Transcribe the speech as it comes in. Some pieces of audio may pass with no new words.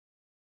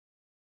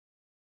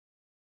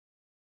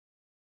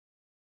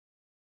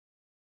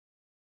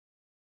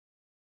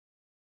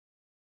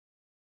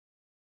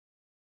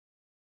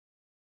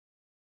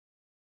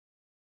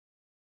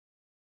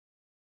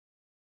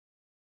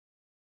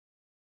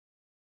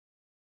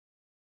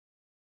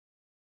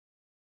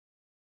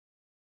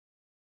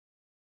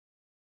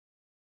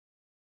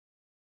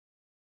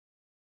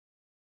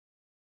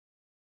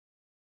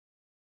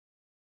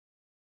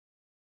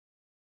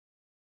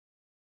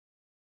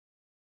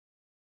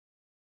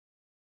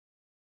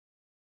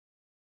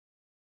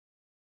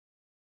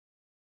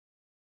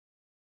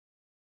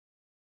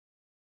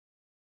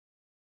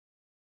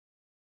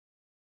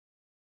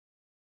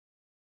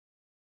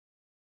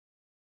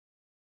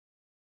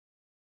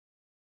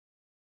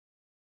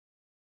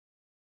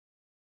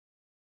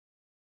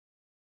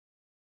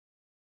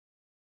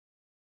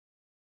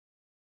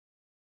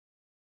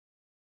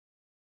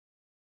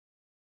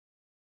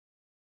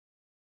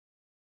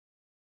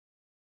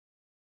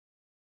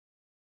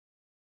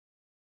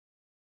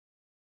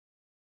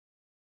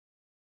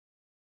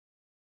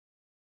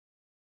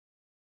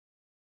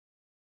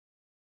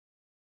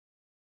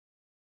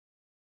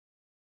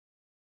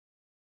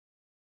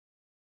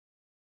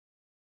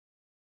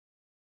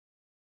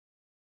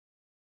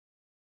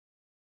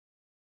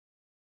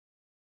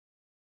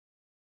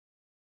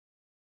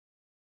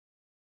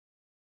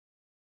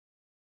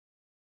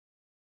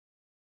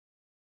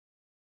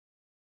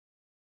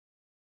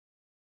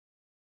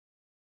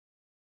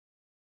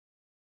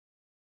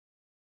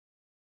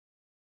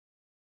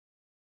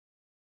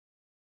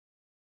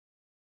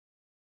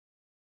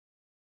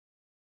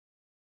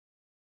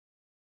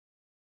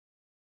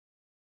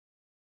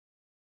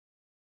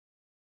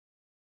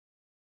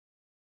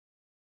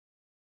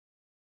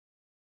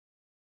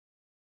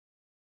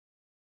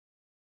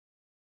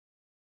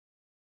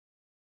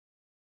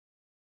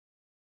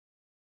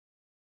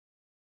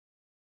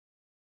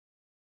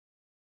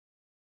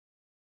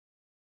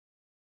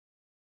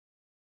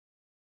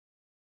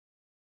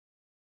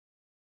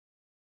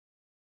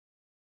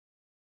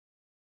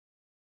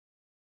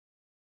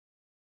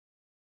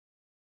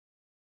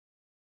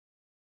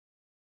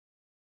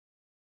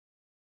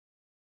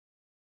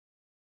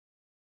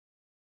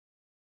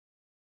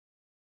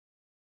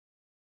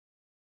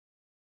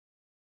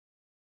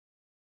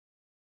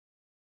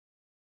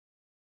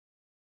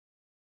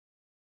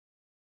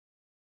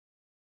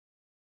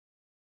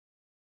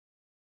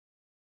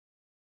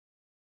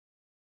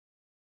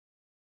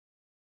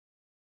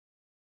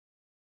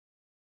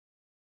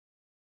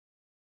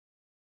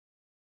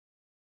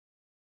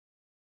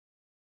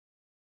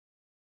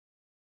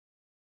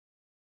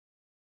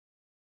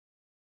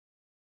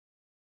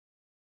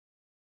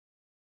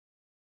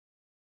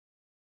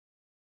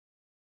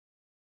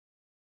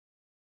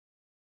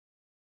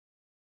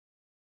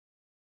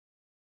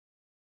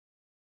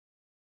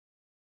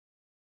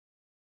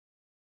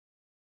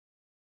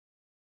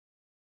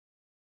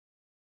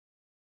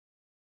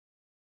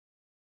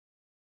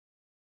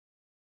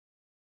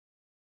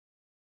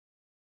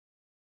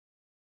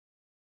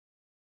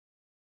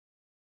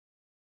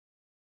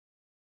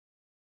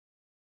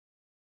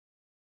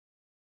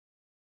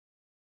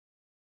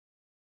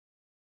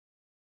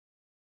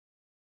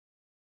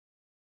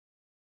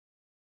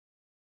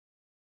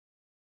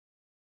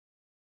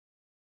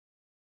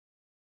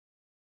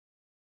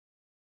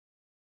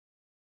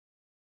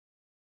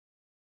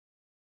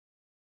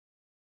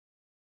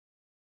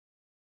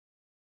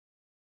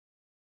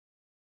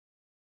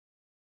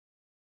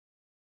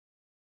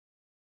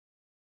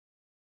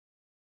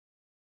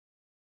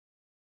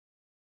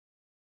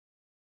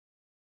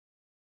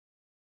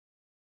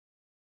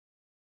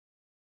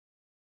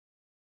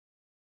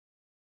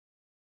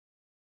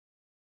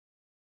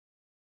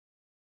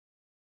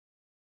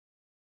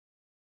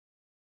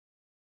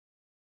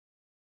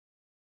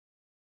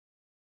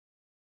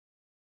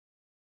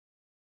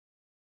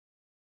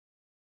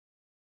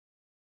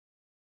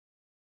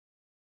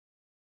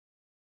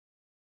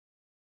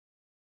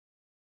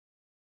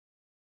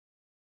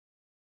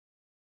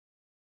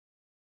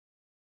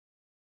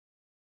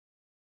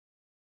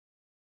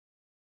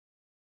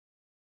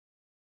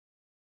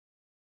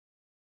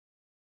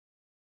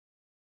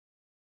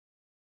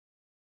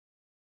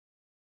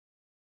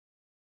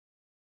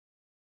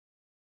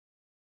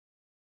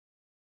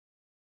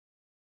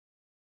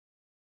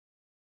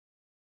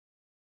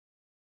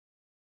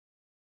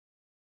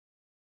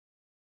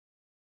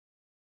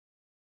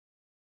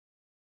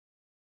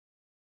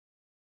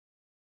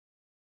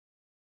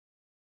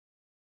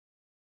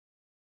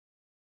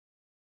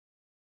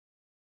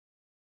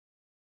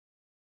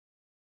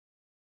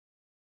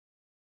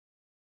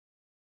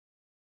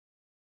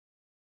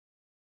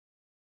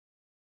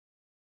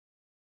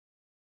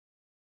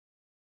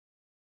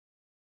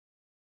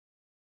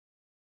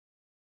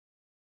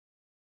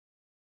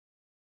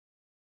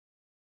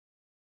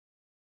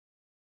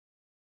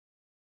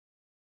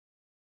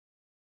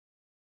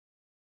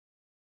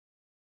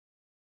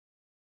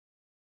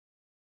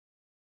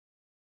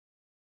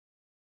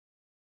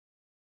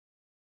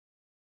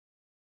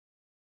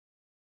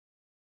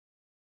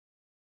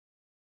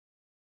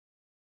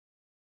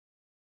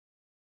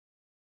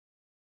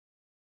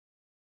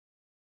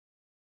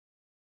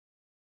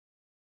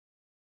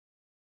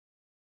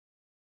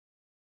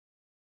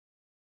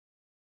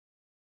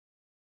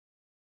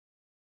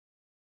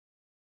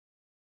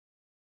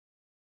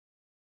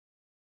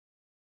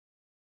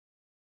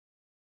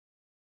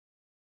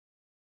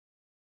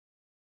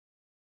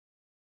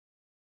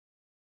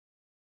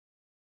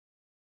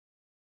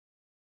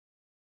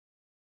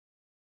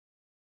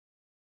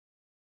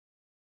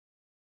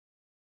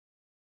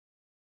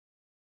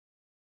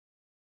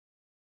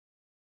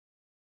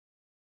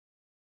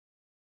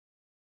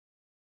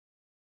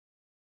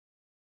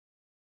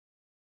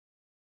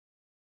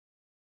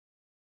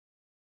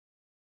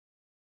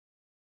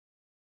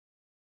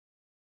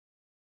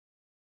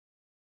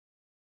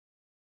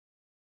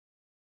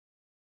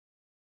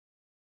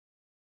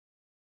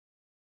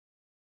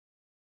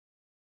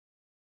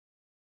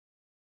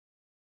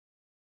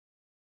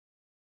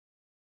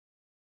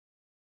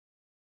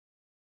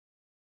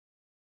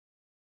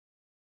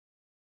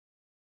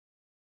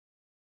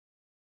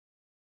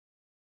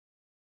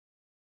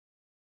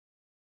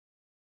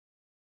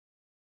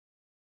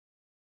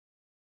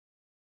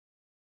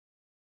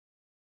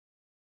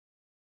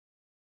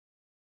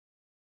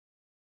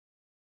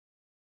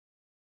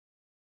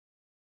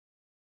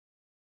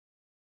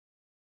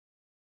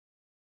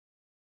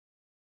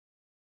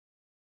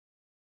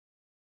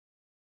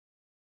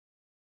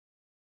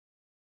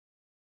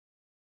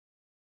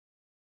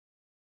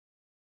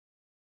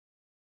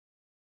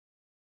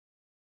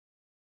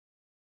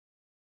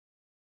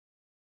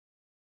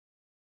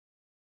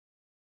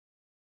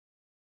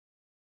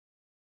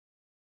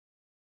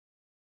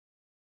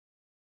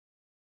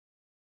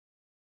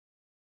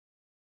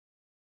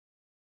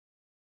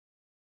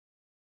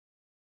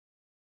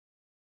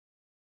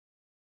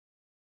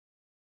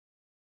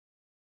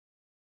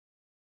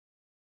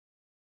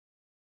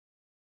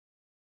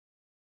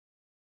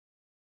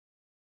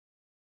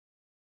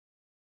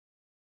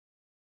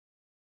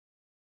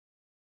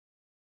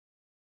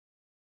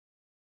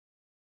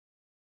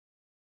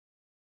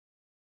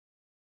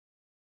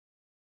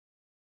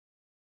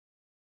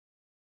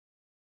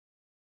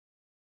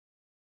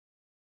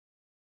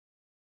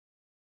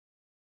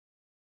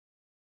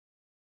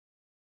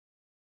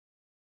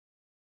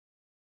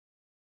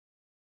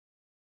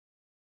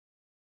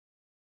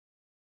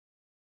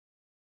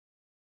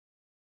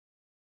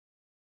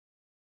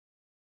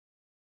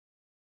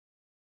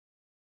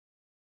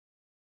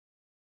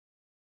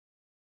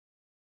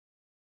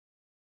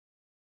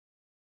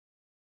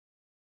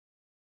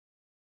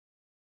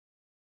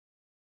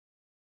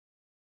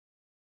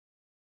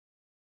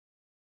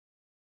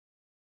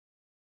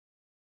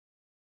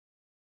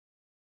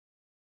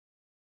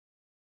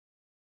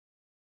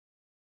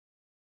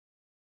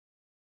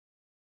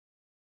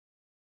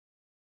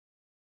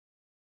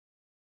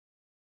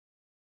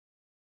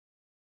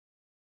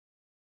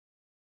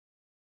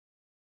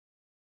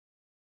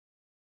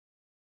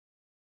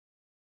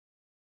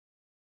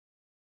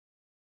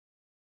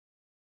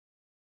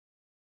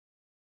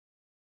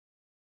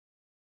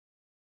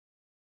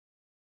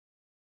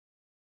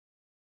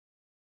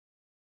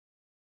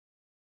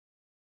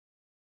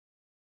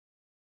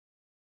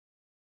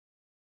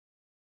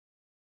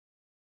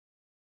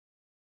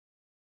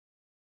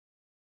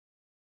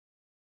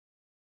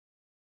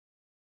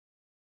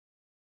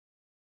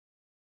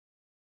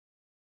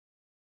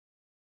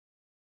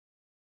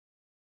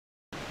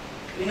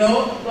You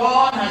know,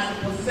 God has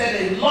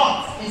deposited a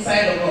lot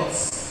inside of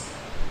us.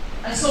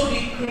 And so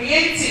be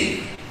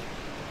creative.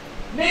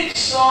 Make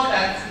sure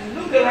that you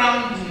look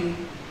around you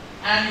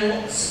and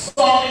you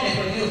saw me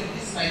for you.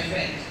 This is my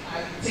friend.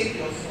 I will take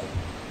your phone.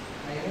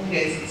 I won't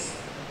get it.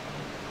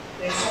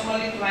 There's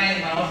somebody crying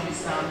in my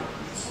office now.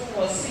 His phone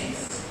was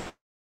seized.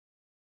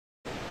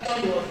 I thought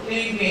he was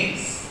playing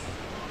games.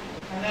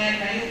 And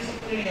then I used to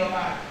put it in your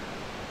bag.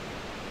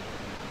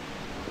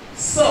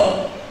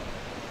 So,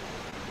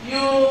 you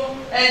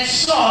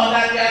ensure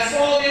that you are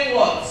solving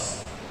what?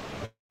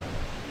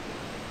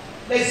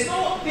 There's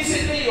no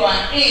discipline you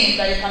are in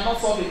that you cannot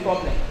solve a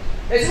problem.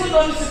 There's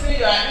no discipline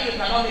you are in you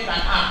cannot make an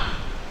app.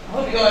 I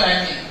hope you know what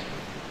I mean.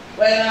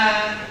 Whether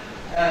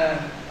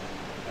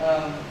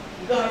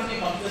you don't have to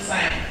be computer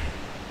science,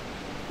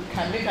 you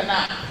can make an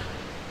app.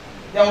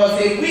 There was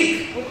a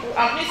week,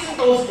 I'm missing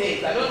those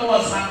days, I don't know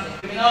what's happening.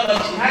 We know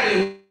that we had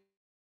a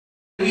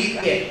week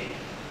here.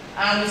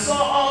 And we saw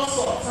all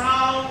sorts,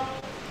 how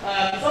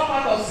it's all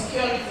part of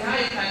security, how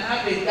you can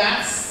have a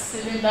gas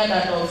cylinder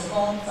that does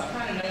not, I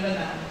can't remember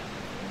now,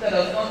 that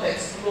does not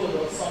explode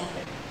or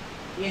something.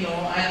 You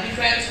know, and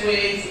different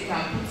ways you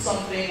can put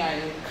something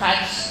and you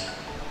catch,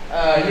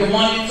 you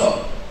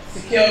monitor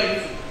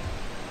security.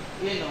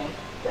 You know,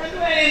 you can do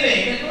anything.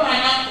 You can do an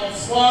app for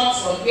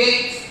sports or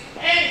games,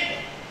 anything.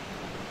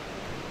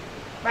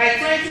 By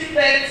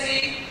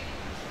 2030,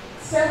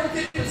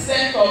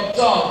 70% of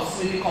jobs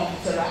will be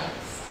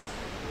computerized.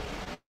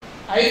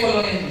 Are you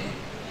following me?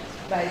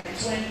 By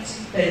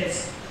 2030.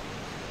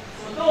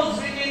 So those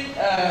reading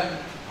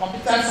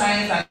computer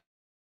science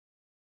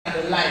and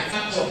the like,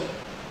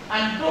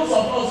 and those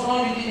of us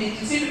not reading it,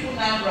 you see people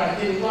now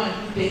graduate, they go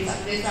and do data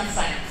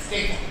science,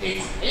 data. Are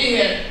you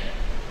here?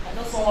 I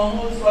know someone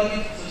who's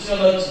studying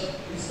sociology.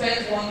 He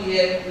spent 1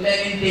 year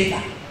learning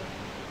data.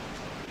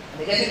 And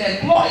they're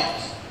getting employed.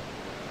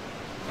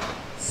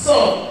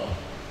 So,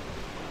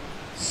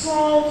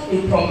 solve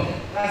a problem.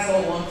 That's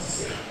all I want to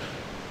say.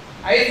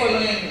 Are you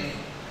following me?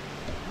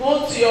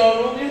 Go to your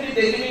room, if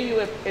they're giving you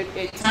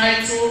a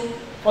title.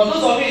 For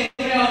those of you in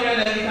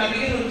 300, then you can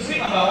begin to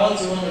dream about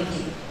what you want to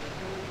do.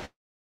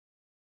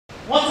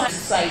 What I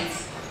decide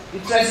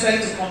with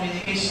respect to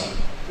communication,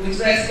 with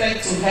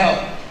respect to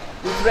health,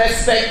 with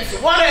respect to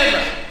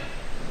whatever.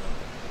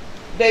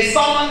 There's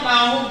someone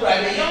now who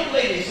graduated, a young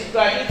lady, she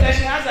graduated,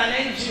 she has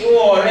an NGO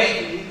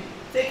already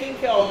taking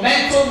care of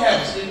mental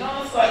health. She did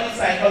not study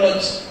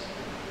psychology.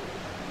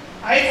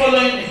 Are you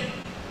following me?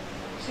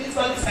 She didn't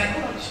study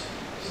psychology.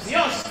 She's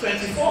young, she's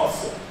 24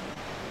 so.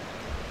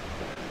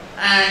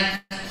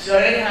 And she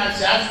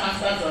has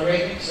masters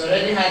already, she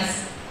already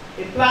has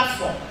a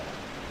platform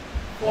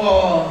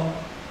for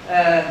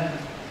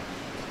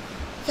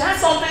she has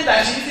something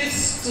that she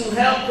uses to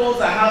help those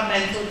that have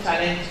mental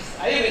challenges.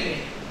 Are you with me?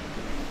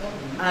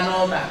 And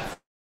all that.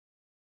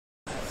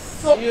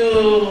 So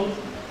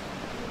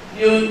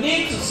you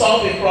need to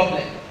solve a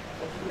problem.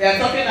 We are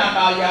talking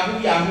about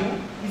Yahoo.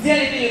 Is there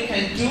anything you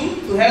can do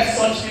to help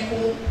such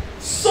people?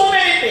 So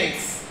many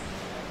things.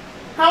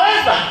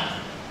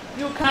 However,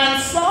 you can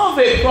solve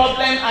a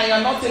problem and you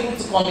are not able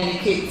to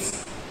communicate.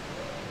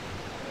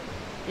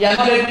 You are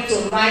not able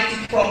to write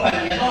it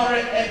properly. You are not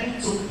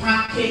able to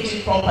package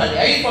it properly.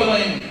 Are you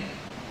following me?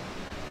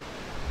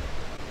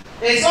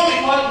 There is what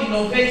we call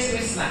Innovate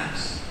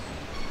Chrisland.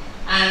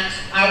 And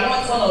I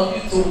want one of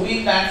you to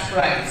win that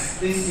prize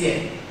this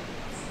year.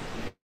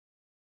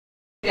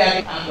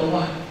 I'm the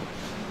one.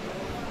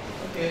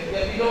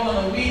 Okay, you don't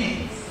want to win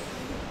it.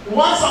 You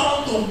want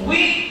someone to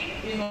win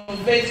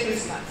Innovate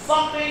Chrisland.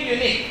 Something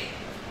unique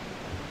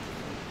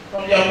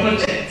from your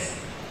project.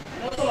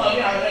 I know some of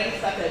you have already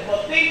started,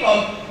 but think of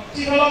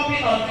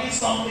developing or doing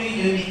something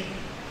unique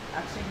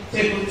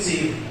attributable to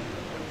you.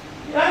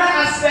 The other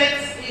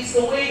aspect is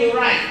the way you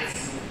write.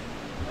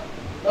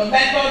 The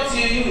methods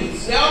you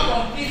use. We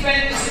are from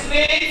different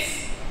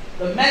disciplines.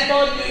 The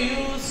method you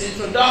use,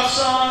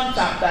 introduction,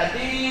 chapter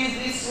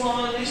this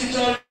one,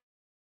 literature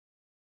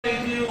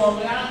review, or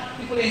we have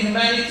people in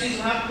humanities, we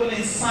have people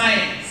in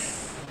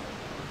science.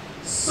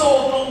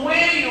 So the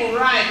way you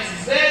write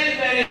is very,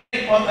 very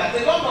important.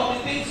 A lot of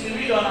the things we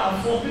read on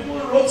our phone, people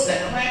wrote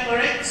them, am I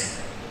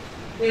correct?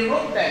 They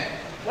wrote them.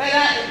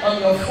 Whether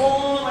on your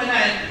phone, whether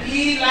in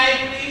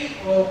e-library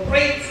or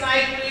print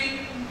library,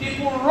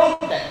 people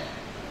wrote them.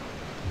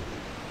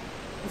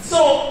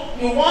 So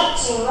you want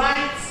to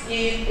write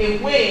in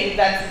a way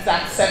that is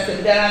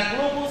accepted. There are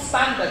global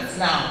standards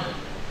now.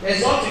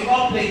 There's what we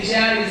call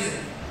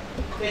plagiarism.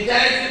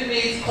 Plagiarism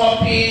means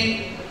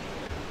copying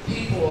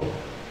people.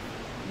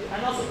 You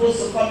are not supposed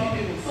to copy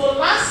people. So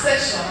last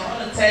session, I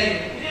want to tell you,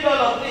 we did all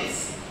of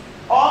this.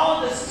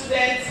 All the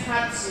students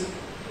had to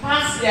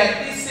pass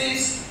their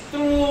thesis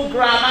through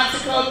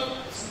grammatical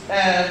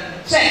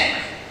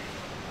check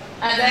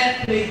and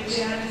then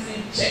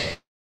plagiarism check.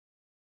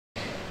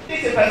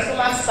 It's a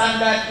particular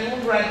standard, you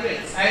won't graduate.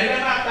 I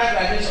remember after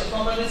graduation,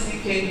 somebody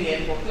still came here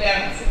for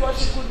clearance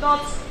because she could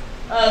not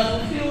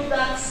fulfill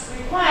that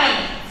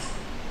requirement.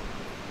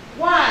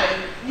 Why?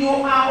 You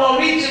are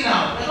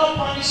original. We're not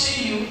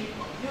punishing you.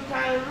 You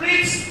can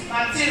read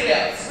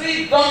materials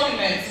read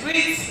documents,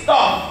 read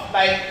stuff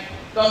like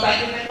Dr.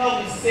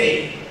 Kineko will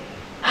say,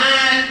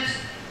 and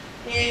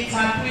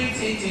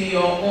interpret it in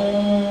your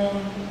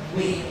own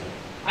way.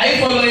 Are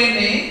you following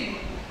me?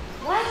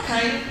 Why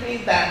can you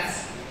think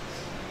that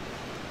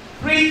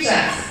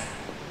preachers,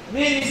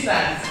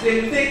 ministers,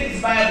 they will take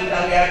this Bible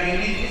that we have been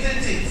reading,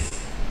 isn't it?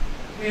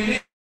 We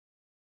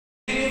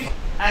read,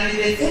 and if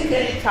they take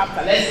any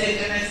chapter, let's say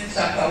Genesis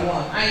chapter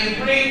 1, and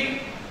you bring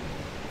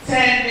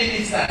 10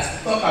 ministers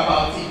to talk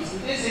about it, will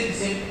they say the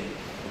same thing?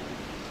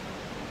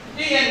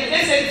 Do you hear me? Will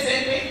they say the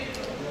same thing?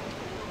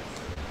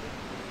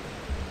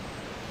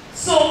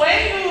 So when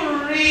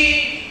you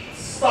read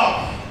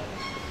stuff,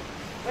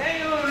 when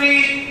you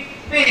read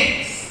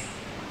things,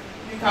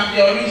 you can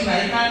be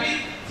original. You can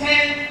read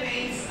 10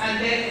 things and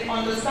then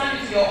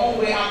understand it your own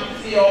way and put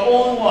it in your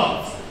own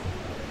what?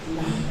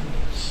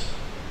 Language.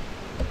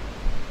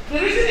 The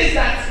reason is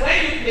that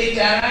when you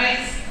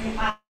plagiarize, you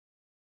are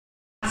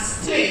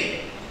stealing.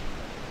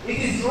 It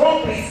is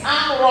robbery, it's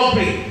armed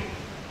robbery.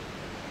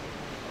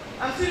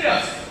 I'm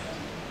serious.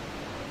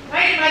 Now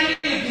imagine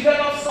you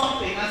develop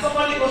something and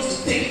somebody goes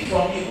to take it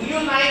from you.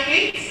 Will you like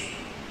it?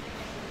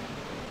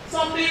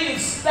 Something you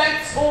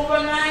slept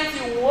overnight,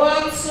 you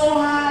worked so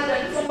hard,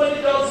 and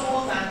somebody does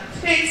once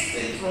and takes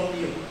it from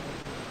you.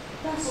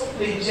 That's what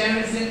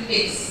plagiarism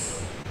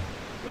is.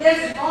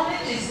 Yes, the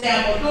knowledge is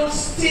there, but don't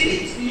steal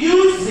it.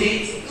 Use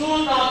it, do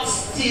not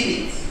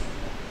steal it.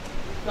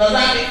 Does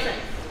that make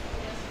sense?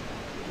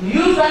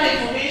 Use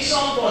that information,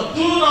 but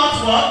do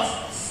not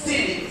what?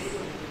 Steal it.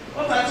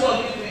 What are two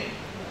of you doing?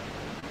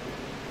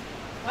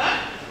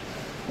 Huh?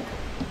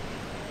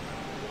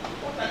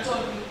 What are two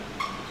of you?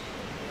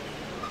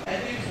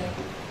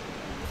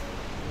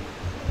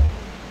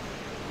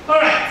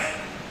 Alright.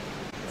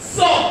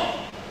 So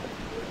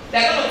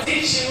they're going to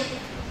teach you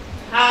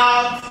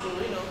how to,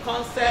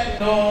 concept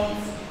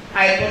notes,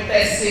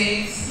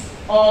 hypotheses,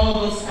 all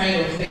those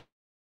kind of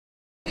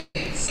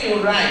things.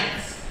 You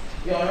write.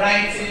 Your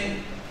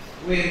writing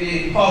will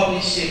be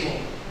publishable.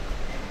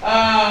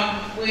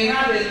 We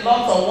have a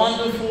lot of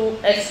wonderful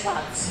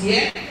experts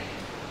here.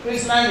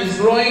 Chrisland is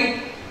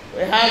growing.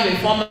 We have a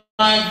former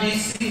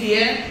VC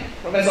here,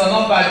 Professor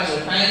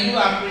Nobajo. Can you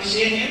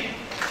appreciate him?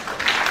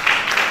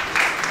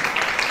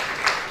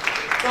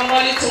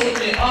 Somebody told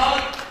me,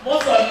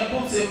 most of the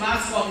books in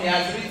mass comm he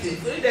has written.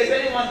 So if there's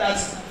anyone that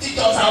teaches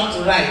us how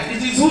to write,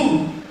 it is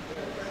who?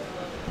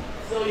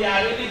 So you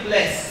are really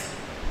blessed.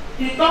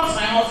 He taught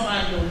my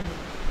husband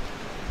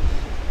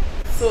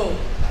though. So,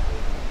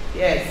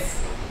 yes.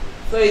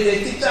 So he's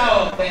a teacher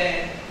of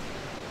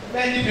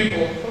many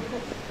people.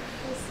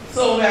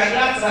 So we are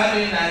glad to have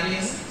you in our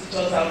midst to teach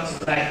us how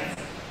to write.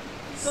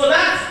 So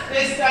that's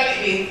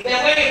basically it.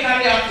 Then when you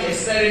carry out the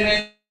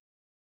experiment,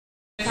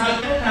 how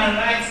people can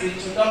write the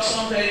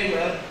introduction very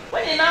well.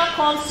 When it now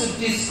comes to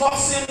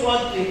discussing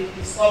what they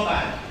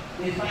discovered,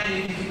 they find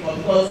it difficult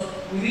because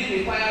we really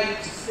require you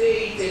to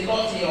say it a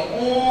lot in your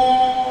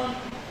own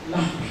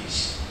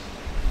language.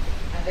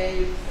 And then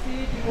you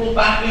see people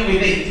battling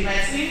with it. You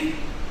might see,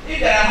 if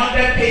there are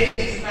 100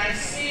 pages, you might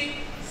see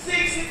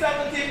 60,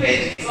 70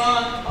 pages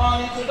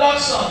on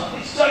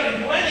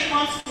introduction. When it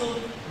comes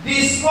to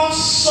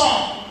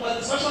discussion, because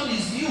discussion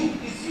is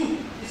you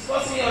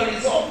discussing your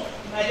result.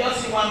 I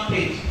just see 1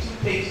 page, 2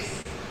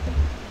 pages.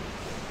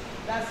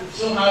 That's to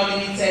show how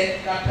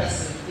limited that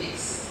person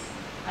is.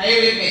 Are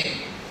you with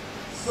me?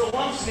 So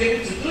once you're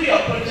able to do your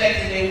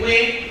project in a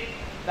way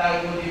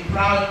that we will be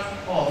proud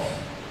of.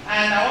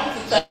 And I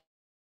want to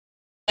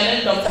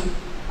challenge Dr.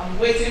 I'm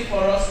waiting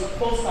for us to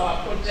post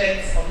our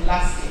projects of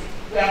last year.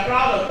 We are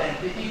proud of them.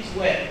 They did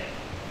well.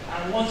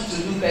 And want you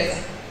to do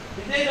better.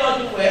 Did they not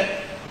do well?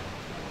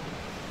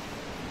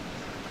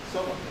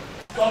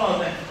 Some of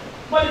them.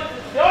 But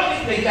they all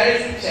need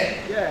plagiarism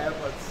check. Yeah,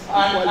 but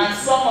and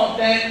some of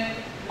them,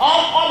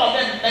 all of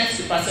them met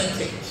the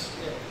percentage.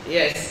 Yeah.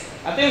 Yes.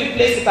 I think we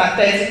placed it at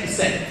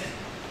 30%.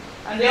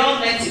 And they all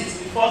met it.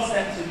 We forced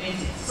them to meet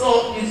it.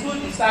 So it's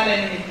good to start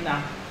learning it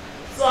now.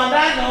 So on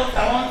that note,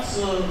 I want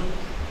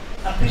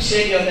to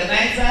appreciate the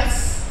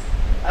organizers,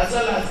 as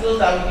well as those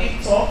that will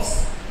give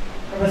talks.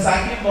 Professor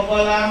Akim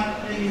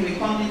Bobola, maybe we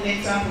come in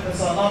later,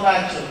 Professor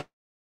Nobajo.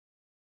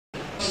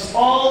 She's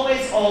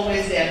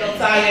always there.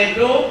 Dr.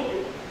 Ayedo.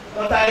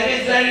 Dr. Ayedo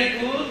is very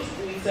good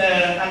with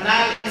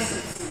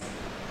analysis.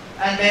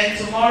 And then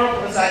tomorrow,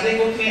 Professor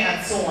Adegoke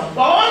and so on.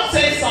 But I want to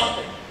say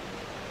something.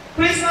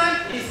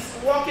 Chrisland is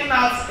working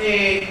out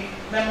a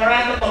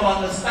memorandum of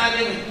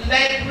understanding with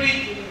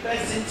Lethbridge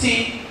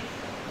University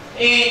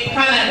in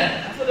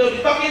Canada. So they'll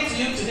be talking to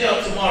you today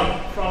or tomorrow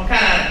from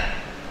Canada.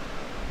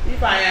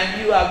 If I am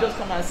you, I'll just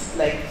come and sit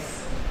like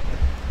this.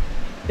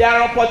 There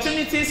are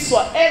opportunities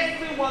for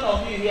every one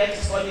of you here to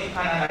study in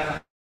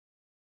Canada.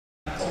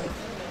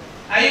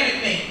 Are you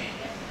with me?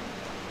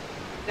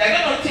 They're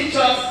going to teach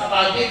us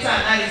about data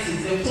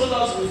analysis. They've told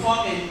us we form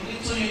a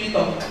little unit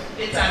of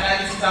data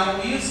analysis and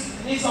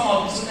we need some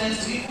of the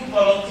students to even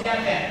volunteer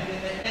there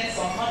and they earn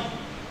some money.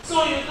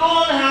 So you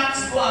don't have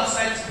to go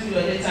outside to do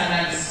your data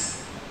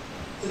analysis.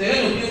 So they're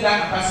going to build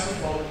that capacity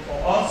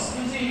for us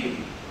using you.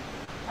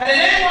 And then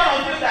any one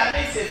of you that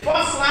makes a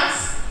first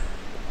class,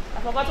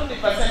 I've forgotten the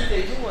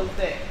percentage, who was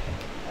there?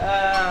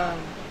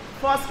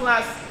 First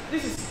class,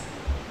 this is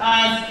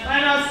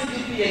final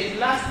CGPA, the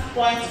last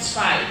point is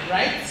 5,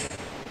 right?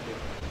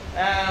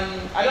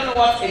 I don't know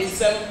what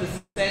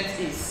 87%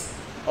 is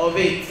of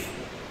it.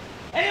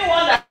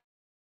 Anyone that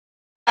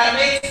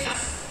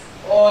makes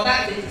or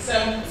that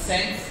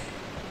 87%,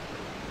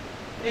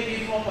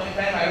 maybe 4.5,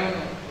 I don't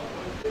know.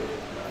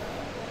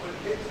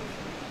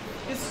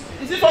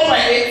 Is it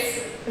 4.8?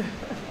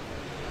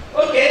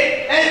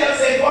 Okay, let's just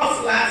say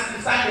first class,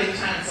 you stand a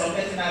chance of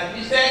getting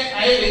admission.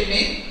 Are you with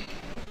me?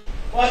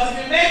 But if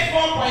you make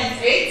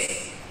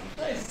 4.8,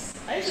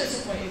 are you sure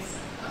 2.8?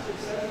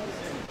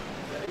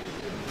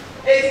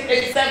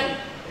 87.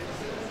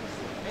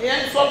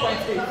 Yeah,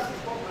 4.8.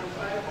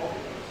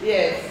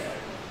 Yes.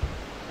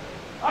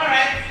 All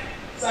right.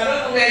 So I don't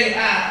know where you are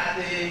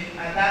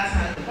at that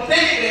time. But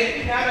anyway, if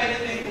you have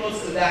anything close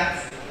to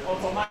that,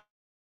 automatic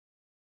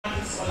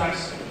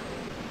scholarship.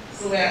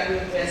 So we're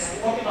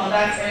working on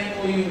that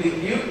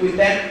MOU with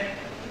them.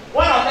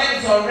 One of them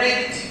is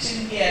already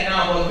teaching here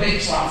now about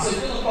virtual, so it's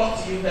going to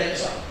talk to you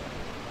virtual.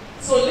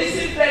 So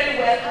listen very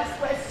well, ask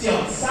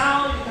questions.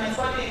 How you can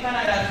study in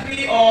Canada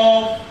free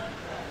of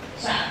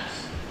charge.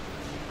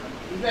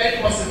 It's very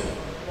possible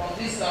from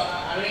this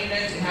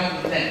arrangement we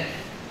have with them.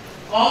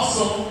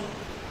 Also,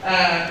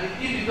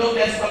 if you don't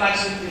get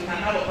scholarship, you can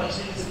have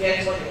opportunity to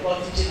get what they call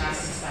teaching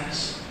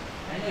assistantship.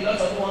 I know a lot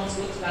of you want to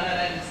go to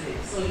Canada these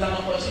days, so it's an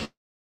opportunity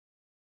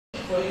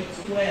for you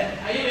to wear.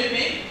 Are you with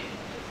me?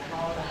 And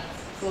all that.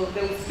 So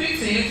they will speak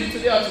to you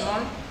today or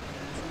tomorrow?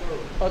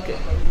 Okay,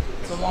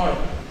 tomorrow.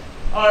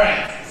 All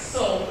right.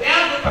 So we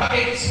have good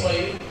packages for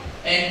you.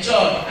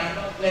 Enjoy and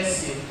God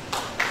bless you.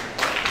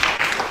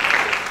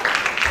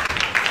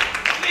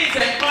 Please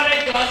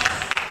encourage us.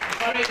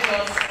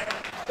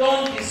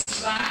 Don't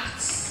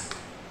distract.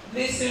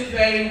 Listen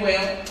very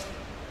well.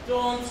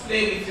 Don't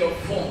play with your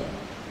phone.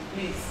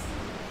 Please.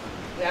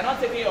 We are not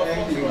taking your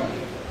phone from you.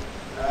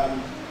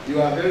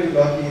 You are very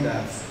lucky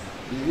that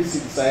you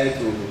decided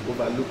to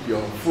overlook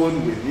your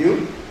phone with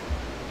you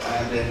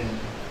and then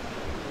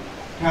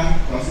can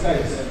consider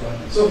yourself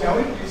lucky. So can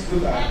we please do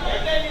that?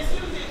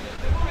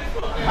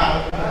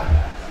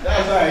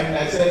 That's why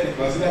I said they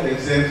consider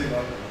themselves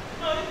lucky.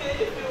 No, if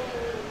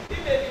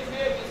they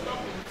misbehave, it's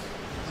nothing.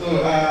 So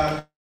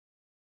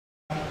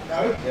now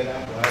we get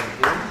that for her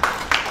again.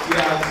 She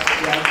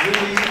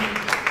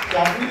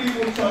has really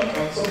worked on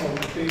some of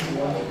the things we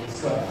want to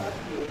discuss.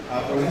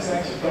 For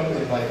instance, she talked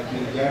about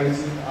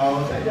plagiarism,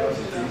 how dangerous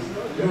it is.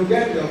 You will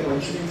get the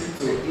opportunity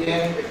to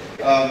hear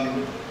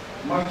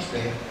much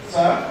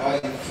better or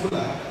in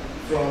fuller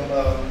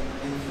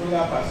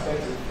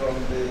perspective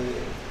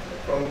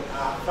from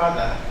our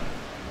father,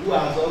 who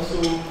has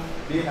also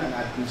been an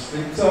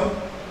administrator,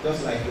 just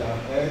like you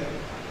have heard.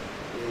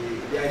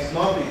 There is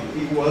nothing.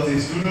 He was a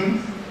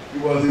student, he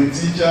was a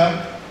teacher,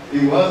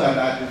 he was an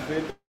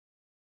administrator.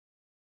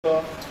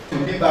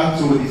 To give back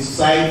to the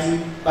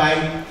society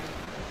by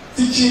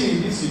teaching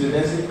in this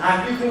university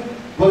and even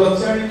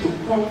volunteering to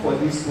come for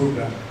this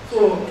program.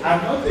 So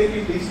I'm not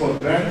taking this for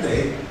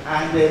granted,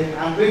 and then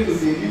I'm going to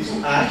be a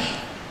little harsh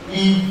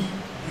if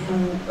you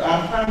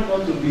are trying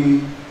not to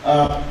be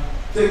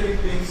taking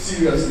things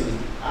seriously.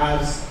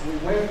 As we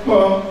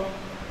welcome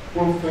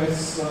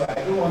Professor, I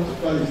don't want to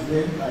call his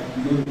name like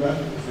the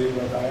university,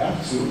 but I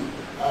have to.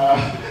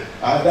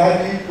 Our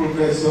daddy,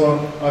 Professor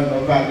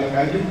Onobaga,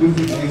 can you do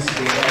this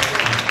for us?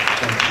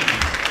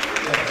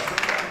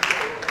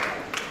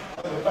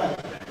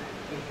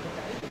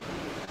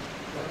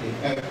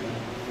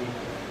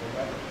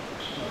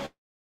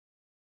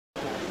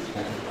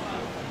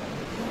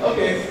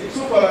 Okay,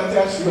 2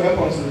 volunteers to help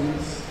us with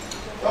this.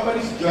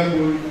 Somebody should join me.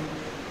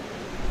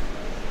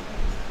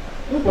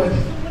 Nobody.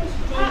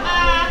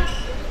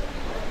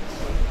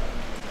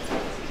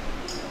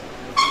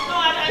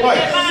 Why?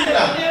 Sit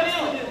down.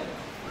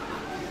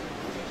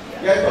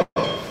 Get up.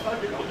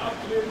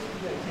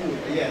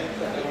 Yes.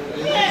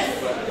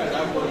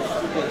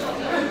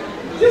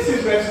 This is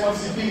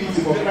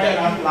responsibility for crying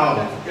out loud.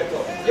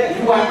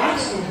 You are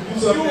asked to do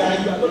something.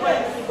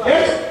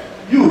 Yes,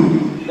 you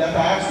that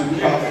are asked to do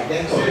something.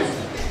 That's all.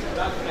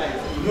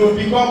 You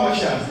become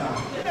ushers now.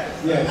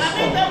 Yes. I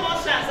make them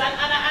ushers and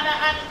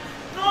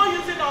no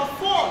using of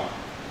phone.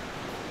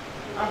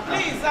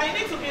 Please, I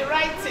need to be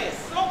writing.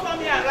 Don't come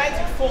here and write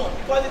your phone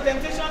because the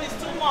temptation is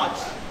too much.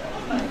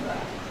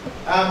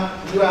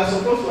 You are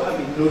supposed to have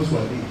a note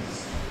for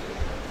this.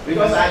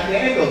 Because at the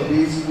end of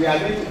this, we are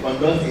going to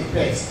conduct a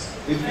test,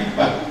 a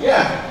feedback.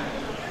 Yeah.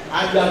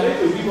 And you are going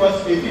to give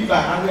us a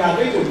feedback and we are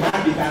going to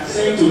mark it and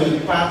send to the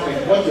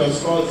department what your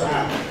scores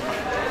are.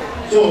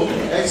 So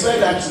expect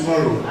that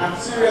tomorrow. I'm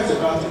serious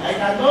about it.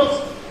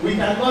 We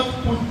cannot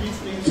put this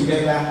thing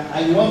together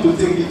and you want to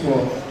take it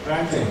for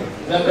granted.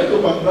 We are going to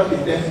conduct a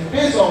test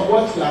based on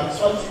what you have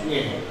taught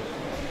here.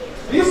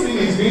 This thing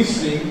is being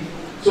streamed,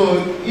 so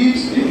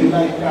if you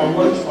like, you can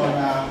watch on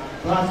our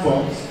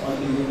platforms, on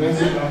the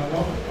university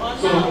platform.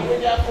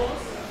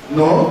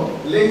 No,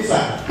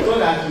 later, so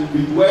that you'll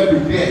be well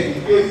prepared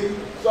in case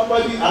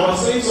Somebody, I was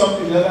saying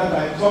something the other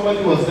time,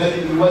 somebody was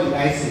telling me, what did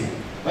I say?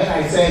 When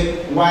I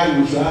said why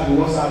we should have the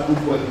WhatsApp group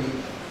for the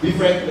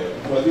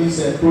different, for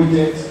this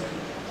project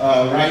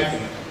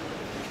writing.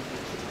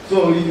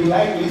 So if you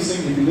like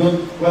listening, if you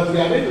don't, but we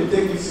are going to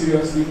take it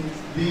seriously.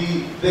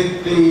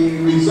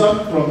 The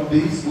result from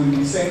this will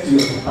be sent to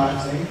your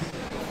department,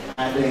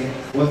 and then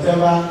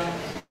whatever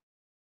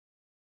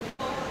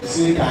you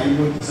say can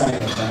even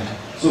decide on that.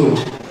 So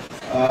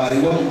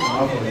you want to come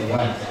out for the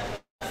white.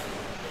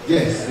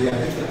 Yes, they are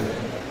taking.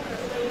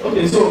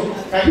 Okay, so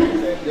can you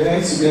put the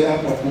hands together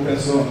for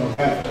Professor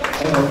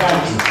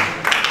Okanju?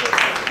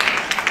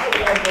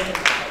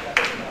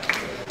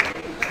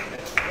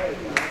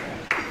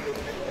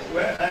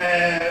 Well,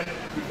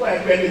 before I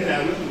go anything, I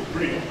want to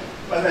pray.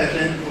 Father, I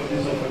thank you for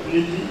this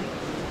opportunity.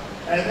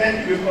 I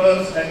thank you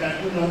because I can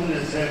do nothing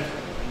except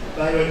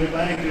by your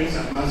divine grace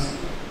and mercy.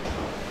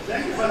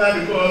 Thank you, Father,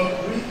 because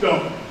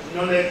wisdom,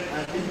 knowledge,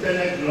 and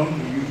intellect belong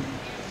to you.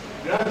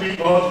 Grant me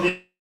all things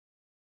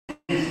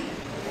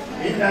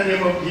in the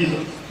name of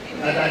Jesus,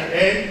 that at the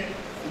end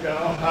we can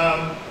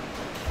have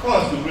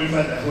cause to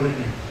glorify the holy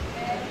name.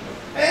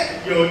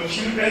 Help your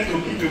children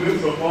to keep away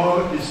from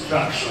all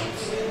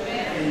distractions.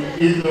 In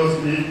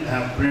Jesus' name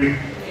I pray.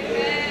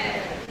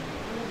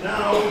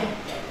 Now,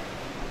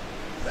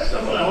 first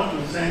of all, I want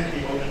to thank the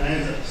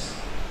organizers.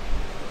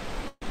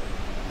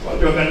 For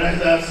the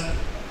organizers,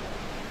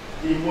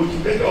 the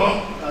motivator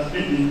has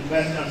been the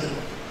Vice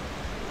Chancellor.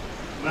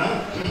 Now,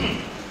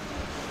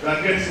 we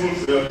are grateful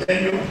for your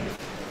tenure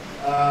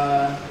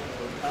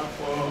and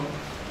for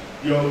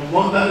your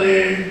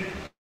motherly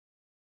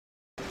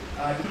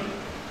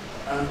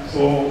and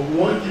for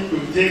wanting to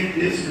take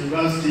this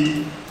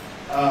university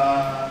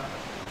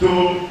to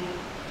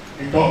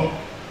the top.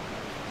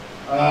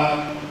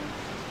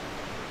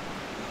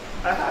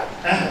 I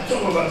had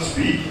some of her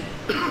speak,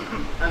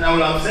 and I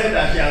would have said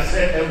that she has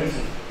said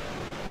everything.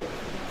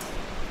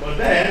 But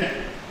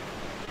then,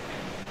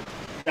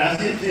 there are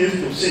still things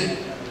to say.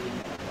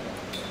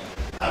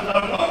 I'm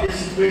about a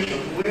situation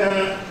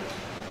where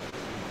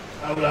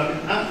I would have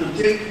been asked to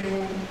take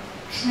you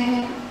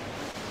through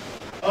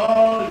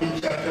all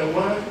in chapter 1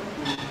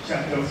 to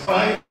chapter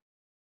 5,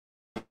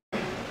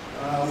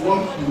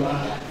 what you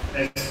are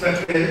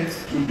expected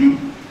to do.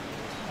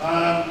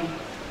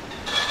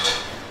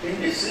 In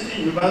this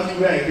city university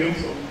where I came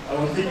from, I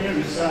was taking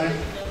research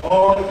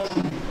all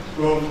through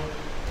from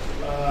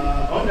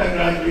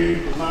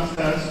undergraduate to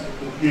master's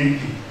to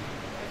PhD.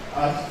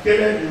 At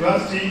Chrisland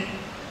University,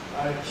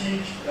 I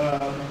teach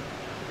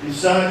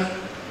research,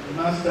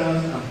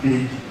 master's, and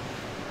PhD.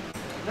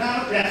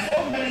 Now, there are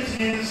so many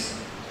things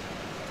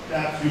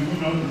that you do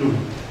not know.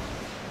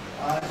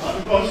 Not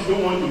because you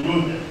don't want to know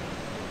them,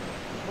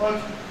 but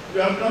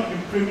you have not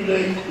been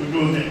privileged to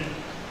know them.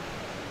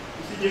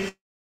 You see, the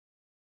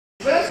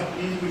first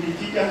is with the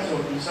teachers of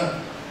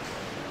research.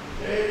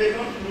 They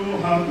don't know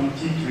how to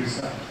teach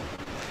research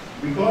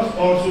because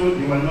also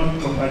they were not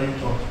properly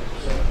taught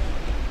research.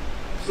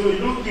 So you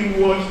don't give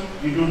what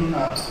you don't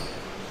ask.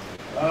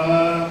 I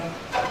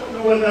don't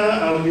know whether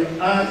I will be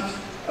asked,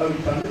 I will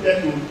be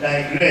permitted to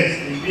digress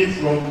a bit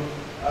from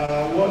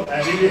what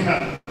I really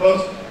have,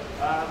 because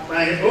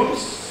my own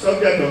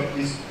subject of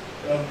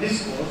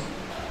this course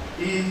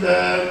is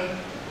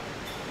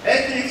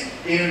ethics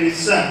in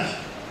research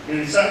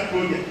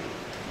project,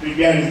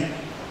 regarding.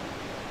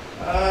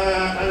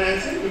 And I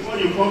think before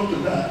you come to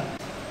that,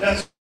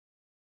 that's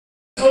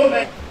so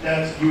much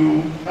that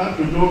you have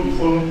to know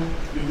before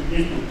you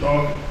begin to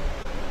talk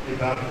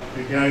about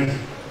regarding.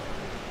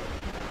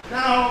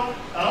 Now,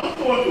 I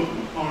also want to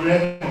put on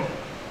record,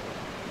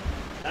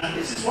 and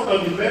this is one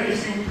of the very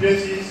few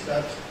places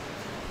that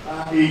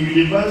a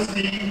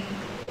university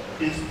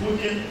is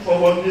putting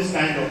forward this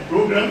kind of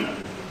program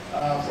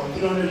for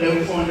 300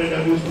 level, 400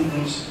 level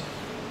students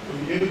to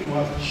be able to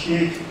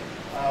appreciate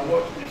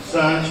what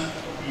research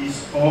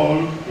is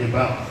all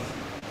about.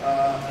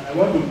 And I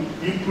want to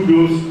give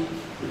kudos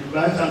to the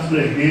Vice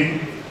Chancellor again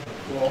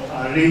for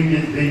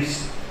arranging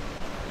this.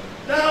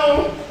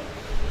 Now,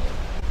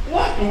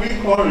 what do we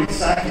call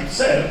research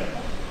itself?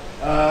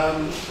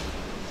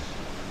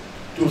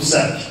 To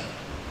search.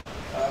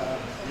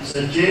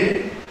 Research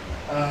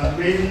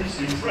means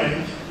in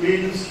French,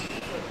 means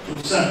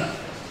to search.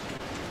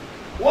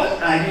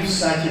 What are you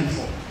searching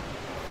for?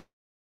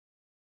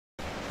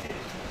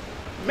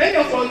 Many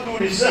of us do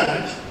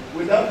research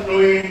without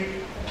knowing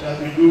that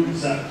we do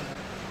research.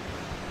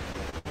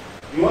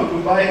 You want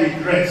to buy a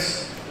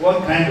dress.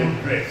 What kind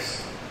of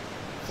dress?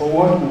 For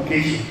what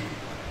occasion?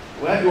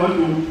 Where do you want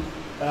to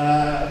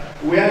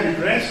wear the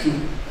dress to?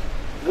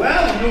 Where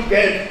will you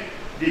get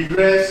the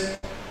dress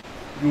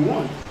you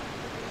want?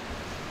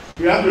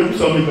 You have to do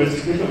some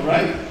investigation,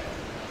 right?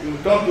 You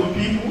talk to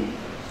people,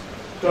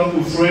 talk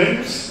to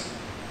friends,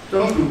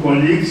 talk to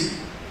colleagues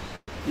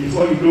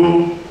before you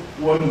know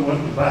what you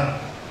want to buy.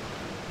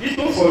 This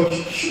goes for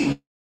shoes.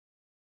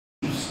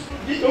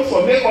 This goes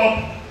for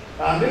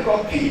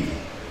makeup kit.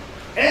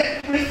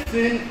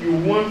 Everything you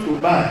want to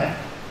buy,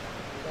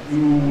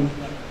 you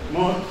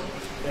must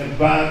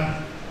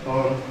embark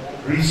on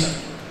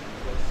research.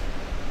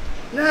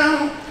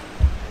 Now,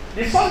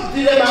 the first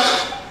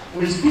dilemma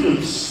with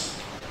students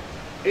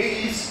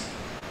is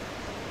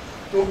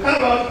to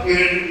carve out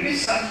a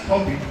research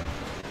topic.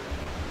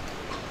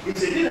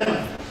 It's a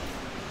dilemma.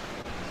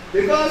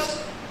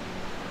 Because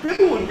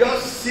people will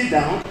just sit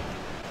down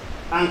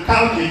and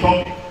count a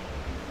topic.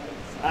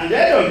 And at the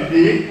end of the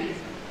day,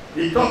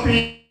 the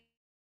topic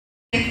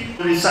is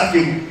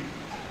researchable.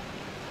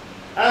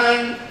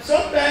 And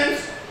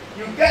sometimes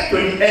you get to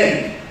the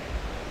end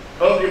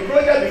of the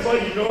project before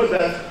you know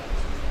that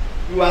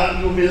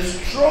you've been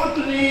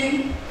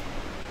struggling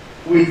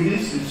with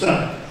this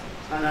research.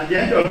 And at the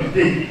end of the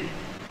day,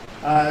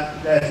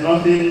 there's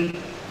nothing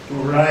to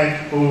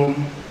write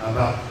home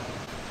about.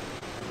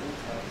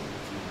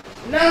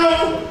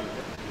 Now,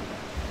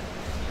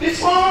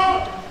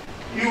 before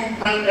you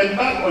can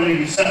embark on a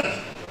research,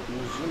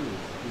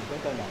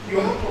 you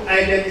have to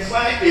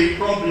identify a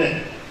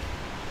problem.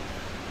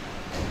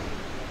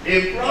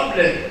 A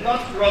problem,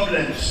 not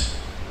problems.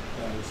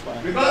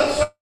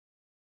 Because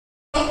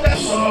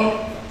sometimes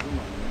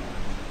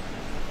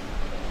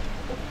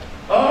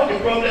all the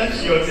problems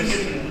in your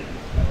discipline,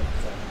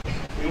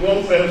 you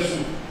won't fail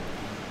soon.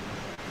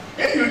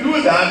 If you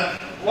do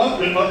that, what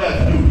will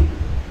others do?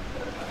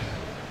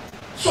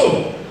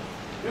 So,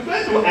 you're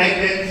going to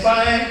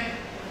identify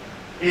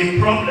a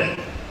problem.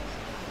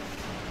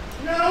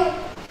 Now,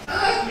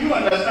 how do you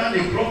understand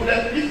the problem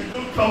if you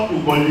don't talk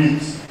to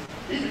colleagues,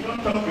 if you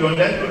don't talk to your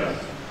lecturers,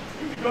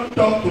 if you don't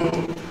talk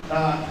to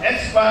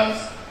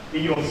experts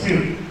in your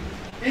field,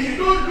 if you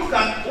don't look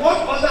at what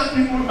other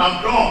people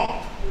have done?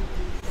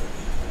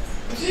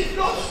 You see,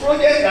 those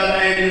projects that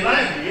are in the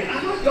library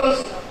are not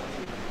just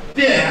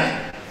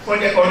there for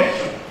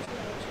decoration.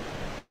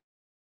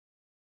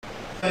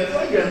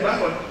 Before you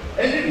embark on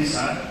any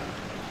research,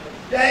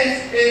 there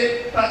is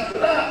a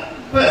particular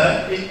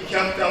part in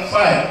chapter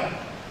 5.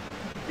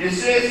 It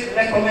says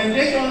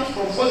recommendations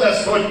for further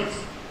studies.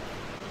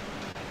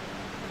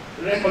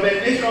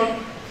 Recommendation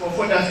for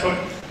further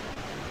studies.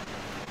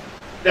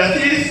 That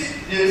is,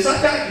 the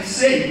researcher is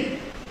saying,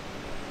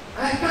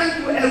 I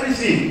can't do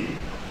everything.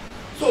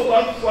 So,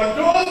 but for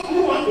those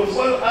who want to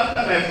follow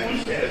after my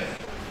footsteps,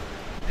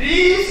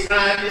 these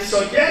are the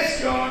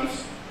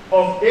suggestions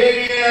of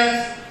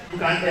areas you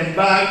can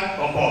embark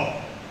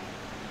upon.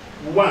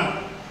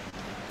 1,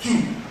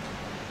 2,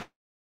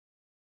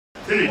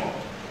 3.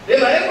 They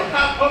might even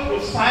have up to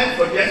 5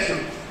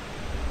 suggestions.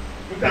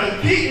 You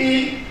can key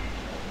in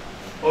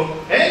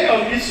of any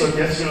of these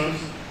suggestions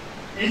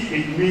if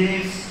it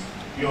meets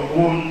your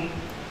own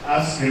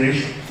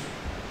aspirations.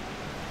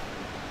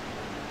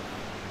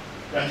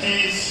 That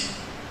is,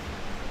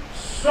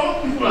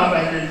 some people have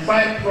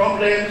identified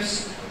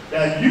problems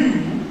that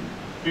you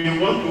may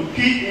want to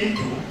key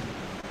into,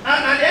 and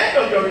at the end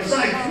of your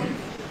research,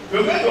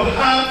 you're going to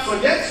have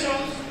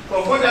suggestions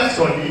for further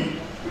study,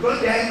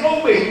 because there is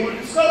no way you will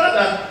discover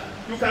that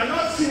you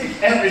cannot finish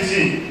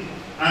everything,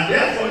 and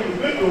therefore you're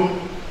going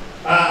to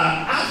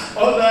ask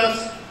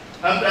others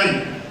after you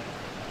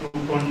to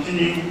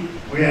continue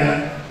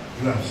where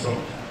you have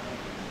stopped.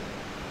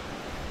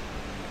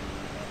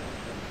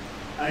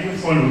 Are you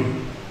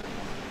following?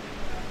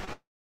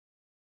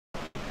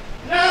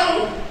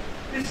 Now,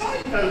 before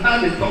you can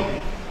have a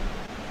topic,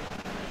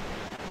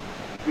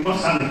 you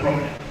must have a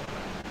problem.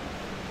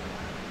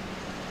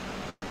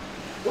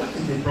 What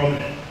is the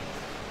problem?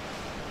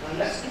 And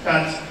let's look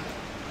at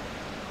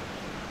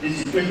the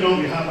situation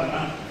we have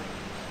now.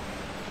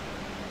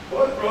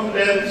 What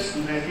problems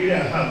do Nigeria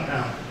have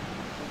now?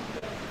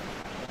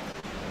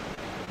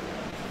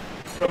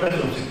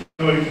 Problems of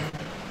security.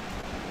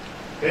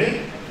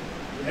 Okay?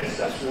 Yes,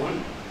 that's one.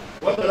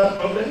 What other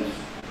problems?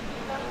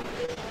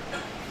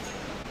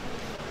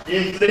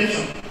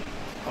 Inflation.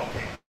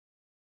 Okay.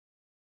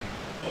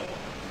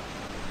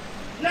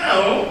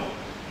 Now,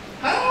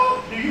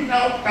 how do you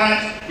now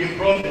catch the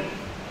problem?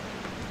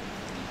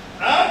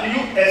 How do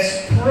you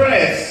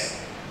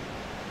express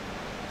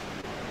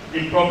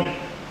the problem?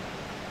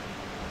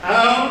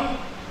 How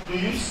do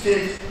you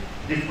state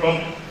the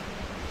problem?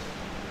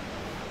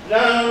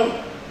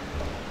 Now,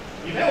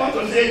 you may want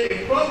to say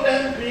the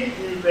problem being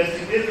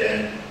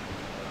investigated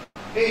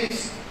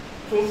is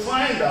to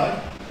find out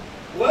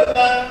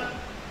whether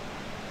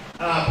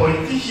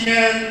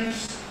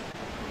politicians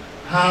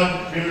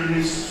have been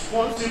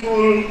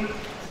responsible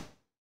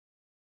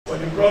for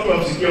the problem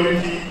of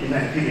security in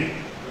Nigeria.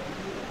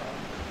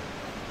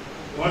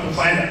 You want to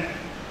find out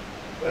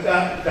whether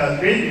it has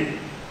been the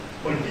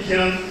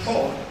politicians'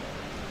 fault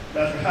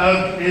that we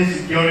have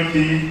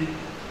insecurity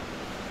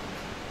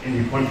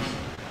in the country.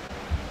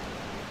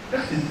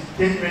 That is the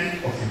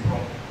statement of the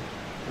problem.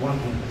 You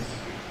want to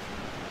investigate.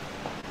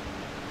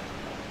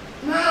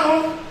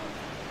 Now,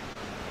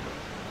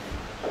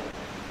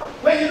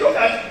 when you look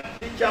at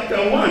chapter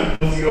 1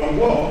 of your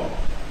work,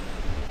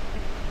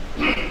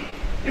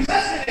 the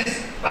first thing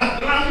is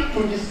background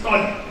to the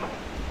study.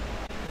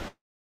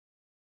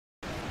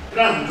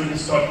 Background to the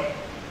study.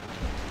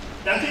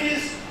 That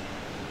is,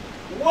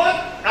 what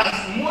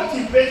has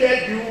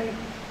motivated you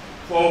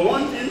for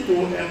wanting to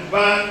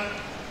embark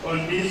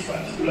on this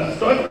particular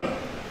study?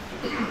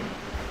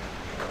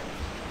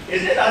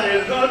 Is it as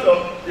a result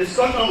of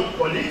discussion with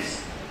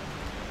colleagues?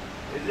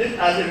 Is it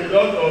as a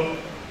result of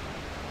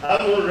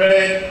having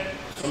read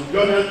some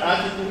journal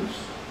articles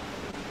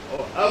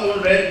or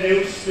having read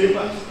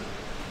newspapers?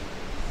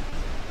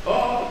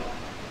 Or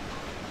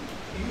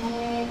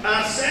you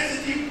are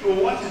sensitive to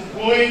what is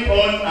going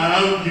on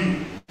around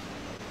you?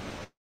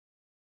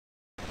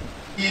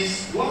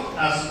 Is what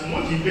has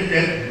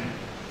motivated you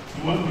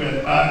to want to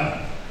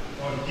embark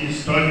on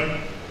this study,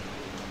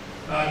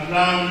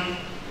 background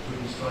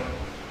to the study.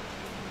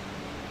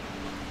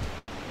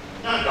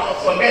 Now don't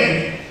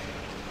forget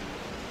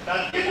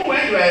that even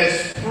when you are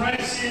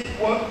expressing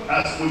what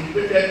has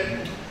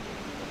motivated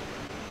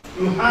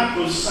you, you have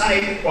to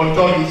cite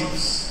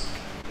authorities.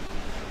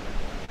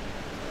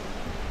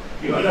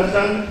 You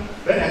understand?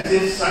 When I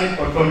say cite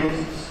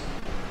authorities,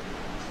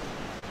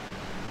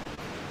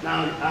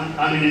 now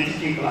I'm in a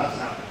teaching class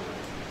now.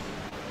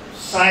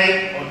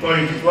 Cite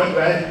authorities, what do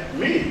I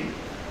mean?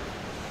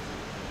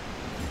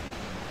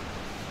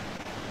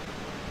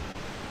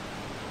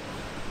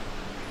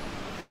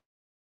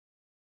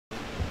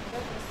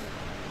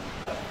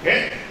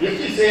 Okay, if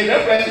you say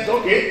reference, it's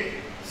okay.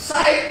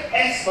 Cite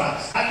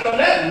experts at your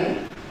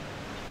level.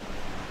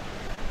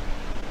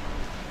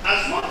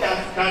 As much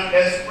as you can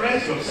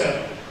express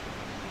yourself,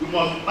 you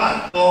must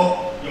back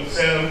up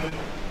yourself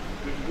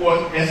with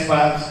what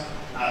experts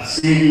are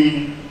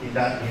saying in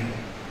that area.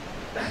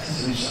 That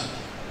is research.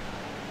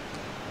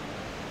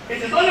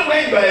 It is only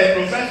when you are a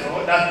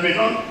professor that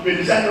you may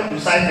decide not to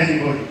cite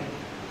anybody,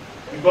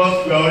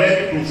 because you are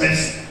already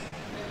professing.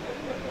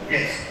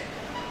 Yes.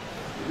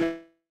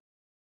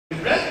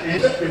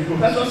 The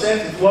professor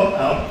says it's worked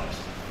out,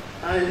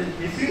 and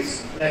he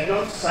feels like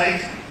not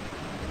citing.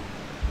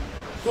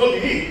 So be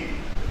it.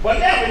 But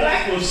then we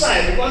like to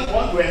cite because we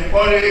want to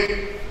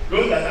encourage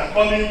those that are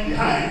coming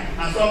behind,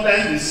 and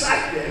sometimes we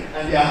cite them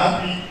and they are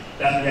happy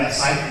that we are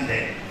citing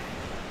them.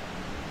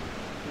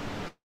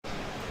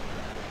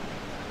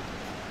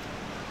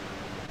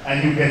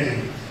 And you get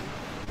it.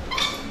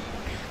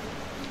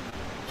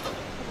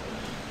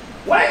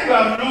 When you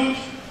have looked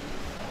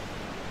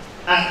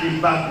at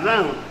the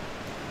background,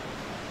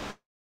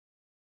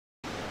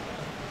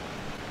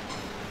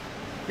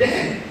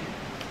 then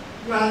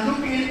you are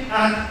looking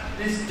at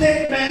the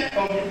statement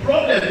of the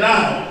problem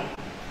now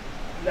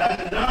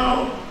that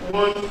now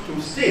want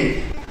to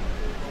state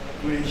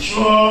to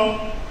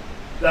ensure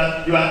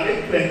that you are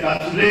able to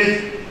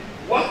encapsulate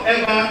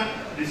whatever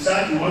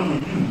research you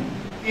want to do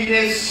in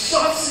a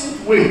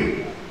succinct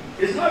way.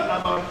 It's not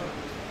about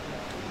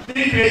 3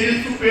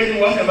 pages, 2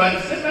 pages, whatever.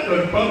 The statement of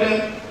the problem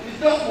is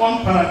just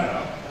one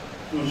paragraph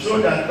to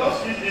show that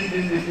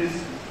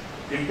this.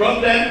 The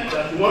problem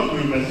that you want to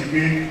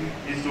investigate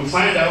is to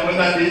find out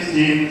whether these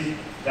things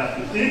that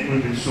you think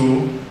will be so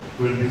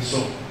will be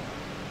so.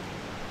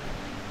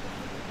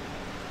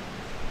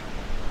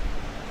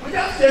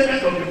 Without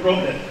statement of the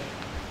problem,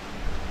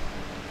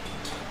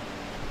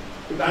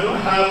 you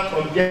cannot have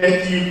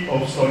objective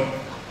of study.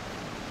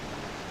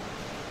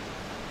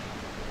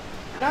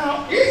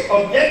 Now, if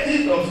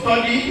objectives of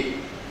study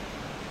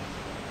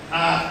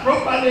are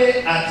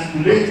properly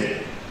articulated,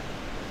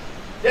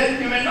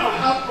 then you may not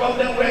have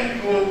problem when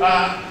you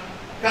are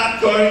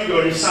capturing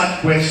your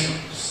research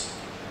questions.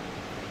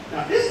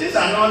 Now, these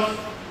are not,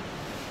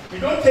 you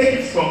don't take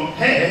it from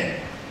head.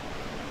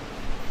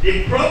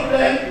 The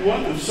problem you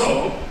want to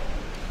solve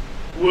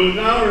will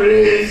now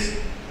raise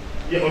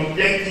the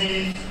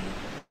objective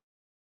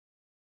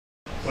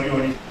for your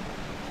research.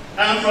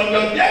 And from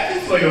the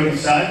objectives for your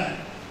research,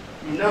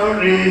 you now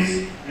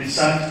raise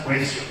research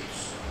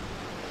questions.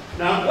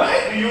 Now,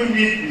 why do you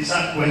need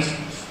research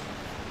questions?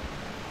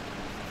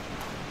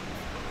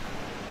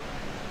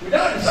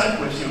 Without research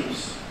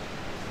questions,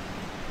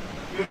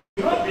 you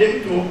will not be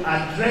able to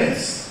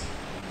address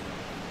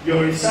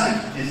your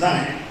research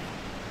design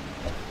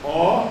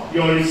or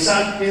your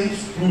research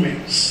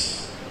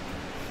instruments.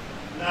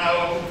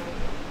 Now,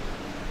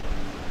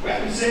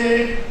 when we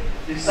say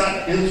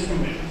research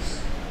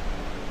instruments,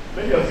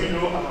 many of you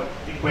know about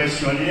the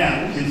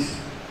questionnaire, which is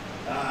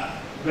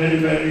very,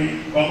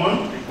 very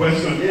common, the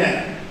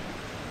questionnaire.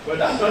 But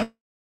that's not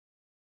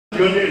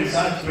the only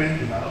research instrument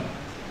you have.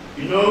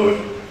 You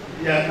know,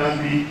 there can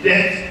be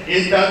depth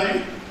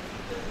interview.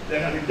 There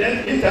can be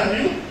depth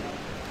interview,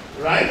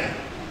 right?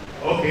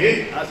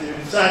 Okay, as a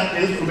research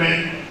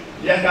instrument,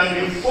 there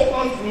can be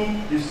focus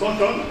group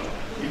discussion.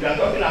 If you are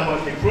talking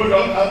about a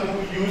product, how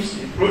people use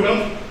the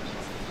product.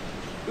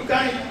 You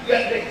can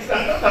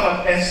talk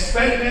about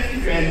experiments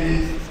if you're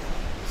in the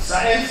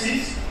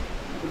sciences.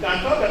 You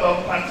can talk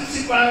about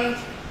participant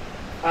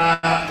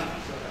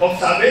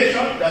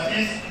observation, that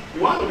is,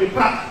 you want to be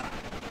part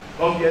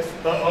of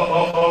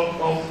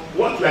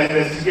what you are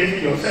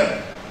investigating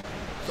yourself.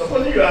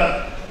 Suppose you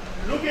are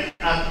looking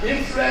at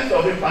influence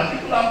of a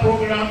particular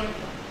program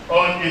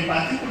on a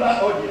particular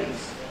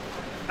audience,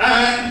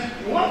 and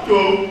you want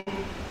to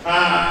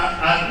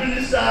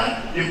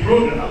administer the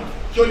program,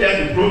 show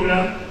them the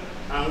program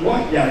and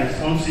what their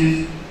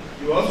responses.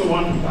 You also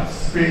want to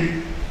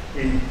participate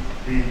in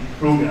the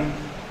program,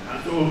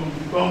 and so you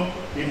become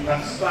a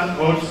participant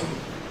also.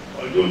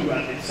 Although you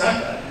are the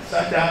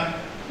researcher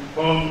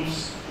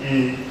becomes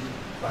a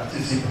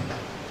participant.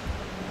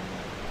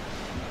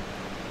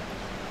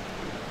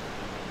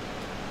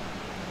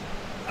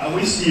 Are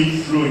we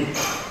still flowing?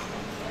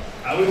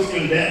 Are we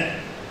still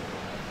there?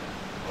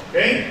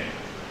 Okay?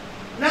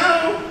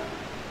 Now,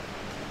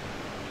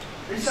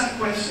 research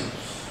questions.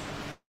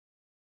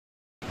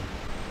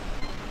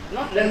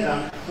 Not less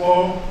than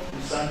 4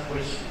 research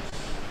questions.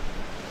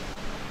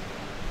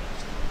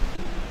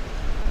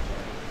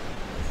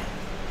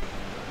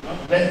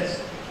 Not less.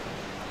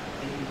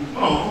 It will be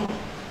more.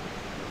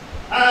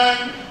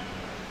 And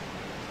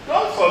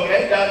don't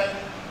forget that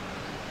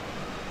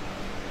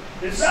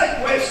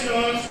research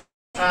questions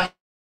are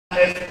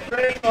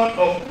expression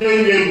of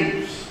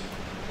variables,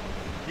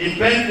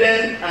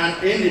 dependent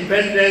and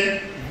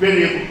independent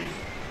variables.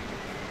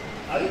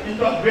 Have you been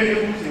taught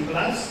variables in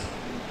class?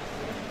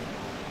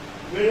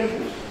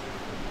 Variables?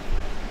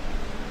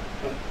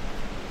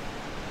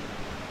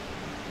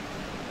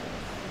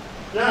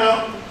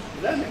 Now,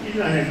 let me give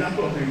you an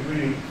example of a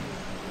variable.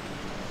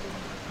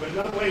 But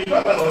now, when you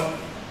talk about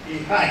a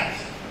height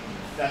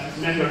that is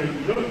measuring,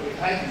 you know the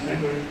height is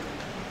measuring.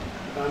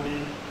 It can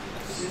be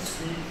 6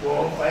 feet,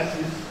 4, 5,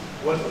 6,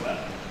 whatever.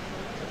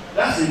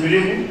 That's a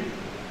variable.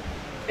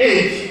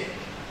 Age,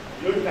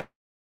 you know, you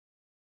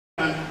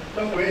can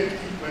talk about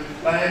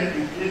 25,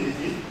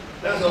 15,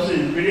 that's also a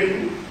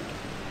variable.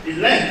 The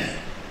length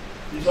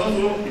is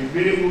also a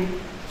variable,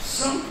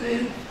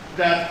 something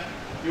that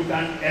you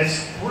can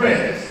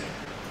express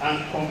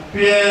and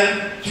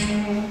compare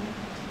two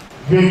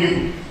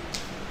variables,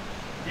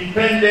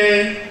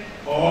 dependent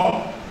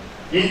or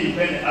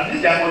independent. At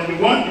least there must be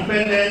one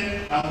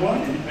dependent and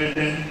one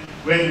independent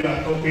when you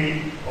are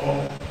talking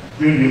of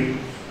variables.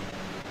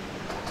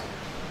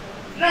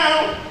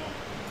 Now,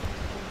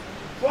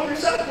 for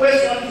research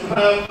questions, you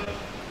have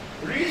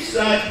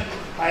research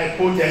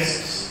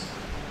hypotheses.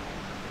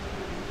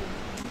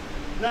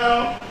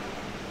 Now,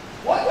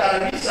 what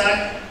are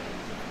research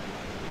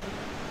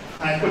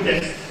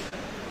hypotheses?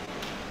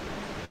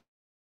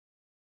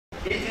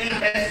 It is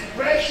an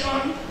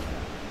expression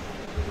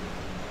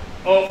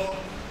of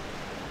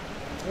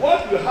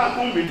what will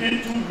happen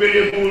between two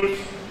variables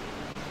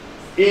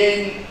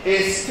in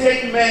a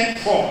statement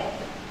form.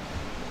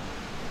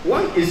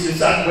 One is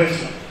research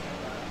question,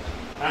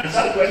 and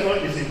research question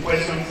is in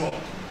question form.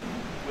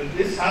 Will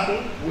this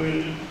happen?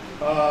 Will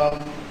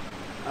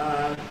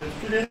the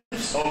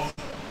students of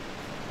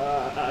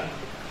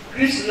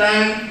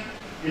Chrisland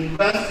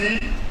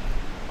University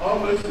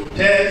always to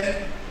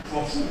test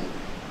for food?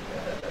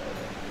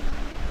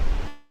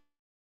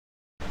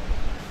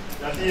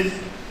 That is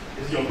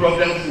your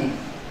problem food.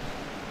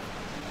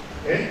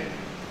 Okay?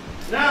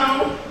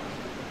 Now,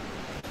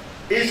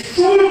 is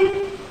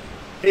food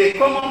a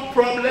common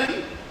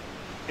problem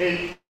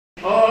in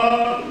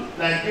all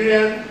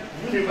Nigerian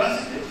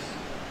universities?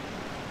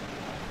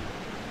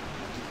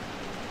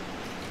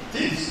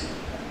 It is.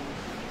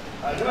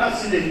 I never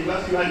seen a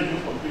university where they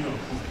don't complain of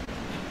food.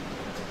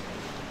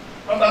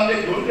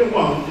 Probably the only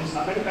one is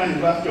American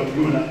University of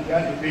Yola,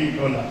 where they pay in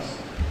dollars.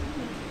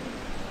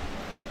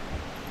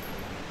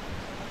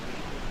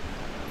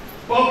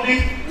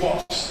 Public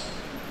works.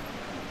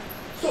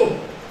 So,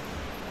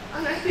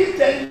 and I keep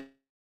telling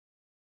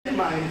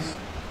my,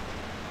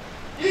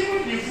 even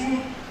the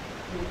food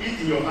you eat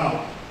in your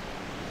house,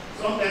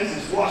 sometimes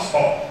it's worse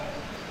off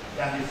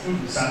than the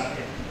food you serve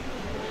here.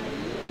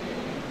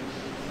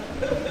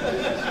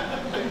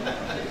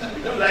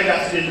 You don't like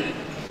that statement.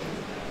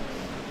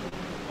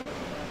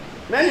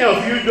 Many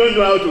of you don't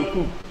know how to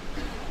cook.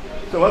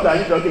 So what are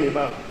you talking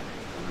about?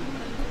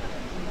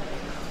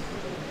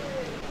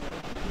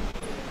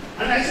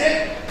 And I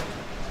said,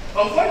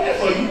 unfortunately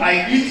for you,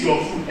 I eat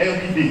your food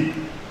every day.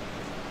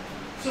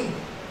 So,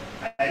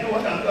 I know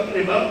what I'm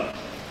talking about.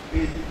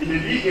 It may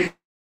be a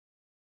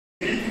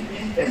little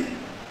bit,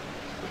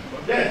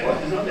 but then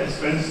what is not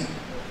expensive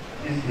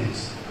these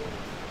days.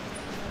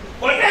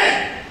 But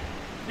then,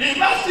 the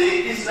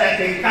university is like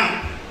a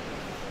camp,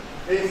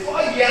 a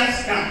 4-year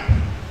camp,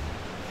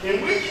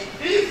 in which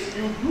if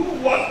you do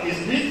what is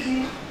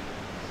needful,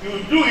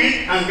 you do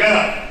it and get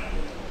out.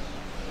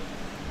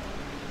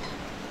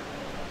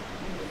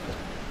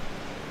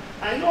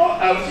 I know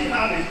I will still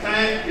have a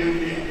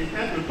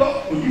time to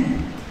talk to you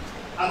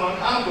about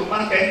how to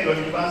market your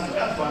university.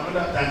 That's for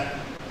another time.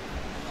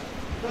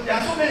 But there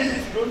are so many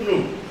things you don't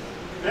know.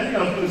 Many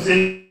of you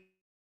say,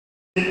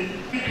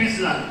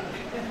 Chrisland,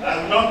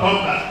 I will not come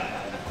back.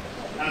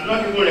 I'm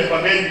not even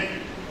recommending.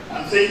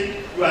 I'm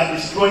saying you are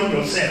destroying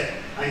yourself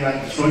and you are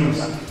destroying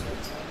yourself.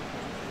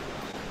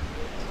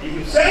 If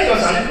you sell your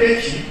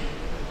certificate cheap,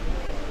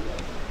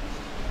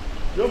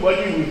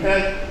 nobody will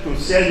help to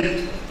sell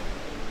it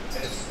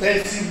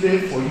expensively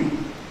for you.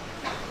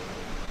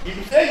 If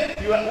you say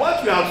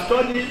what you have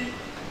studied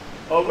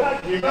or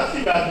what university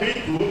you have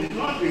been to is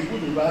not a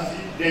good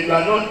university, then you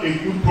are not a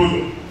good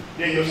product.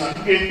 Then your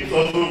certificate is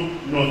also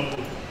not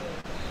good.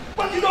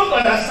 But you don't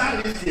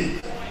understand this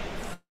thing.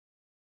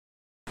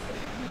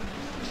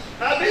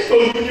 I've been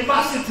to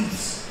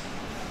universities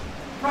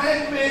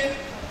private,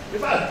 in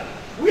fact,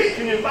 which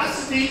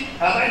university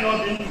have I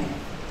not been to?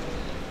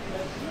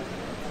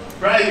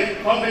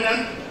 Private,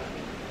 Covenant,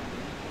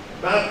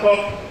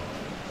 Babcock,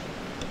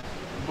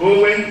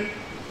 Bowen,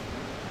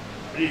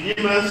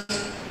 Redeemers,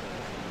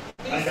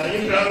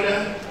 Academic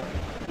Crowder,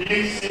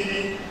 Big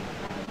City,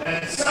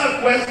 and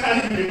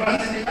Southwestern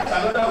University.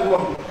 That's another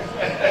one.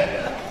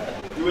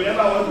 You will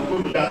never want to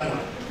go to that one.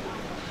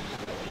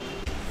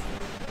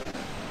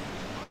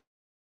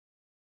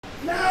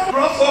 Now,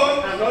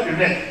 Crawford and all the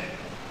rest.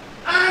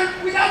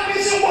 And without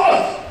missing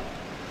words,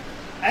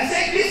 I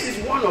said this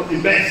is one of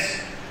the best.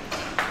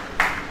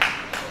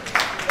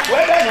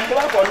 Whether you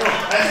clap or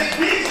not, I said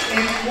this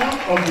is one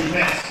of the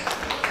best.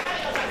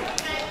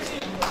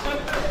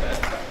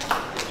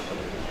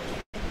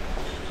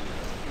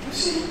 You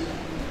see,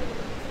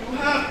 you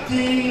have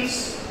things,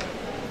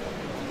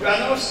 you are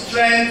not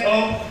stressed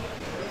up,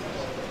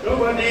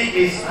 nobody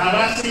is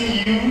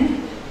harassing you,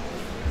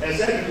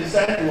 except you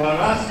decide to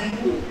harass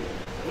people.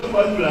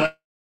 Nobody will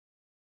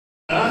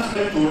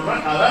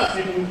harass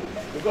people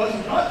because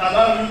you not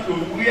allow you to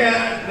wear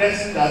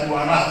dresses that you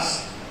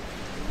harass.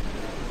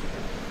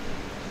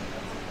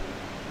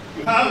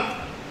 You have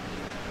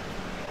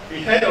a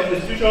head of the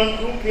institution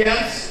who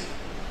cares,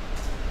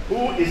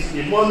 who is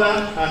a mother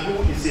and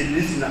who is a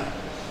listener.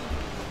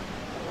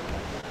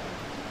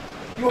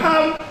 You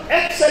have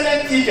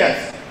excellent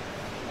teachers,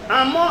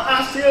 and more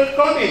are still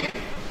coming.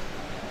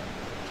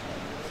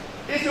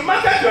 If you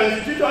market your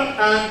institution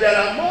and there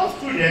are more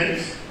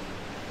students,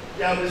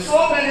 there will be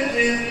so many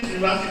things this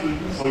university will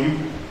do for you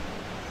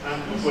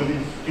and do for the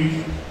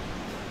institution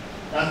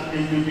that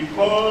it will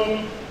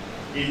become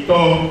a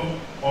talk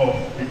of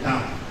the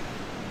town.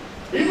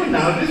 Even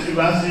now, this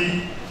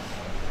university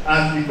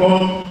has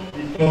become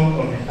the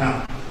talk of the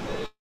town.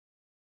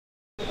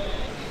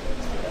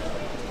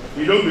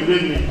 You don't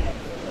believe me?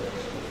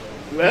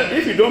 Well,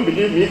 if you don't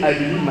believe me, I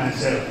believe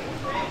myself.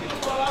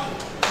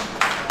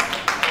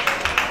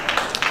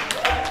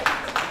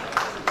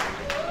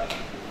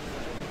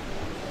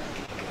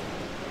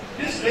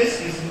 This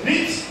place is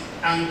neat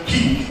and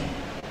clean.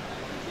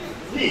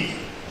 Neat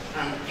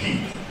and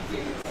clean.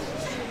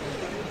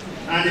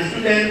 And the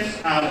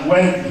students are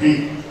well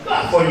behaved.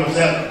 Clap for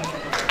yourself.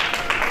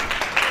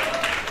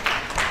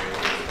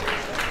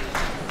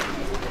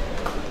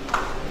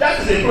 That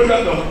is a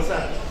product of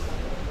research.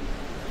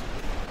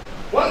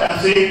 What I'm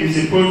saying is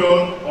a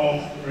product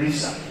of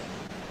research.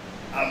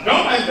 I've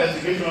done my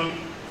investigation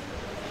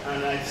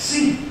and I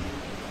see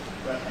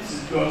that this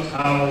is just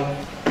how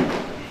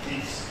it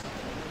is.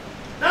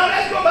 Now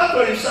let's go back to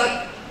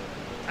research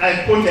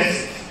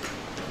hypothesis.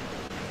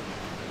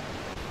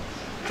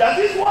 That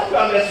is what you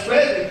have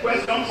expressed in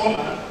question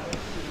format.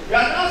 You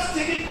are now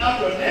sticking out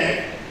your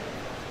neck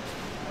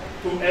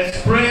to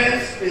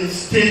express in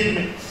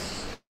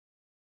statements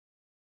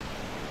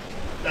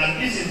that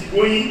this is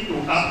going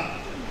to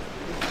happen.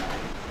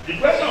 The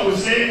question will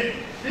say,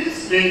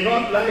 this may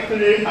not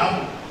likely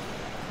happen.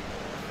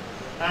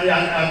 And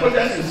an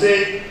hypothesis will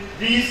say,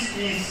 this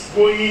is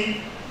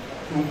going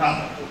to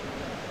happen.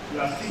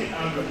 You are sticking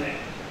out your neck.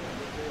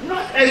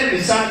 Not every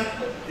research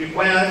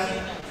requires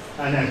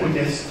an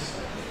hypothesis.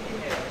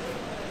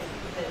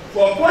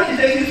 For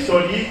quantitative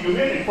study, you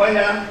may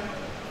require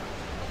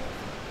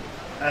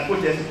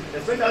hypothesis,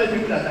 especially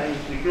people that are in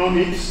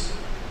economics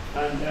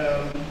and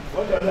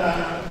what other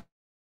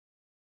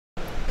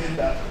things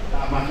that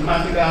are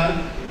mathematical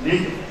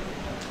nature.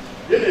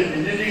 They may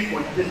be needing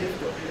quantitative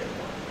study.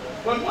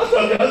 But most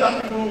of the other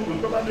people will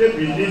probably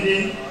be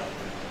needing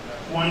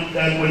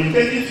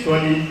quantitative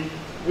study,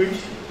 which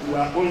we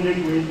are only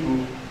going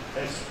to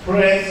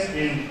express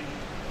in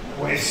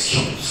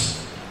questions.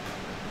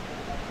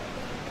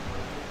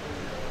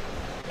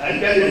 I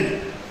tell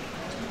you,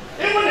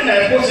 even in the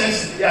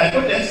hypothesis,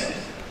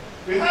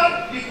 we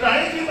have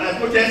declarative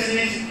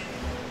hypothesis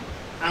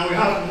and we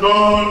have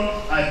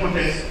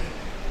non-hypothesis.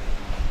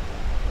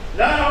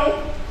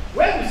 Now,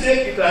 when we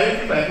say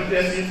declarative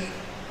hypothesis,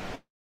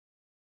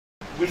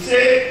 we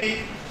say if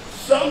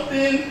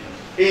something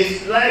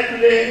is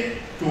likely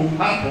to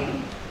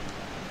happen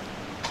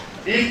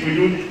if we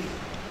do this.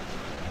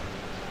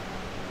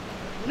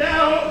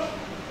 Now,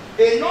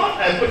 a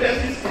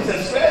non-hypothesis is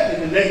expressed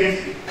in the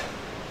negative.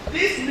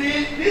 This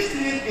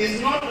thing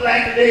is not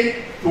likely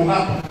to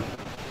happen.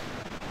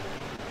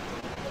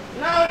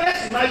 Now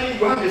let's imagine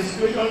you have a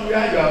situation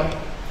where you have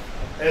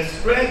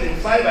expressed in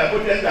 5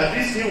 hypotheses that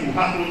this thing will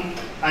happen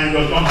and it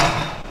does not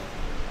happen.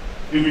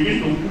 You begin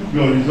to put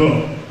your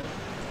result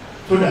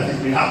so that it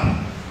will happen.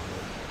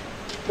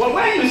 But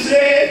when you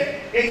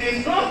say it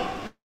is not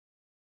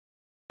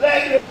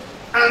likely,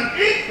 and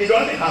if it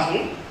doesn't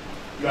happen,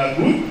 you are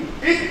good.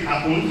 If it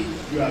happens,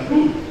 you are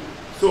good.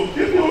 So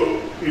people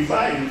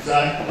prefer in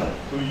research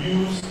to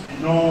use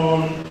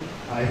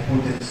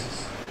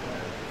non-hypothesis.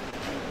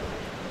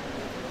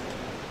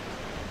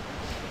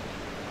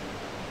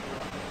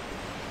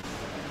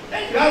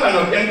 Then you have an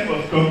objective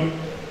of study.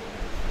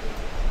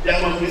 There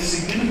must be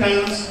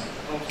significance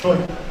of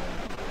study.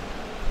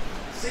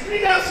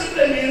 Significance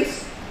simply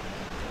means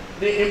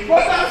the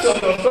importance of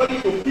your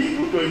study to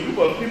people, to a group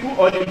of people,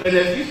 or the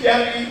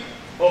beneficiary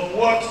of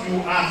what you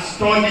are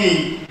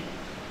studying.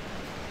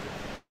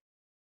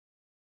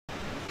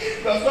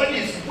 If your study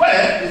is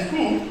well, is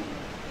good,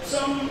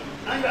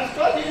 and you are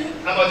studying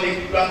about a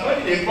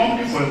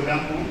company, for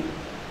example,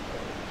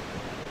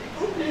 the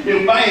company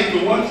will buy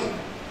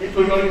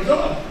into your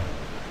result,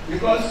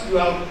 because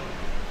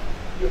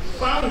you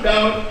found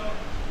out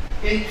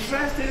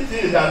interesting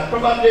things that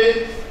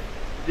probably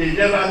they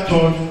never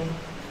thought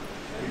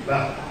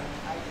about.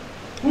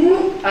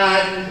 Who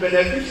are the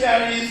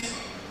beneficiaries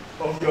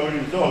of your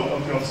result,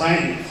 of your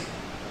findings?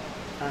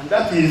 And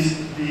that is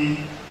the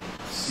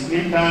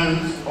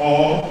significance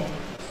of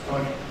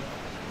study.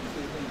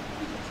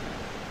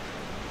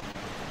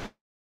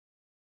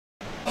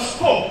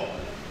 Scope.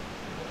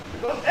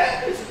 Because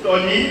every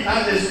study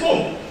has a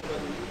scope.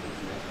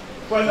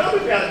 For example,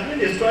 we are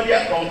doing a study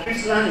from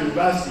Chrisland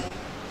University.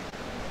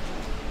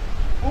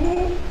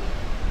 Who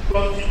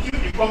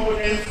constitute the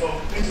components of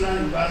Chrisland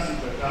University,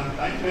 for example?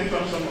 Can you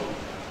mention some of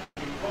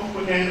the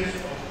components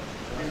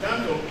in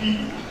terms of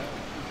people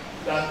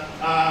that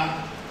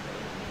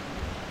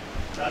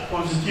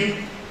constitute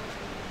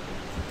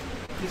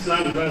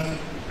Chrisland University?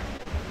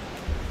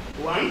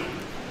 One,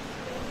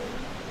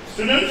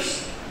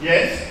 students,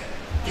 yes.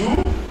 Two,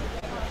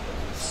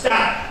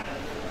 staff.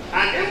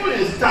 And even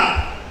in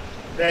staff,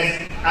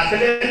 there's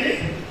academic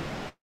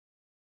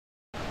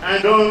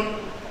and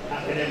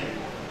non-academic.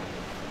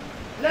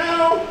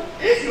 Now,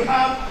 if you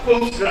have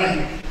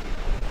postgraduate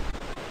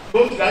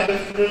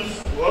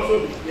students will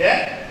also be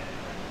there.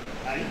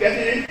 Are you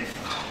getting it?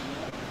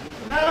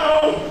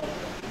 Now,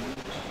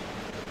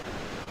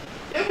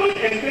 even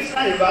in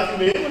Chrisland University,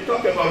 we even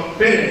talk about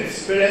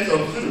parents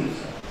of students.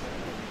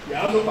 They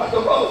are also part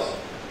of us.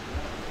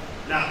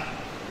 Now,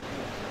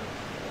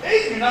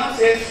 if you now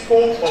say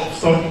scope of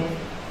study,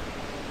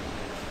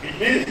 it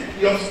means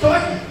your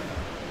study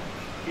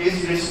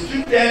is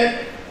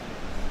restricted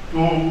to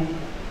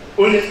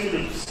only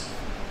students.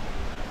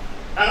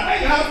 And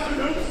when you have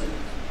students,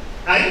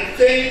 are you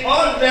saying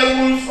all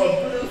levels of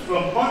students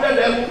from 100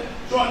 level,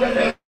 200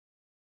 level,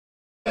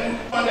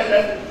 200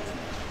 level?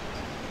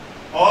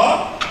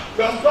 Or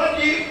your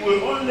study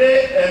will only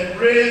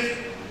embrace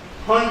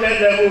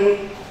 100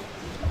 level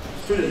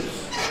students?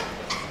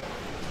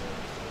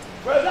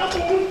 For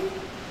example,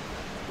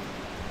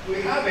 we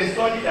have a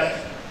study that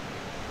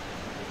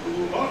we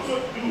will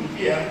also do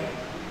here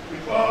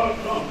because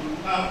we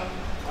have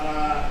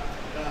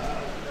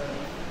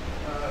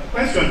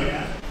question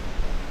here.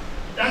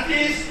 That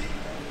is,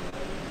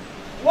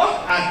 what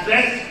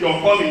address your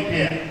coming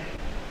here?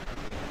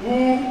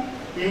 Who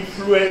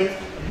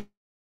influenced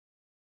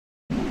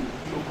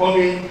you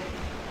coming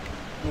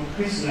to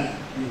Chrisland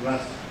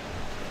University?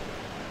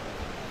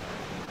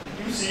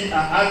 Did you see an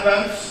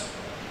advert?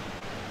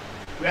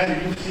 Where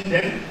did you see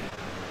them?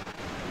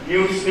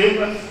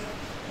 Newspapers,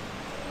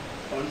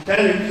 on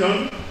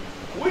television,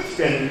 which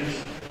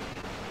television?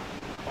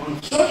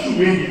 On social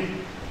media,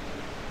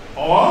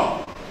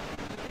 or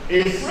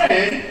a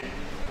friend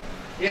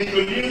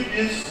introduced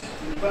this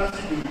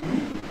university to you,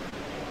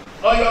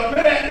 or your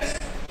parents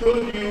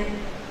told you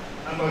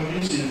about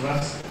this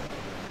university.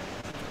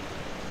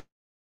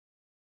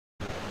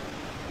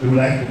 You would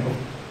like to go.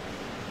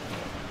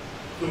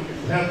 So it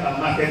will help our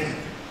marketing.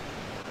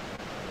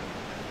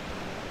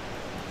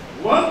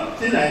 One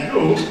thing I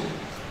know,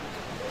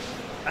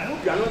 I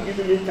hope you are not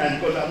giving me time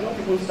because I have not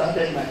even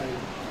started my.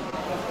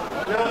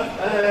 Now,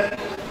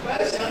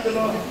 Vice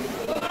Chancellor,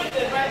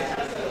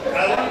 I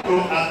want to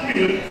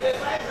appeal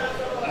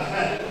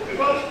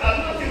because I have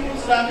not even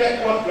started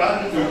what you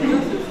have to do.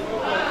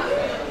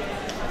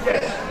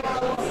 Yes.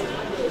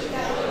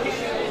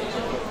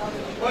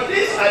 But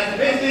these are the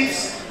basics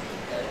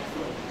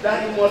that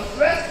you must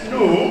first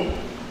know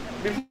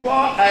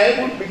before I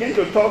even begin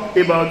to talk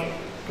about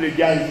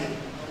plagiarism.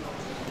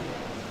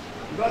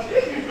 Because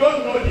if you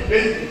don't know the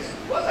basics,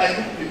 what are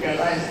you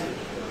plagiarizing?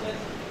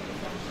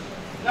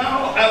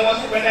 Now,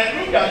 when I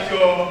looked at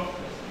your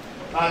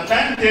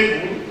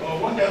timetable or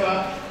whatever,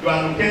 your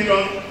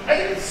allocation, I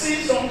didn't see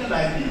something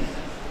like this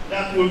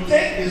that will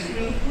take the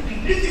students to the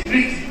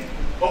nitty-gritty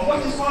of what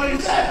is going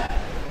inside.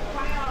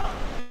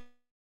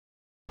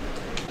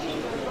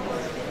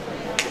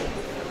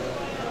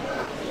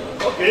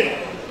 Okay,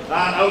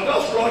 and I'll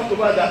just rush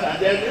over that and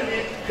then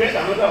maybe create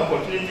another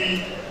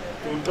opportunity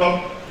to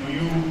talk to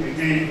you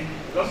again.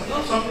 Because it's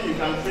not something you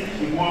can finish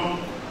in one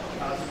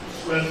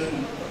stressful.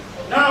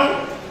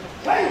 Now,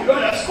 why you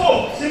don't have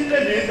scope simply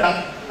means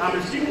that I'm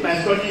restricting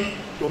my study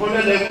to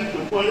 100 level,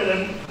 to 200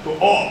 level, to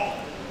all.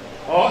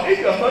 Or if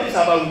your study is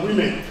about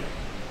women,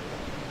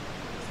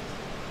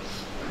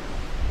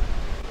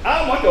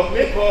 how much of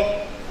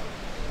makeup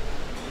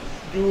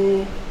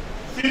do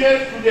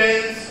female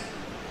students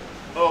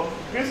of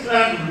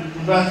Chrisland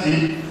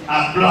University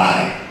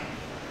apply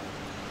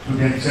to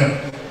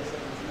themselves?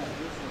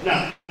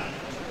 Now,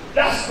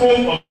 that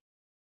scope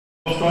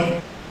of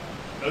study,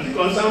 does it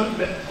concern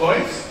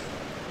boys?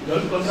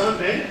 Does it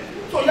concern men?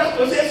 So that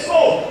was a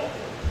scope.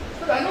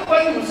 So that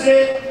nobody will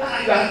say, you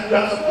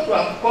are supposed to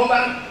have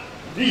covered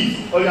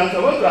this, or you are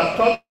supposed to have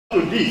taught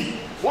to this.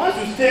 Once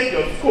you state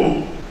your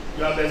scope,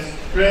 you have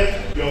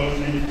expressed your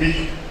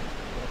limitation.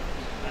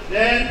 And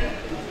then,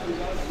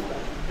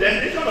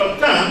 definition of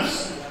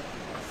terms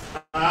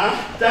are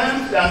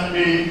terms that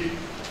may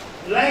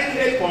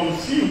likely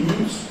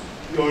confuse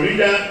your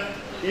reader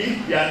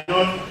if they are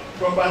not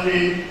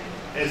properly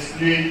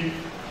explained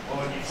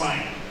or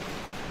defined.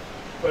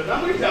 For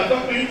example, if you are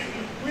talking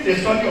with a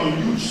study on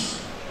use,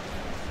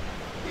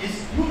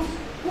 is use,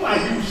 who are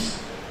use?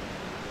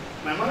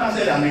 My mother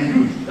said I'm a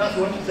youth. That's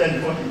what she said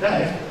before she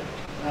died.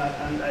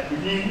 And I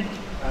believe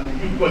I'm a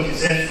youth because she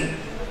said so.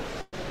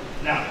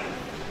 Now,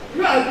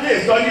 you are doing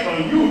a study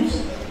on youth.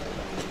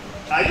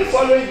 Are you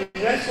following the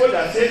next word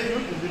that says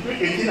youth is between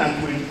 18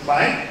 and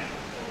 25?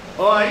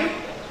 Or are you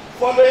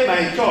following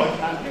my church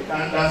and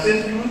that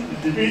says youth is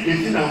between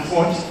 18 and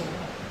 40?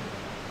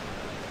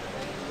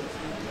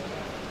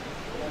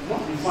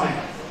 Not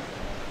defined.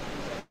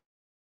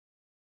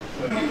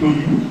 According to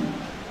you,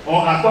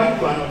 or according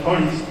to an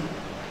authority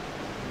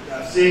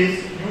that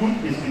says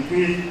youth is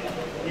between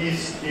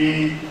is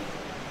a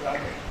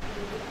bracket.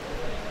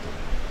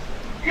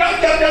 You have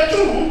chapter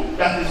 2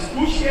 that is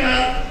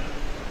crucial.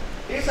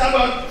 It's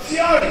about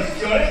theory,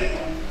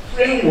 theoretical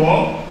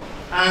framework,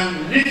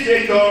 and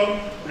literature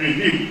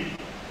review.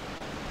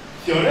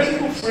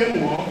 Theoretical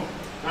framework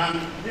and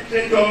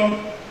literature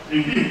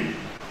review.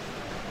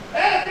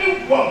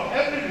 Every work,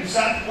 every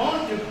research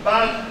must be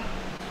backed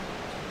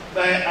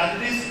by at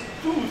least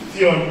 2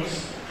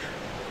 theories.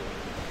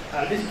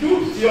 At least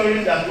 2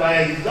 theories that were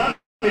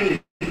examined.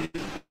 And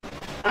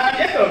at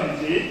the end of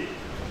the day,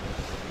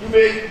 you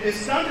may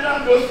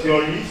discount those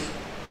theories,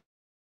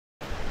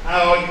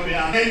 or you may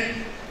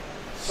amend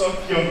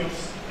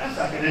sub-theories. That's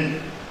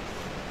academic.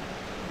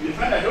 You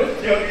find that those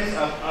theories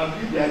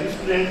have been their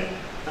usefulness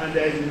and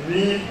there is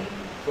need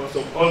for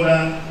some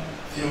other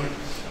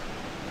theories.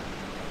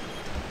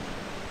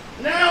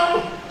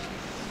 Now,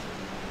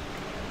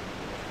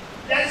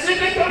 there's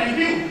literature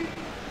review.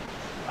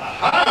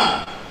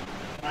 Aha!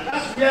 And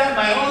that's where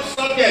my own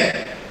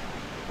subject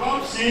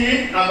comes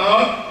in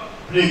about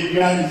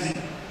plagiarism.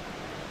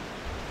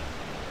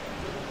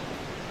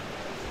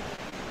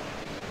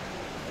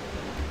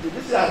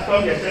 This is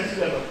called the essential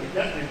level of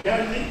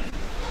plagiarism.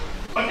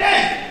 But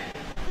then,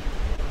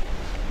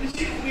 you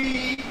see,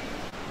 we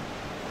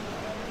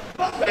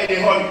got by the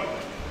hurry.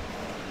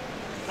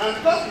 And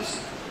because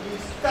we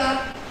start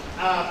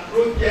our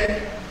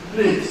project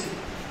late.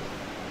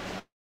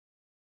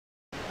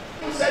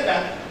 We said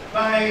that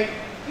by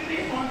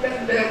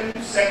 300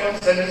 level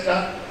second semester,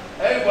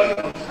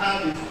 everybody must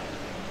have his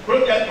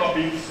project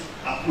topics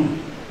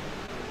approved.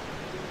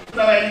 So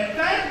by the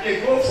time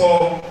they go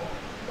for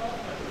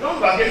long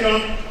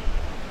vacation,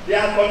 they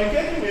are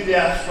communicating with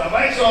their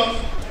supervisors,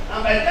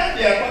 and by the time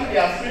they are coming, they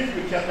are finished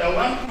with chapter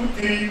 1, 2,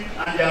 3,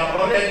 and they are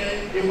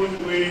already able to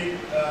do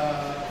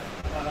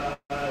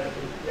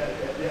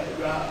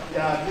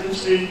their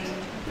administration,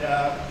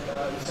 their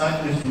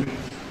research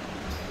instruments.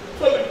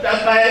 So that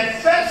by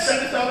first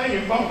semester when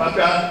you come back,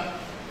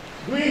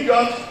 doing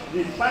just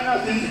the final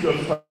things with your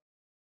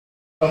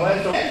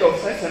supervisor, end of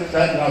first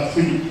semester, you are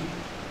finished.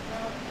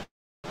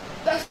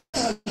 That's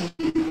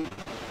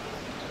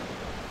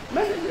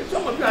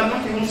some of you have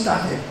not even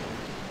started.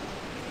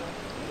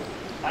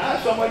 I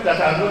have somebody that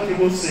has not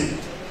even seen.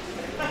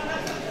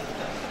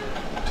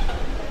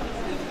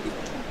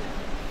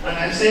 And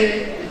I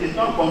say it is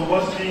not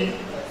compulsory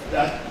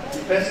that the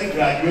person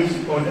graduates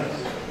with others.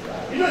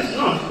 You know it's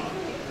not.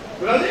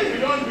 Because if you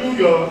don't do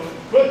your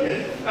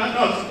project, you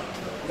cannot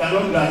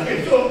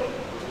graduate. So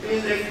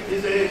it's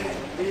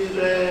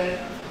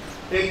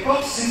a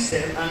course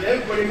system and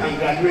everybody can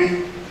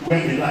graduate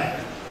when they like.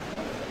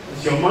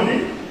 It's your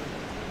money.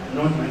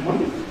 Not my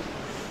money.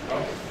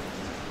 Okay.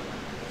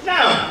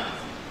 Now,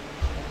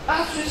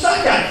 as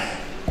researchers,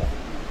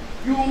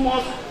 you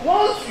must,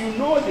 once you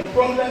know the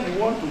problem you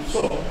want to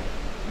solve,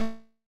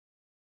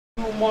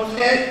 you must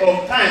ahead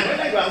of time,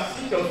 whether you are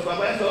seeing your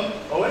supervisor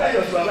or whether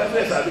your supervisor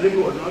is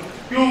available or not,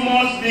 you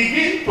must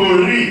begin to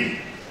read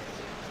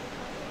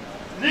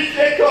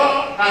literature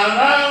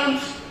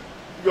around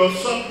your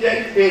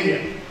subject area.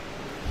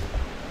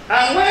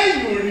 And when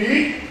you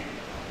read,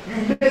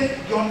 you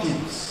make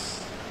jottings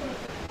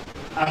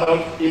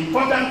about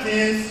important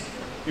things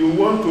you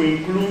want to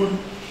include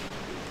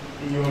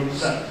in your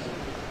research.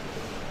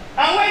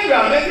 And when you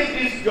are making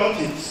these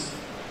jottings,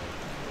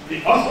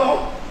 the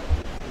author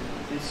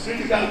is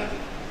critical.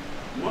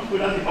 You want to put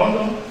down the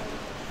author,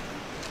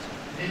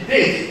 the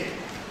date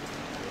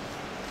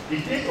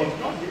of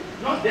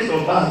not date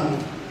of birth,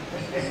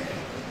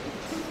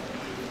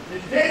 the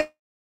date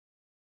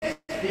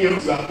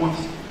you are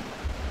putting,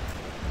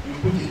 you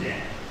put it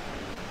there.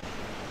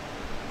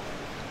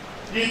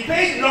 The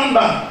page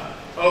number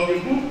of the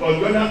book or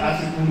journal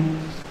article,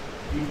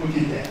 you put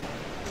it there.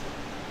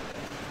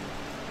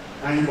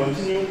 And you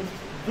continue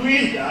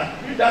doing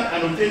that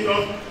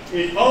annotation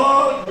in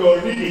all your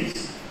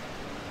readings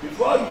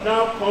before you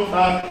now come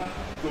back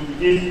to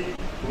begin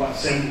to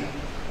assemble.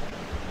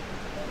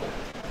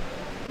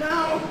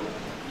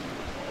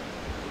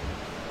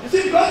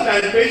 See, because we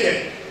are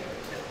impatient,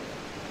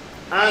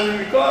 and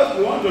because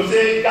we want to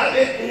say,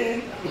 garbage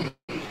in,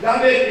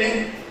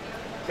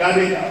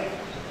 garbage out.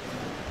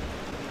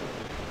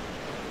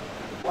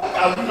 What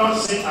have we not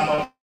seen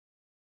about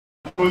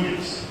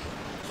projects?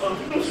 Some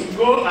people should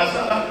go as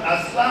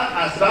far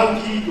as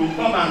Bauchi to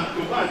come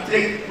and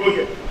take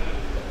project,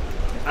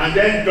 and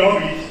then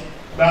dump it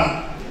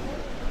down,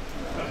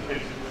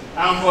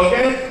 and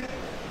forget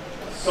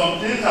some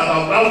things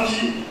about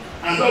Bauchi,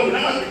 and so we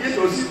now begin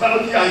to see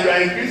Bauchi, and you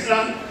are in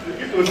Chrisland, you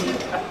begin to see.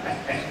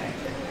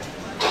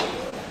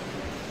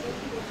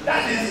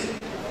 That is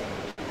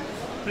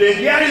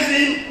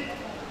plagiarism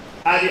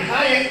at the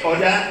highest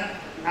order,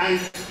 and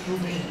to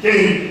be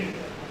jailed.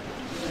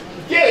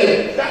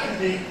 Jail, that is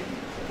the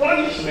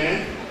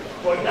punishment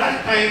for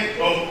that kind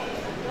of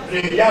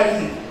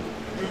plagiarism.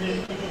 To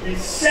be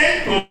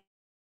sent to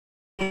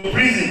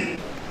prison.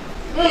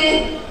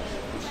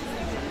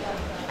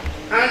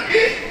 And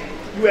if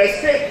you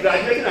escape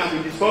graduating and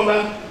we discover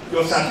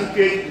your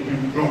certificate will be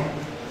withdrawn.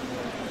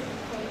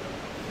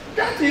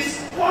 That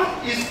is what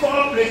is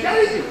called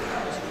plagiarism.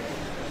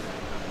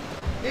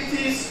 It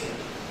is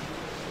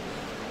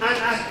an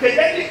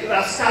academic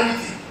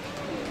rascality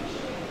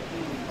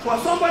for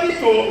somebody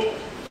to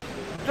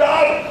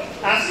dub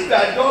as if they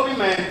are dubbing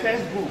my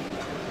textbook.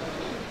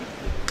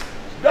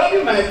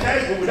 Dubbing my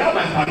textbook without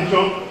my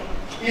permission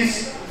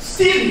is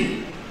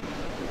stealing,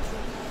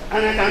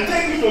 and I can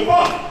take you to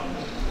court.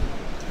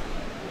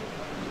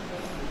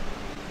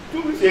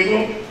 2 weeks ago,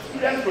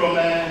 students from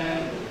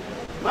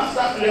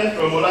master students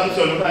from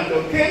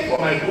Olamide came for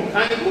my book,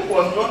 and the book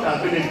was not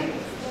available,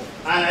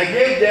 and I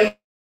gave them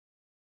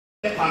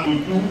and to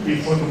do a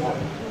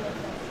photocopy.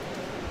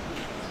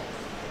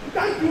 You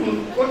can't do a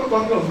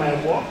photocopy of my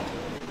work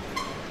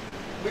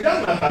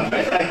without my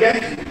permission. I get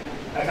you.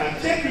 I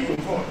can take you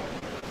to court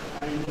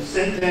and you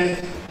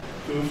sentenced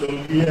to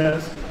some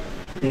years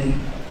in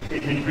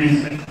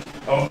imprisonment.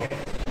 Okay.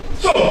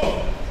 So,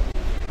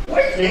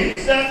 which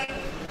means that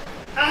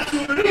as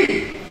you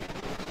read,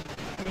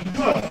 you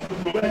judge to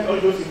provide all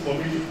those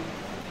information.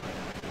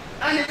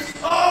 And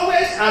it's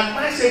always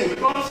advisable,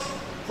 because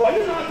for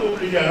you not to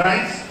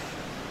plagiarize,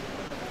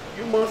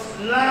 you must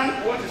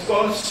learn what is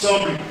called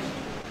summary.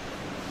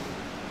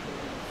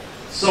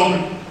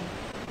 Summary.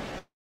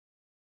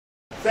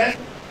 First,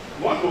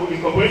 you want to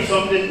incorporate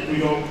something into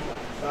your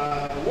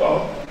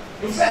work,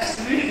 you first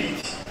read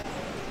it.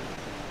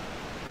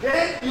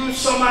 Then you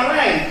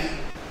summarize.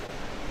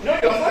 You know,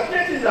 your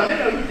fortunate is that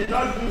many of you did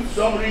not do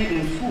summary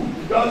in school.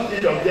 You just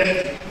did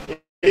objective.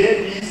 A,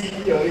 B, C,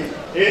 D, or E.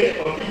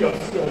 A, or B, or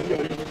C, or D,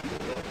 or E.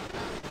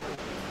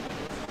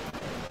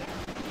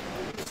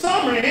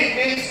 Summary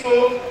is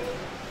to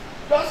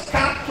just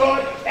capture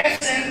the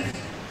essence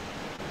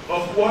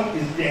of what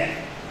is there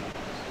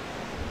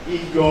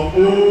in your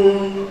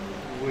own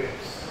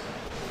words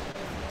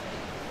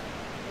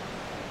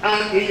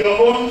and in your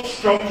own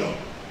structure.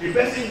 The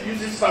person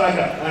uses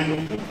paragraph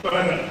and you put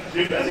paragraph.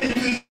 The person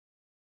uses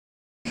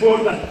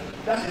folder.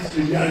 That is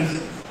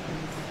plagiarism,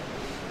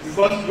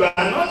 because you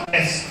are not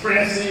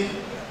expressing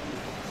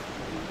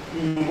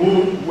in your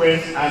own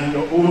words and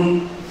your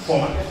own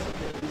format.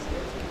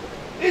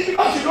 It's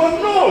because you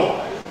don't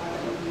know.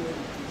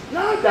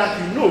 Now that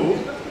you know,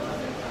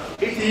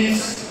 it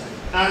is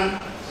an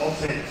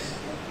offense.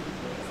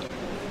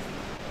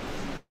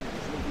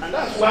 And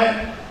that's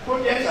why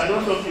projects are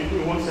not something you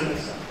do in one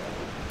semester.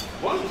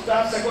 Once you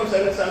start second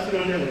semester,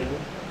 300 level,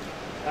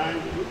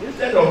 and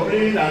instead of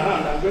playing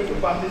around and going to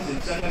practice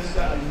in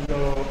semester and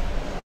your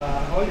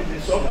holiday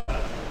summer,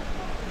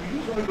 you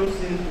use all those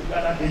things to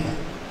gather data.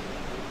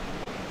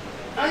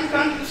 And you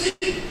can see,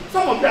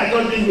 some of them are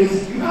just being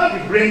lazy. You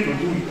have the brain to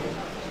do it.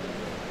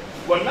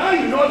 But now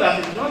you know that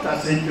it's not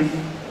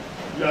acceptable.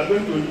 You are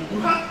going to,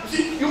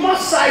 you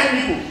must cite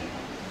people.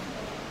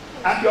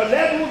 At your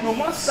level, you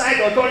must cite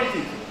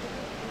authorities.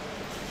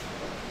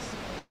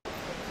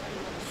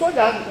 So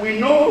that we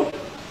know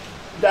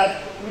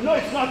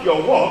it's not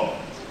your work,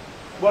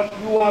 but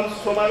you have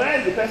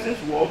summarized the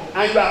person's work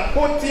and you are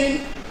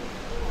quoting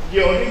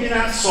the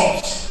original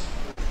source.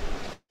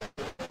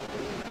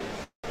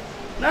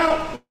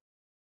 Now,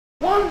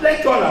 one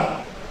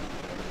lecturer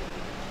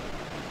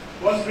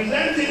was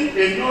presenting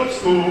a note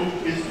to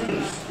his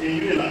students in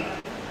Chrisland.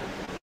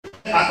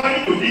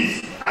 According to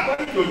this,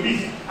 according to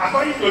this,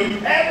 according to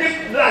this,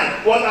 every line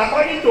was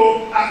according to,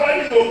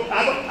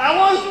 and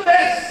one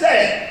person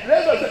said,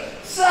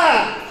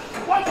 sir,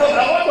 what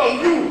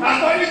of you?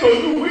 According to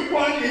you, which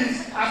one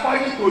is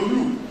according to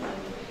you?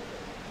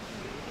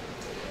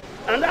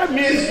 And that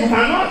means you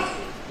cannot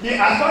be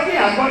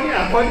according.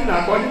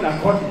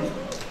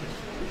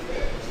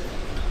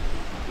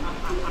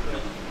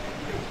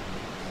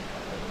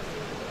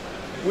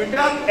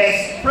 Without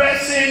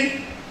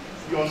expressing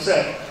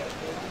yourself.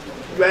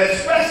 You are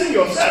expressing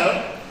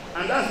yourself,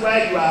 and that's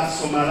why you are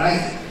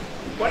summarizing.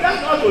 But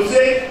that's not to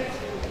say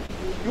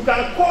you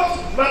can quote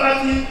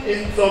verbatim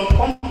in some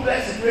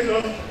complex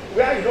situations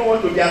where you don't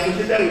want to be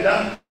associated with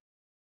that.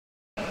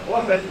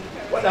 What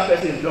that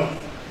person is done.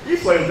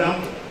 If, for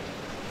example,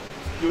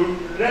 you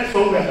read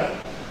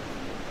somewhere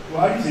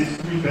Buhari is a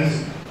stupid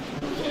person.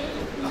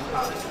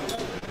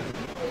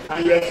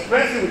 And you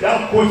express it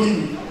without quoting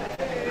it.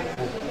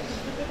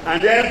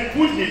 And then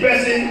put the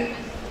person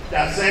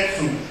that said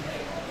so.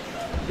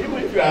 Even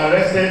if you are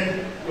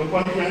arrested, your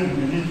punishment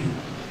will leave you.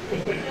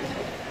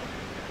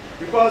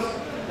 Because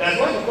that's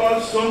what you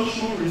call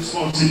social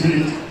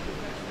responsibility.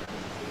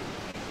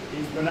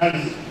 In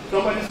journalism,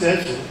 somebody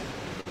said so.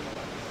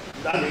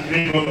 That's a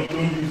great word,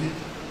 don't use it.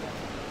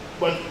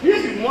 But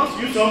if you must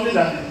use something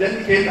that is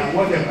delicate and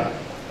whatever,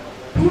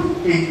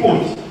 put a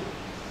quote.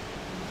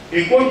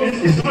 A quote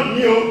means it's not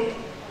new.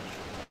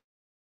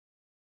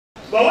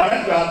 But what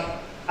you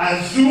have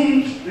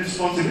assumed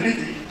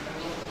responsibility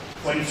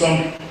for the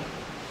summary.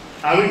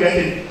 Are we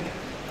getting it?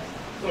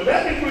 So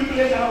let me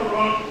quickly now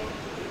run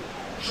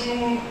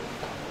through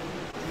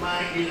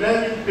my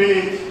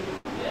 11-page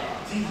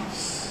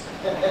thesis.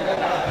 I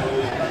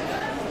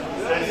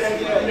said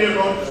quickly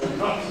run through,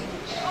 not.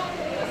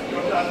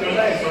 Dr.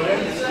 Abiola is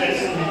already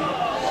stressing me.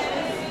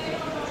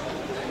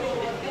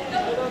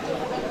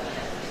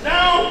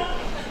 Now,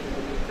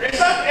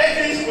 research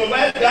ethics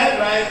provide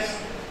guidelines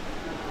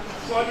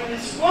for the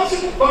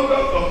responsible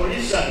conduct of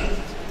research.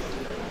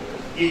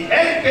 It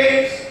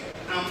educates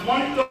and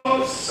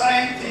monitors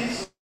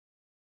scientists,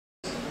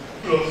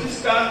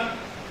 physicists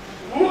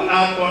who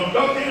are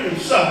conducting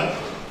research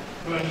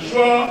to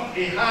ensure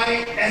a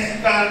high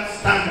ethical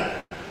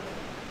standard.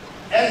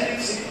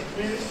 Ethics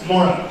means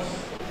morals.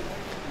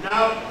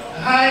 Now,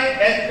 high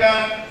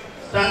ethical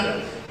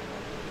standards.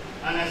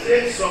 And I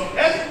said some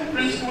ethical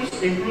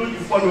principles include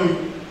the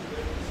following.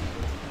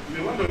 If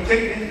you want to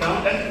take this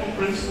down, ethical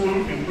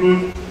principles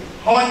include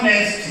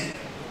honesty.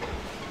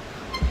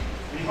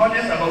 Be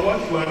honest about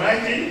what you are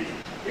writing.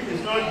 If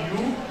it's not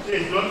you,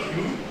 say it's not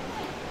you.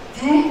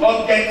 2,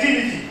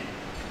 objectivity.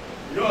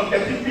 You know,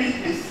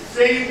 objectivity is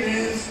saying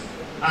things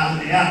as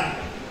they are.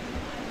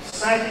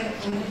 Citing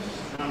truths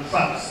and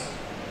facts.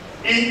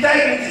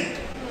 Integrity.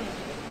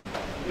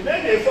 You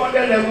may be a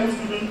 400 level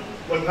student,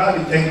 but have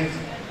integrity.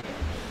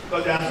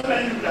 Because there are so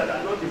many people that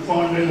are not the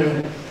 400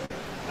 level.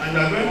 And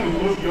they are going to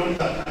go beyond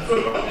that. And so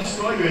don't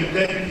destroy your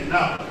integrity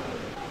now.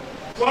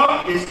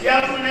 4 is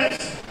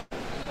carefulness.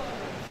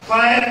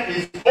 5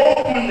 is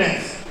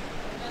openness.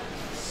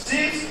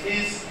 6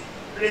 is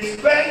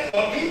respect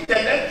for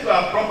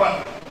intellectual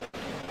property.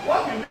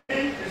 What you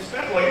mean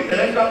respect for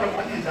intellectual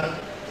property is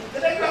that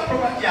intellectual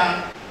property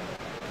are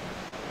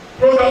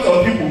products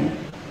of people.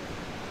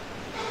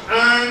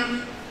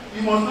 And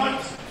you must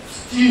not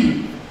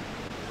steal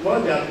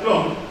what they have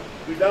done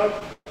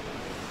without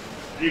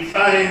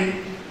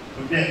referring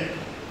to them.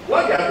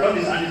 What they have done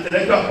is an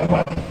intellectual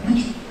property,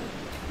 which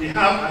they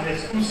have an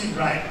exclusive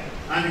right,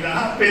 and they can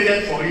have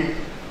patent for it.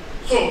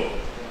 So,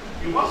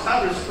 you must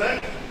have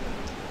respect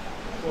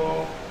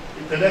for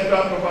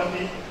intellectual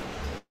property.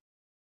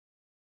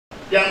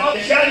 They are not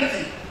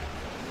charity.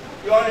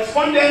 Your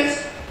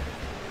respondents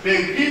may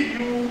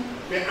give you,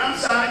 may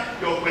answer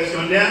your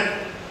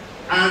questionnaire,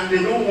 and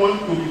they don't want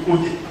to be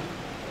quoted.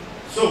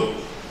 So,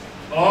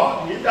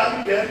 or you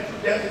interview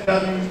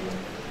them,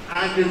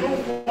 and they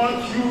don't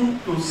want you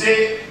to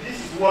say this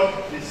is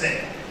what they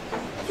said.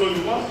 So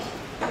you must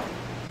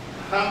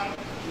have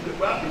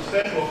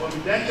respect for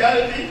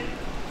confidentiality,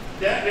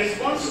 then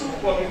responsible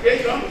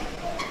publication.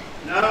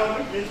 Now,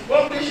 it means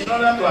publish in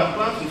order to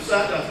advance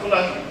research and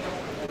scholarship,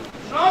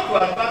 not to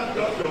advance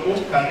just your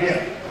own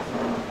career.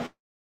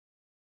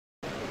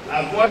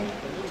 Avoid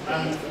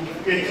and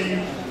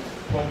duplicating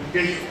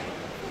publication.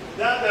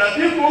 Now, there are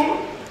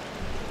people.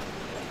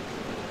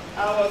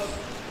 I was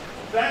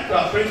trying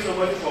to appraise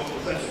somebody for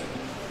profession.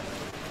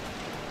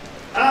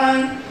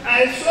 And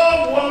I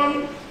saw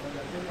one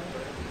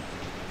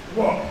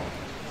work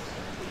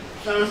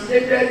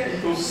translated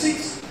into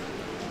 6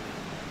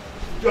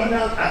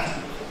 journal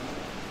articles.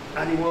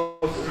 And he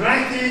was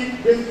writing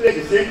basically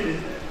the same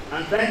thing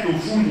and trying to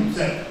fool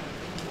himself.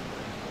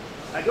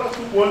 I just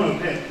took one of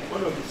them,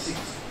 one of the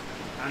 6,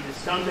 and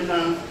discounted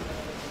down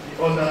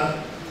the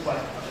other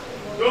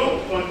 5.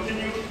 Don't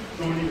continue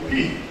to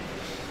repeat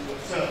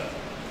yourself.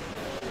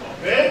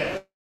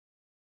 Okay?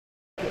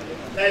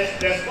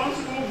 There's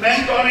responsible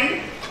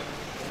mentoring,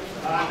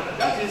 and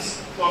that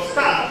is for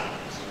staff.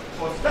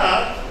 For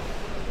staff,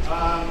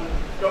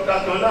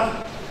 Dr.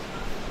 Tola,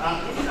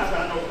 I'm looking at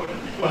an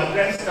opportunity to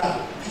address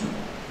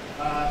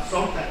staff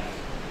sometimes.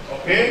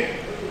 Okay?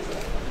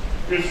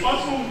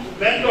 Responsible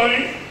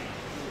mentoring,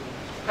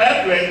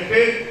 help to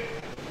educate,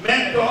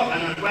 mentor,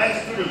 and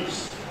advise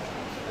students,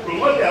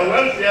 promote their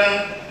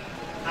welfare,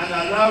 and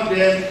allow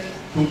them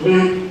to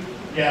make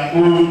their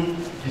own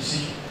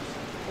decision.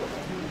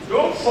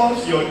 Don't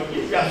force your,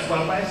 if you are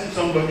supervising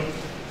somebody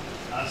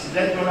as a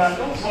lecturer,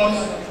 don't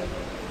force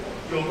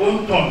your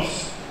own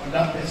thoughts on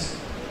that person.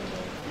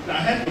 You can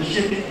help to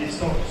shape his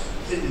thoughts.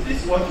 Say, is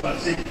this what you are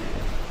saying? Is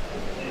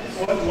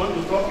this what you want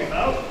to talk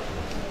about?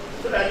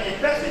 So that the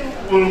person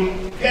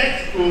will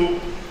get to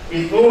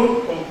his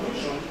own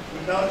conclusion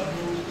without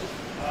you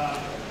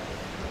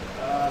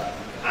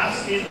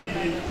asking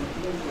him to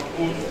do your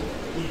own.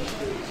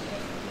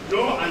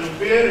 Know and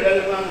obey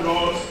relevant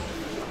laws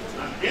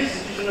and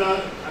institutional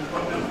national and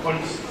government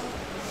policies.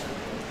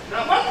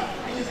 Now,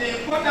 what is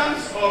the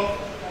importance of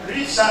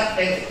research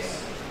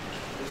ethics?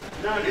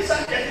 Now,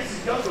 research ethics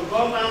is just to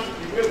govern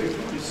the way we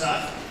do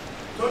research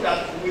so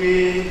that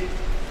we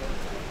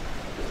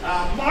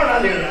are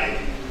morally right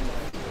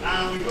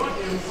and we don't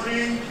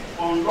infringe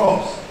on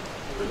laws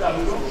so that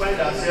we don't find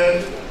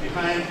ourselves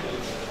behind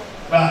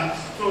bars.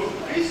 So,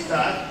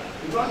 research,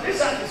 because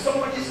research is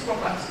somebody's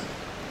property.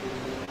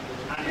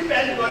 And if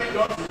anybody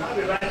does, you have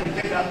a right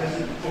to take that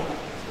person to court.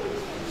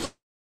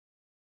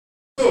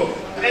 So,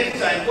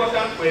 ethics are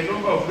important for a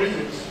number of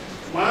reasons.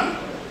 One,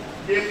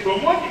 they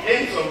promote the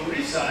aims of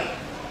research,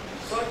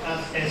 such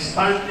as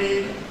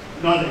expanding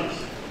knowledge.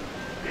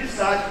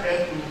 Research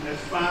helps to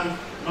expand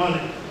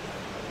knowledge.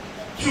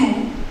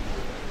 Two,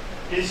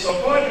 they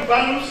support the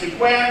values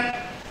required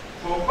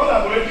for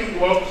collaborative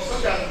work,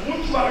 such as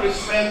mutual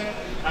respect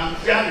and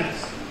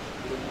fairness.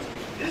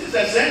 This is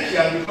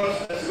essential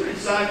because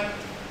research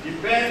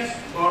depends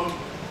on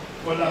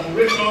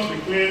collaboration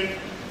between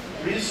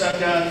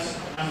researchers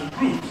and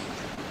groups.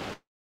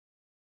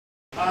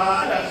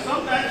 That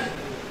sometimes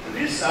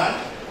research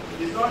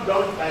is not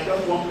done by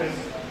just one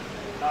person,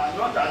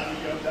 not at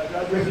the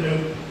undergraduate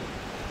level.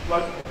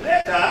 But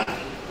later,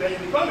 when you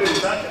become a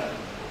researcher,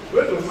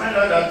 you're going to find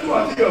out that 2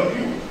 or 3 of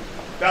you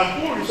can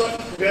pull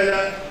resources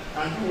together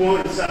and do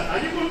one research,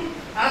 and even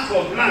ask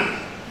for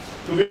grants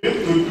to be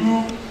able to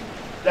do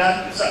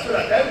that research so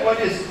that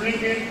everybody is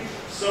bringing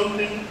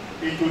something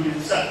into the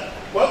research.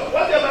 But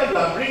whatever you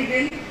are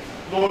bringing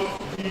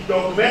must be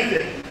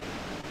documented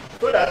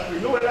so that we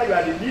know whether you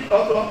are the lead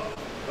author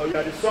or you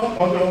are the sub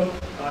author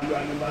and you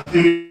are number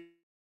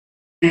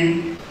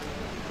 3.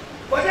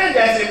 But then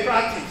there is a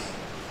practice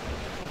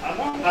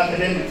among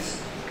academics.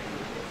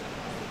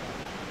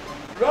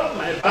 Rub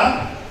my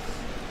back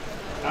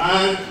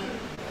and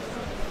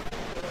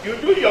you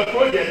do your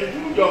project,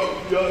 you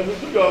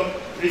do your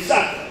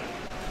research,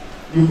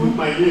 you put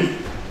my name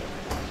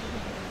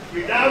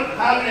without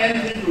having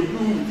anything to do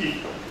with it.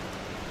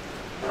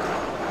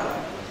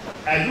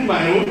 I do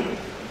my own,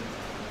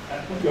 I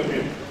put your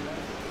name.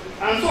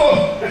 And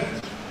so,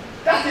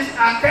 that is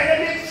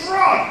academic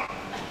fraud.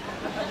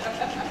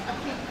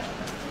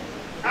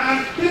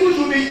 And people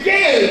should be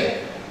jailed.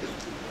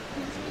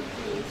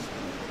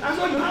 And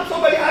so you have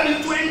somebody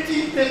having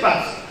 20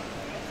 papers.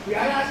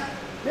 Whereas,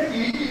 maybe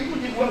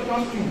even if what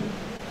comes to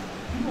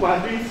people are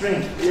doing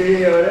friends.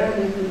 They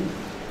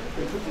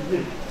put his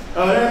name.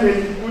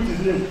 Put his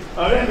name.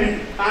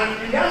 And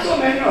he has so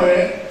many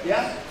he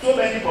has so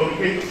many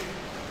publications.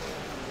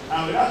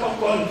 And we have to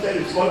call himself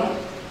a scholar.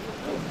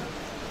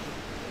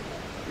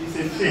 It's a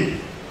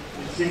thing.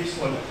 It's a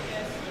scholar.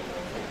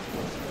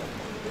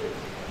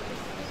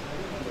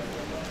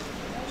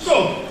 So,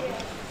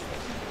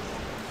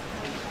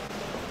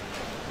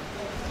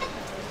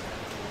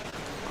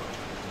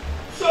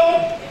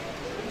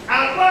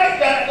 avoid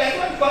that. There's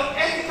what we call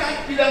ethical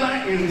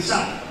dilemma in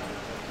research.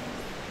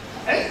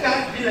 Ethical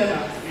dilemma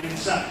in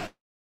research.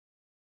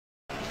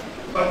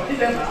 But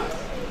dilemma,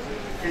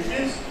 it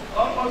is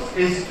almost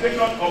a situation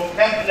of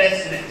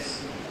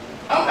helplessness.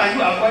 How can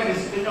you avoid a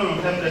situation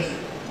of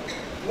helplessness?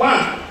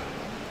 One,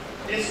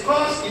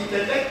 discuss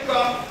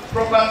intellectual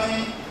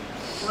property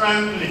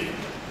frankly.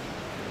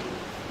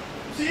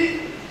 See,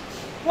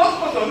 what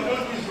most of you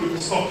don't do is to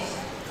discuss.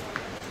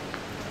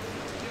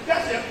 You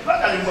get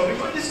better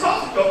information,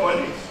 discuss with your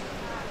colleagues.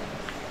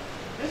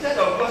 Instead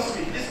of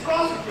gossiping,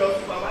 discuss with your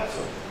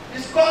supervisor,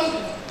 discuss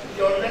with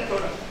your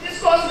lecturer,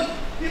 discuss with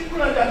people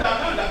that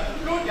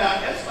know they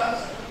are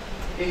experts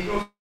in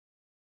those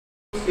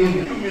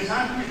areas. You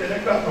mishandle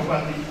intellectual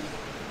property,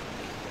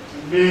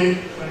 you may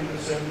find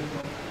yourself in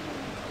trouble.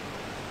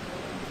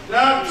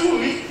 Now, two,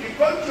 the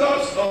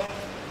conscious of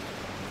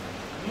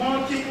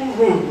multiple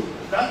roles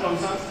that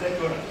concerns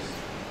lecturers.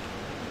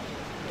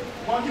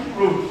 Multiple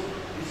roles.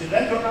 It's a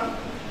lecturer,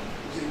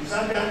 it's a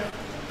researcher,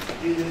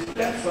 it's a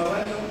student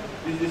supervisor,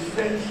 it's a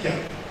student teacher.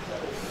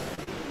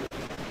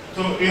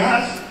 So it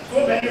has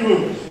so many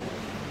roles.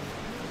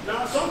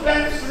 Now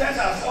sometimes students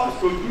are forced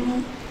to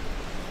do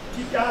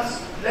teachers,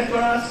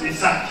 lecturers,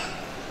 research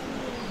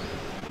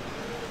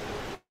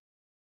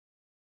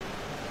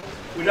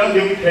without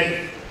giving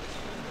credit.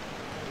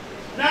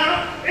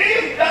 Now,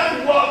 if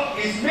that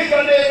work is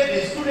majorly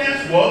the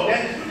student's work,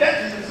 then the student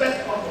is the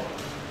first author.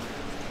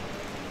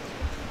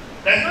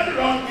 There's nothing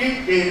wrong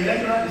if a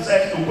lecturer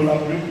decides to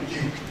collaborate with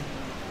you,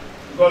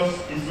 because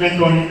it's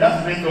mentoring,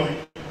 that's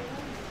mentoring.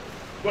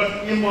 But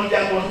there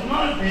must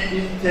not be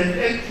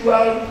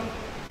intellectual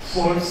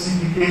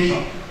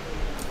falsification.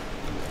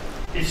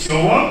 It's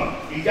your work,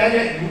 it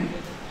guided you.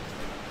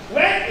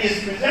 When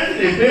it's presented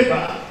a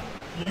paper,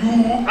 you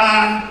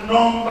are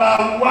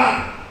number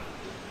 1.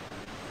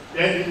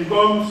 Then it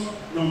becomes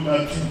number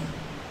 2.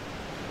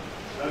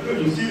 I'm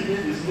going to still need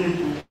his name to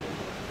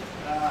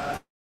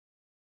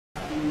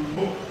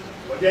know,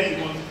 but then it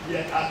must be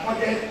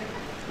accorded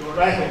to the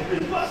right of place.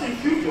 Because in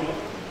future,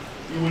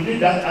 you will need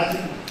that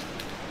article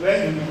when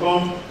you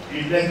become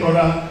a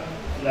lecturer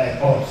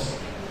like us.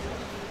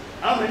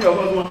 How many of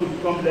us want to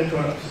become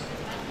lecturers?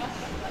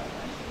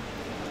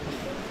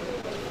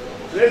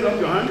 Raise up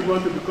your hand, you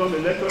want to become a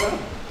lecturer?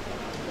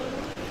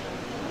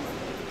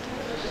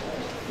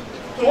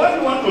 So what do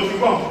you want to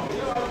become?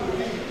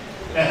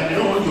 You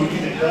don't want to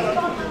read it.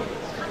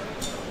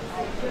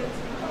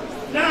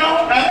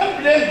 Now, I don't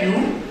blame you,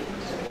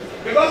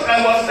 because I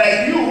was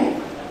like you.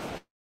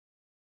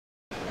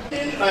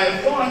 In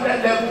my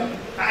 400 level,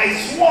 I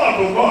swore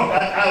to God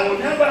that I will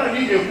never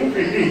read a book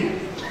again.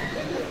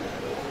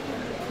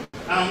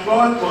 And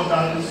God was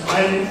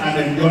smiling and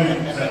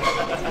enjoying himself.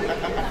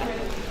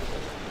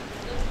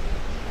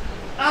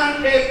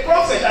 And a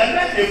prophet, I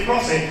met a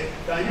prophet,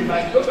 that if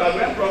I look at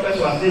when prophets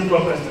were still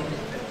prophets,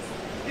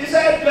 he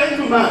said,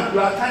 "Gentleman, you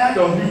are tired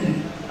of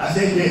reading." I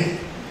said, "Yes."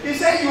 He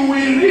said, "You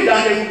will read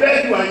and they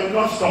beg you and you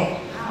will not stop."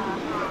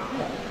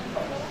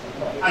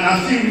 And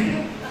I'm still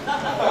reading.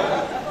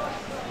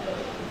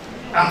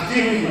 I'm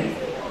still reading.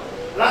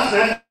 Last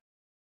night,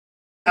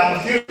 I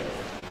was still reading.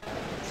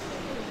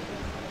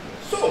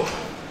 So,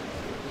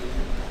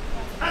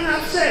 and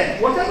I've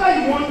said, whatever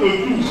you want to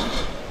do,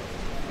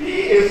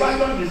 be a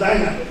fashion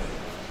designer,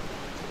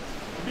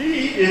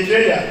 be a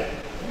trader,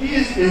 be a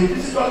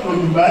visitor to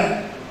Dubai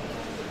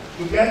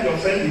to get your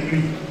first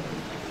degree,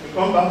 you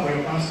come back for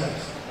your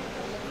master's,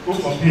 go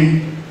for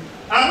pay.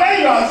 And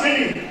when you are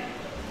finished,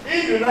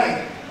 if you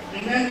like,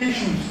 be mending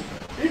shoes,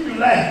 if you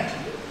like,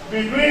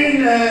 be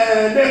doing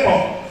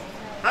makeup,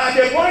 at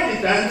the point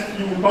in time,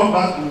 you will come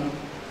back to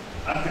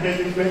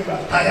academic when you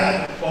are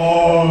tired of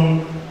all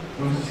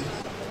those things.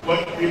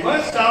 But the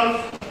first sound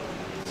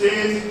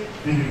says,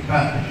 be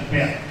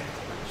prepared.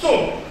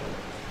 So,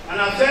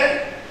 and I've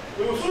said,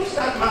 we will soon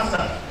start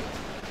masters.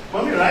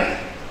 Mommy, right?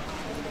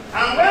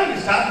 And when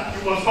we start,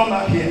 you must come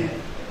back here.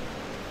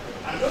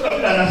 And those of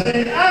you that are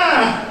saying,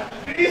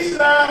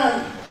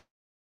 Chrisland.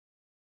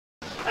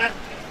 And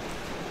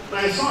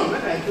my son,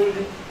 when I told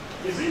him,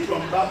 he's in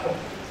from backup.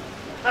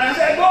 And I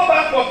said, go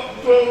back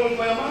up to your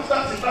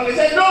master's in Bangkok. He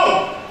said,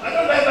 no, I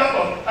don't like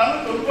backup. I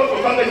want to go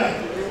to Covenant.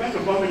 He went to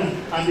Covenant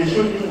and they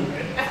showed him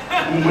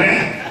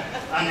where.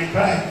 And he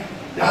cried,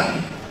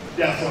 "Daddy,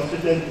 they are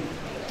frustrated me."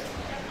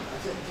 I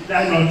said, did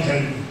I not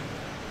tell you?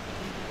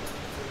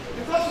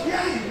 Because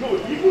here you know,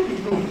 even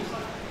you know,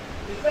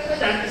 it's better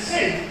than the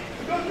same.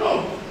 You don't know.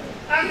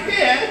 And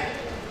here,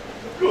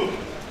 look,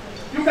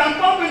 you can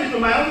come into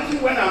my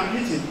office when I'm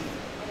eating.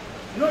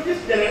 You know,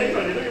 this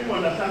generation, they don't even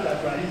understand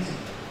that we are eating.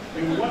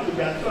 They want to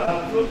be at all,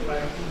 I'll close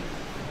my food.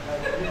 I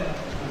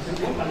said,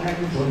 what can I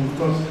do for you?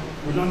 Because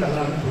we don't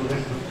allow you to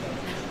rest.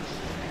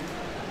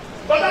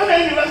 But how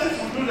many universities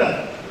will do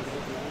that?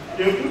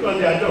 They put on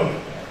their door.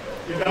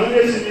 You can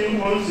only see me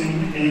once a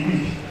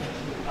week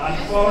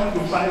at 4 to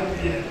 5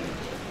 p.m.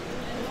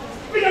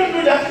 We don't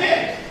do that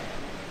here.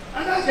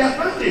 And that's the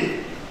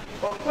advantage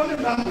of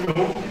coming back to your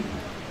home,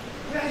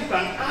 where you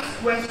can ask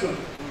questions,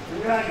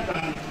 where you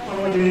can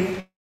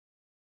thoroughly.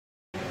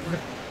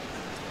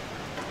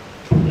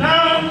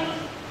 Now,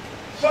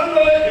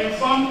 follow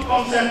informed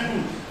consent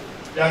rules.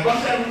 There are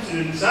consent rules in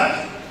the research,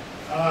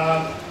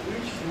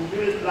 which you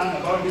will learn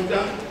about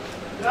later.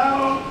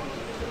 Now,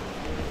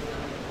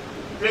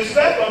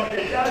 respect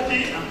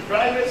confidentiality and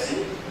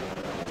privacy.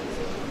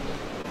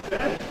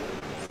 Okay.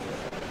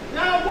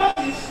 Now, what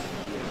is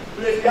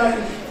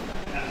plagiarism?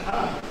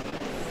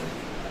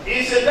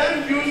 It's a term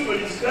used to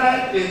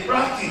describe a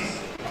practice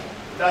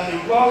that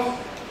involves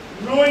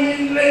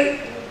knowingly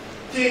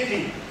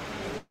taking,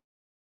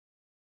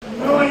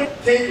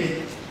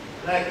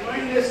 like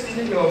knowingly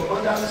stealing your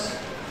brother's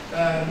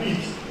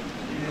meat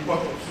in a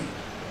pot of soup.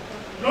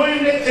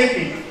 Knowingly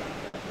taking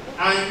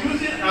and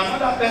using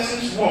another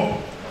person's work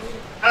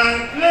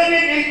and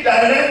claiming it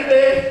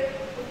directly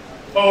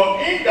or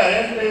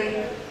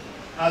indirectly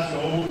as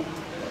your own.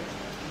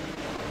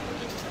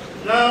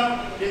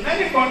 Now, in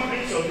many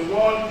countries of the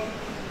world,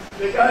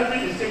 legalism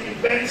is taken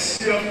very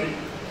seriously,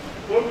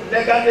 both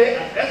legally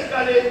and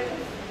ethically,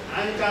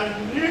 and it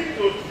can lead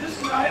to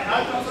disciplinary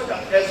actions such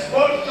as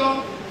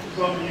expulsion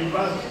from the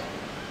university,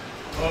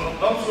 or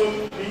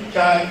also being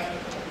charged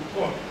to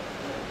court.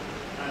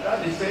 And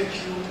that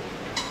affects you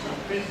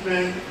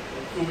imprisonment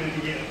for so many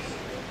years.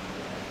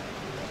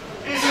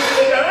 If you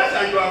legalize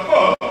and you are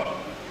caught,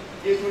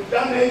 it will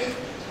damage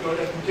your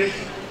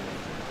reputation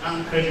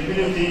and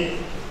credibility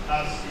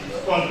as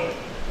a scholar.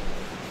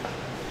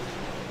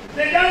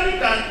 Legalism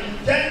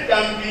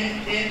can be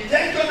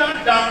intentional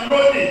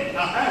downloading.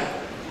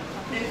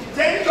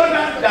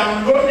 Intentional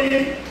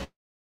downloading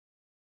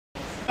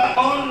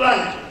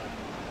online.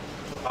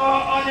 Or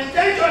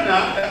unintentional,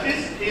 that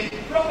is,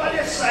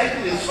 improperly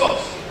citing the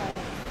source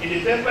in the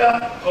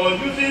paper or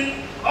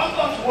using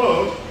author's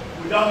words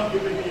without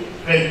giving it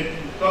credit.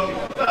 Talking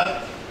about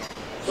that.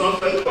 Some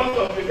specifics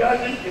of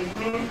legalism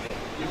include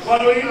the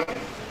following: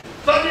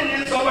 studying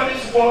in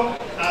somebody's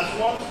work as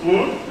one's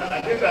own, and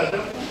I take as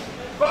example,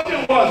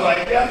 copying words or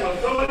ideas of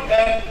somebody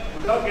else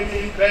without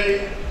giving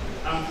credit,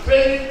 and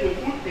failing to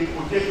put a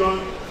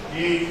quotation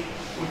in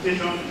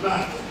quotation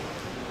marks,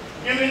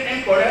 giving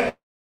incorrect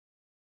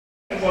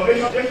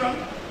information,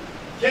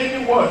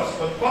 changing words,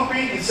 but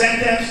copying the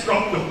sentence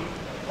structure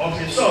of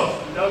the source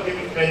without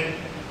giving credit,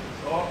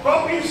 or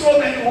copying so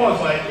many words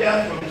or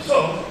ideas from the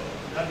source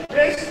that it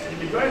makes the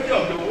majority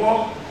of the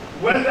work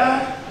whether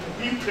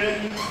to give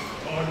credit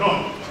or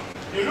not.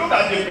 You look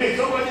at the page,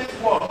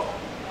 somebody's work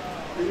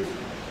is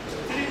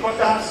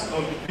 3/4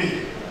 of the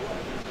page.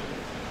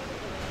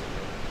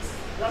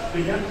 That's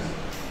brilliant.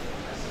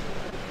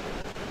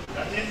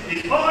 That is,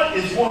 it's all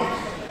his work,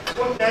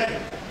 quoted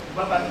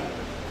verbally,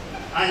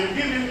 and you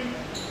give him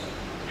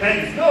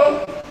credit.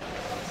 No,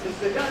 it's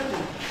the guy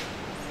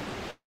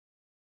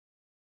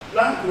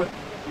blank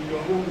in your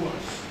own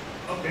words.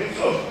 Okay,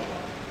 so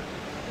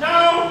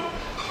now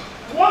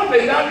one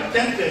may now be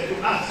tempted to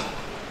ask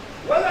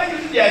whether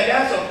using the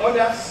ideas of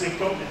others is a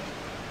problem.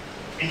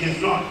 It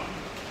is not.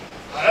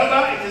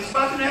 However, it is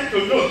pertinent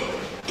to note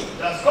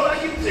that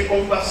scholarship is a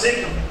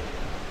conversation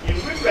in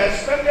which we are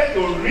expected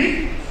to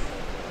read,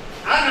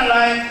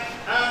 analyze,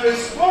 and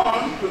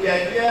respond to the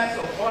ideas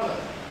of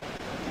others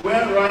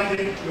when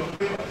writing your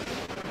papers.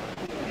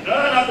 In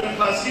order not to be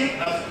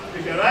perceived as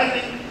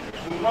plagiarizing,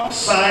 you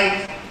must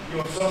cite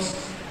your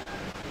sources.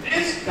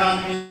 This can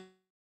be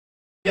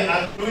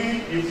as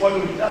doing the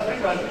following. That's when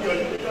you are doing your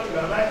literature, you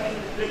are writing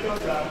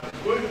literature, you are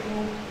going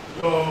through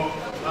your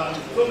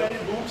so many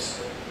books.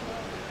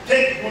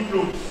 Take good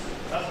notes.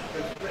 That's the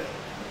express.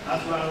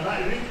 As you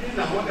are reading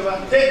and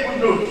whatever, take good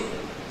notes.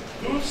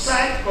 Do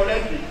cite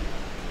correctly.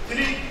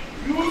 3,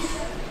 use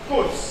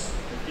quotes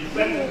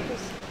effectively.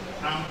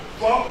 And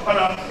 4,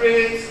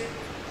 paraphrase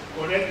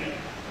correctly.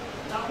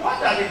 Now,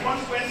 what are the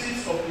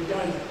consequences of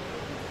plagiarism?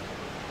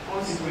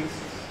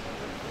 Consequences.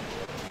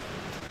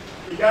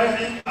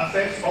 Plagiarism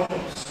affects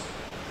authors.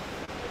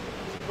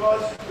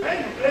 Because when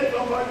you play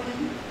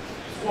somebody's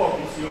work,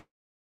 it's your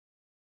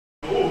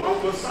own.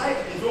 Not to cite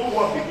his own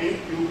work again,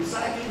 you will be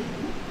citing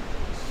you.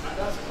 And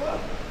that's good.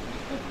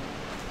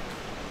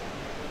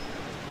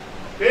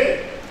 Okay?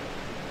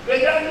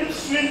 Plagiarism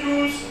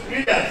swindles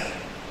readers.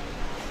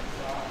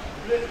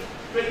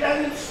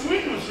 Plagiarism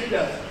swindles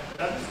readers.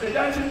 That is,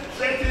 plagiarism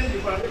threatens the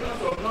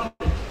foundations of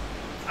knowledge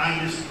and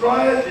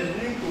destroys the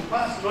need to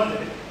pass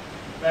knowledge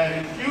by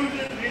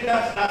refusing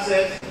readers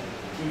access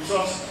to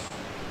sources.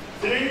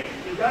 3,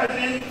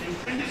 plagiarism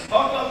infringes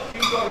authors'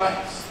 future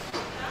rights.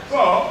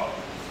 4,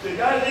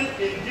 plagiarism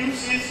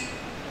induces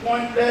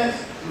pointless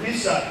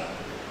research.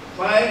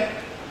 5,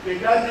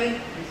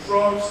 plagiarism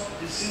defrauds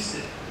the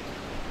system.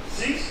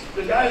 6,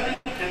 plagiarism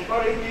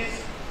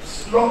encourages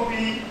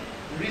sloppy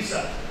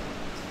research.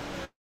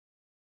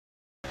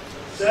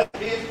 7,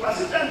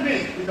 persistent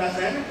means with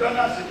academic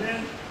journals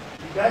remain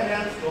the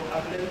guidance of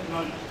academic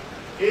knowledge.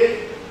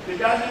 8,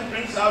 plagiarism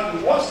brings out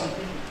the worst in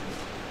people.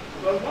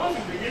 Because once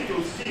you begin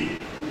to steal, you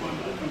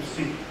continue to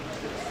steal.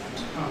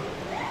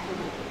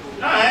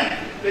 9,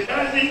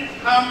 plagiarism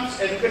harms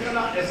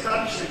educational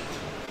establishment.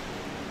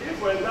 If,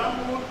 for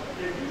example,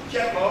 they do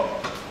check-up,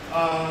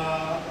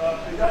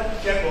 plagiarism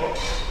check-up,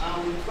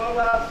 and we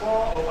discover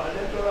 4 of our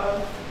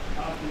lecturers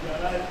have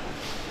plagiarized,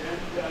 then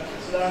they are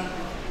Chrisland,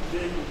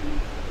 they will be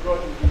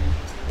brought to the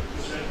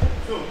center.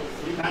 So,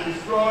 you can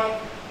destroy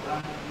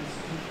and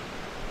destroy.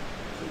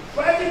 So,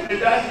 fighting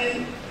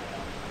plagiarism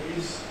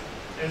is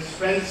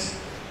expensive.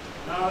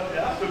 Now,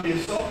 there has to be a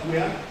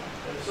software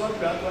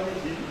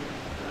quality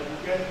that you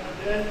get, and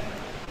then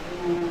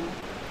you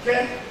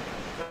check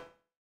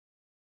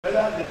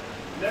whether the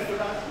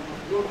lecturers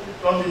will go through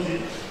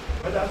committee,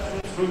 whether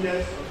students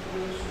projects or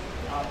students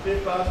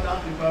papers, stamp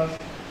papers,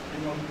 you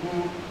know, go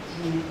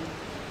through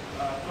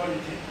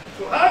quality.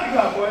 So how do you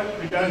avoid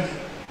plagiarism?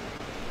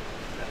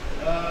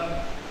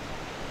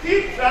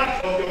 Keep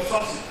track of your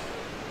sources.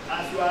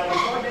 As you are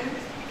recording,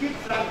 keep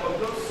track of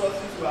those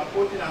sources you are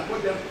quoting and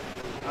quote them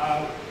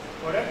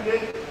correctly.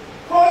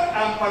 Quote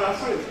and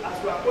paraphrase.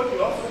 As you are quoting,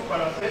 you also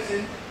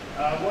paraphrasing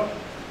what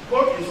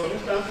quote is, for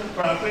instance,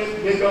 paraphrase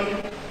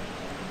majorly.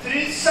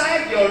 3,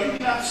 cite the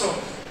original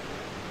source.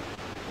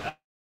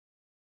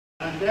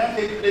 And then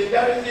a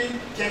plagiarism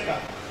checker.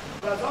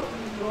 But some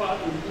people know how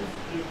to use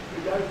the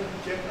plagiarism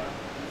checker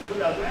so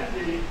that when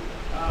they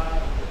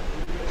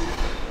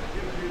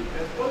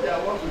expose their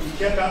work to the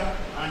checker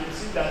and they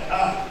see that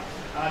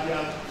they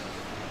are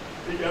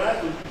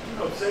plagiarized to the tune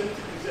of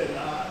 70%,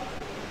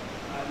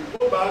 they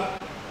go back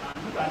and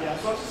look at their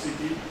sources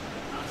again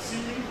and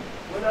see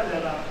whether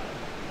there are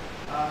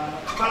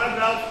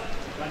paragraphs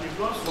that is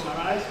not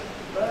summarized,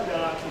 whether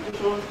there are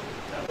quotations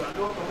that were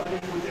not properly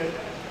quoted,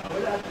 and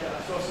whether there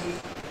are sources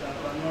that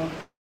were not.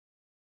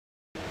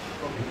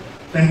 Okay.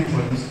 Thank you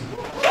for listening.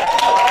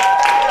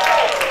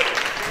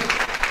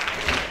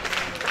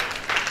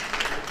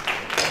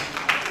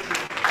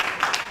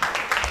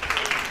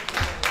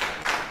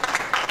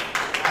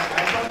 I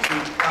want to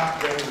clap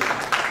very well.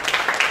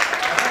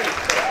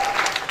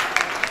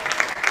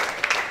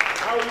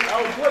 I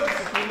will go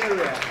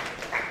disciplinarian.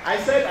 I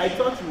said I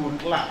thought you would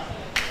clap.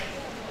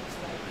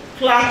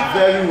 Clap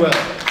very well.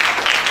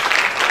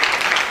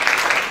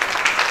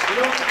 You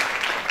know,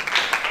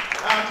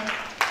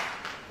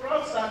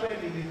 Prof started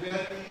in a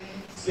very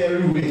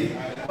scary way. I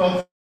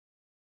thought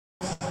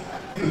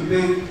to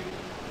take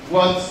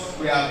what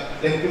we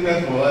have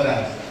dedicated for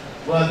others.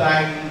 But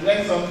I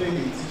learned something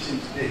in teaching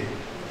today.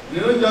 They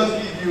don't just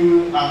give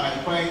you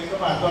a point,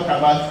 come and talk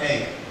about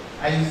egg.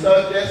 And you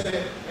start just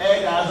say,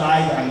 egg has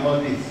eyes and all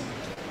this.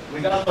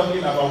 Without talking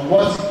about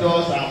what it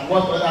does and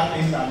what other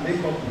things that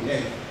make up the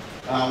egg,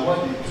 what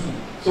they do.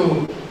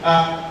 So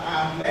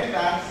I've learned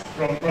that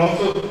from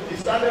so it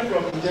started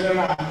from the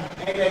general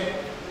and ended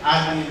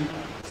at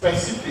the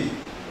specific.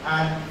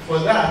 And for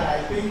that,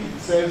 I think it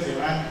serves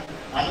another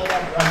round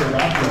of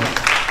applause.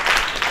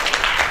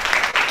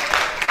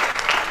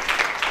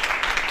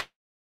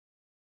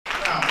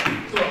 Now,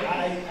 so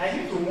I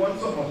need to warn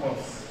some of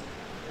us.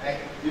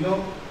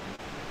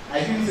 I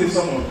didn't say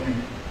some of you.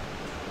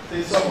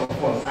 Say some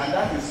of us, and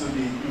that is to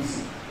be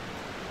inclusive.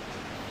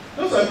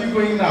 Those of you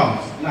going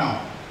out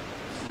now.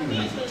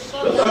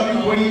 Those of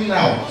you going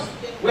out.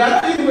 We are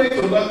not even going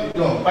to lock the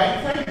door. By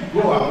the time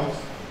you go out,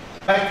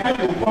 by the time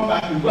you come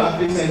back, you go and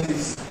pay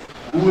census.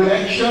 We will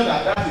ensure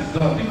that that is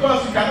done.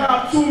 Because you cannot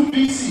have two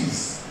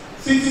VCs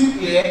sitting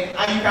here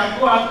and you can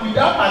go out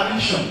without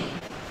permission.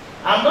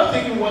 I'm not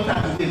taking water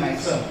today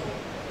myself.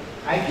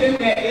 I came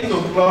here 8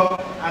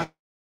 o'clock and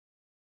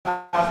I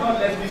have not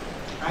left this.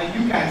 And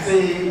you can say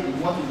you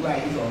want to go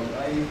and eat or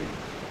anything.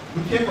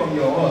 You came from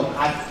your hall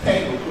at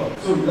 10 o'clock.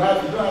 So you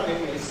don't have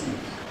any excuse.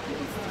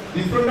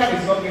 The program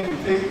is not going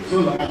to take so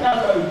long. And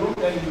that's why we broke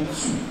them into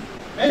 2.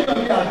 Many of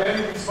you are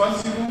very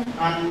responsible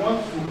and we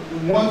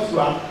want to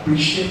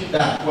appreciate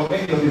that for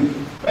many of you.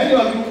 Many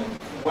of you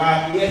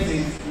were here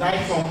since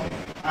 9 something,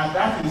 and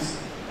that is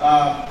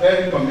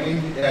very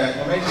commendable.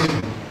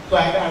 So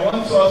I want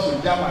us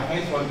to jam our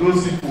hands for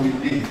those people we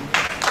did.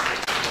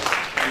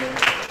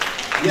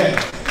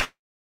 Yes.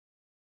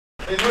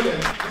 You know them.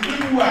 The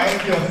people who are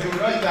envious, they will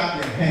not jam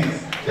their hands.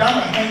 Jam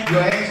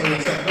your hands for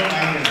yourself, don't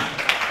mind them.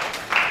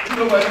 If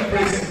nobody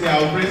praises me, I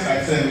will praise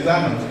myself. Is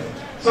that not?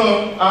 So,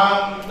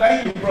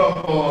 thank you, Prof,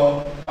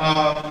 for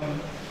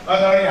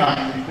honoring our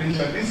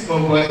invitation. This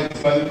boy is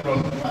very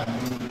Prof and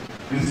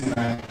this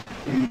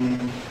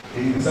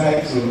he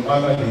decided to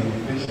honor the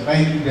invitation.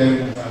 Thank you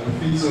very much. I will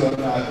feel so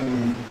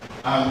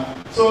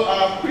honored. So,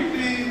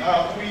 quickly,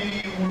 we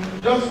will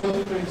just go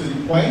straight to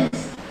the point.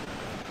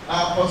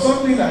 For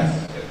something that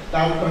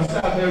we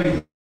consider very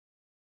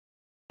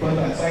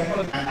important,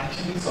 psychology and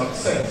achieving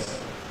success.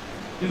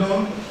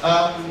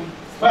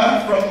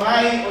 Well, from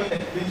my own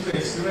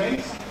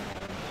experience,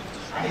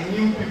 I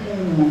knew people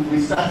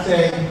who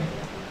started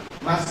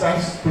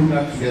master's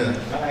program together,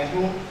 and I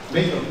know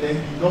many of them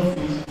did not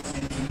finish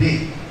it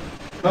today.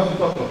 Not to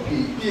talk of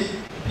PhD.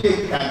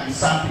 PhD can be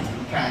something,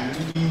 you can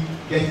really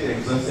get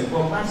exhausted.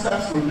 But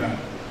master's program,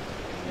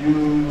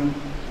 you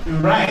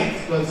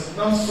write, but it's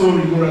not so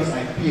rigorous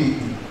like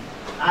PhD.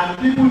 And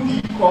people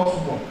did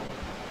coursework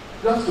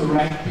just to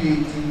write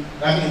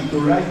PhD, to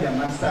write their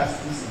master's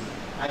thesis,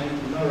 and they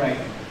could not write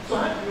it. So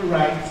how do you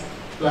write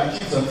to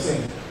achieve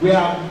success? We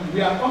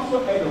are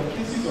also heard of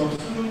cases of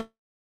students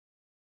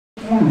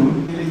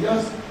who they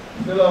just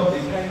develop a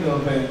kind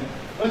of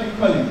what do you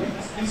call it?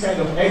 This kind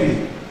of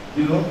headache,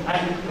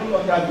 and it no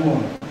longer go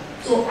on.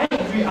 So how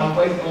do we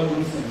avoid all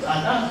those things? And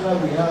that's why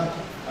we have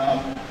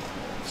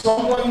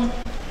someone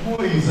who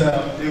is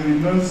a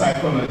renowned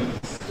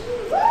psychologist.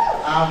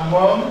 Our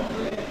mom,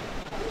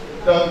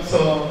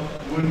 Dr.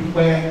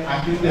 Wulpe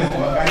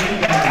Akindemo. Can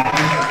you guys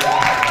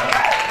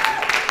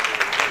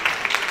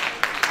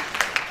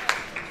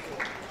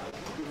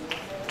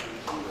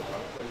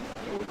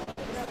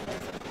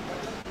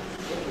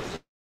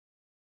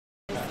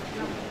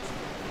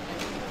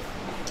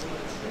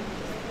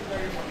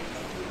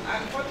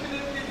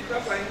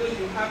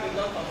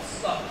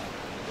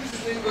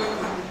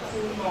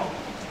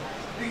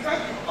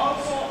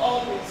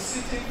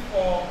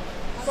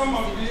some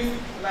of you,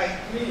 like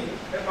me,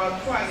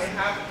 about 2.5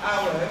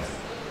 hours,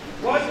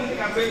 what do you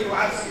think I'm going to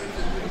ask you to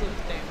do?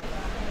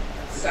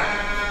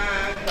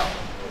 Stand up.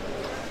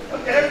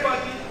 Okay,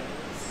 everybody,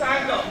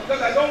 stand up,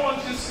 because I don't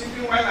want you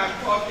sleeping while I'm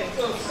talking.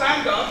 So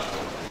stand up.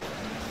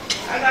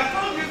 And I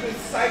told you the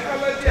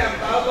psychology and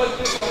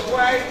biology of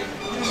why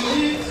you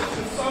need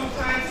to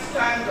sometimes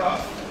stand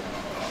up.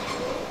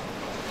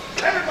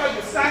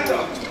 Everybody stand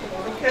up,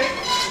 okay?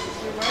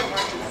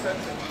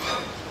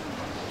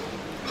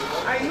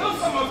 I know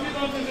some of you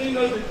don't even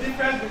know the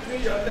difference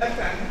between your left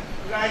and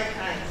right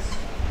hands.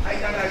 I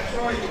can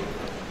assure you.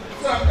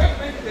 So I'm going to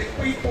make it a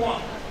quick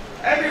one.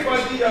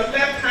 Everybody, your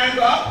left hand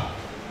up.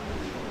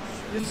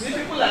 You see,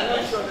 people are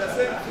not sure. They're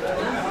saying,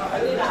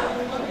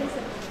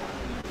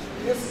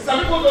 some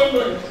people don't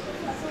know it.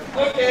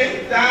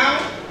 Okay,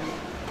 down.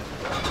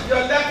 Your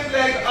left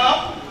leg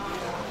up.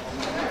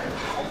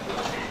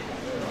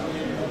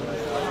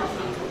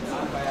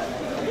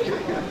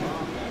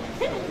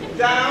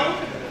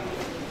 Down.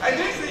 I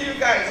didn't see you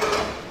guys.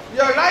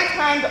 Your right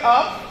hand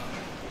up.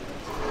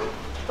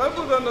 Some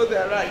people don't know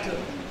they're right.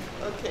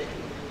 Okay.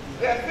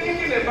 They're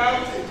thinking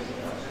about it.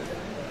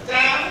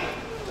 Down.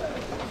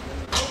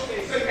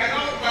 Okay, so you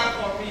cannot clap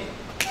for me.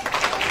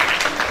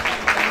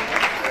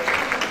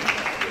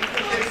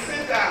 Okay,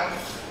 sit down.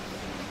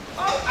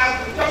 All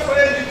I just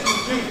wanted you to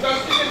do,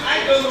 because even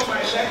I don't know my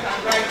left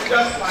and right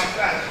just like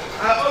that.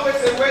 I always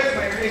say, where's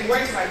my ring?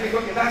 Where's my ring?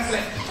 Okay, that's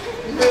left.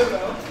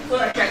 So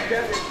I can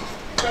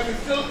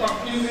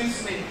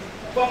confuses me.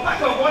 But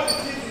part of what it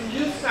is in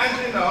you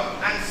standing up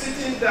and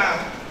sitting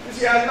down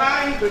is you're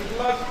allowing the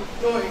blood to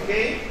flow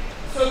again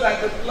so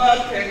that the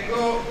blood can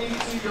go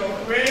into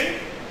your brain,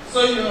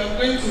 so you're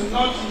going to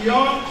not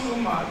yawn too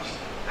much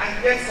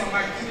and get some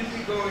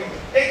activity going.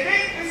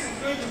 Again, this is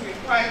going to be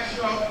quite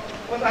short,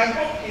 but I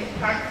hope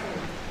impactful.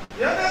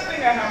 The other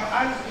thing I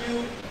have asked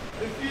you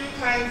the few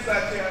times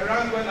that you're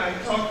around when I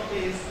talk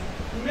is,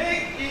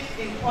 make it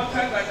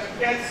important that you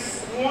get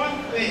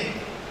one thing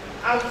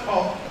out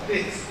of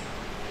this.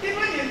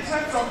 Even in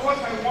terms of what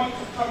I want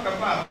to talk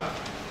about,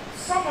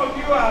 some of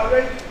you are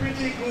already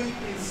pretty good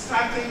in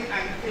starting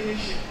and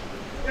finishing.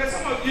 There's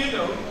some of you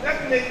know,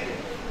 definitely.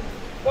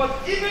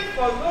 But even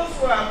for those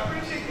who are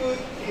pretty good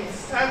in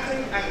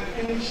starting and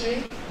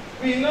finishing,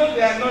 we know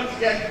they are not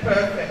yet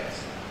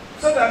perfect.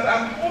 So that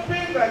I'm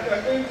hoping that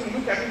you're going to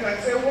look at it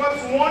and say,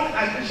 what's one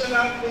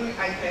additional thing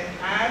I can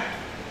add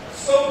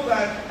so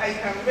that I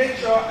can make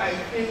sure I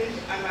finish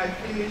and I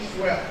finish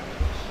well.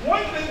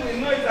 One thing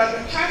we know is that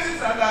the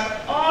chances are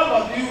that all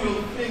of you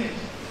will finish.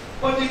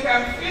 But you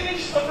can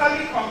finish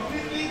totally,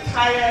 completely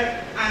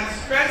tired and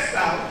stressed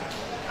out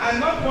and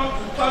not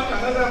want to touch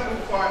another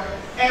book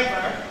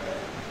forever.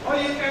 Or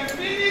you can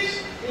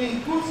finish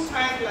in good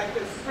time like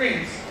a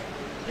sprint.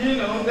 You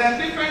know, there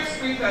are different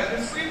sprinters.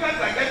 The sprinters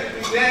that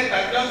get to the end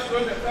that just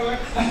throw the power,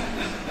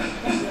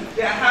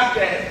 they are half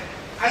dead.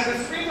 And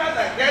the sprinter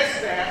that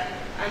gets there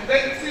and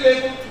then still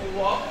able to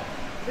walk,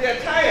 they are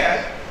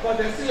tired, but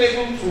they're still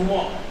able to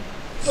walk.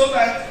 So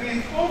that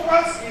the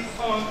focus is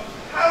on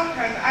how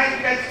can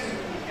I get to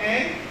the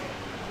end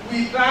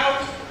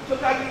without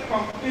totally,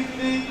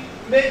 completely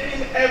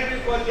making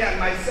everybody and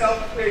myself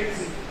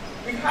crazy.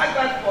 We've had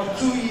that for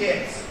 2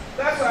 years.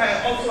 That's why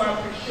I also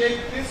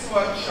appreciate this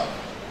workshop.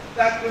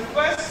 That the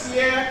first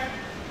year,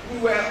 we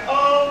were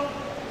all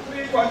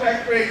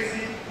three-quarter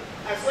crazy,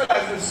 as well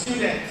as the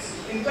students,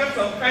 in terms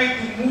of trying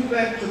to move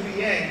them to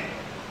the end.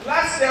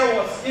 Last year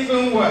was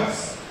even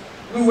worse.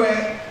 We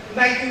were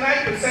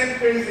 99%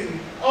 crazy,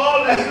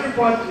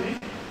 everybody,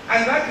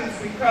 and that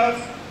is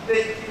because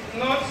they did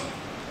not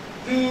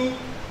do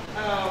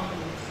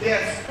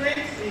their sprint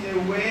in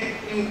a way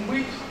in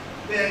which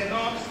they're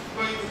not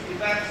going to be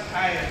that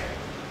tired.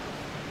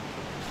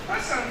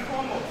 First and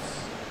foremost,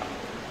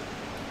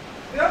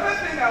 the other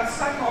thing I'll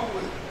start off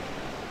with,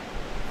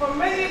 for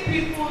many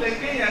people,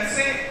 again, are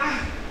saying,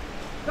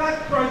 that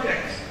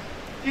project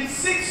is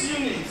 6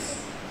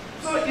 units.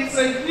 So it's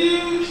a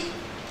huge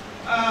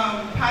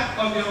part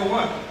of your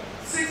work.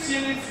 6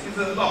 units is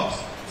a lot.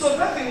 So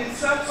that in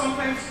itself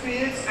sometimes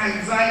creates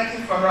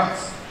anxiety for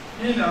us,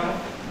 you know.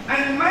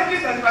 And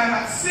imagine that if I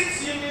have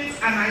 6 units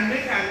and I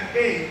make an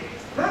A,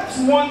 that's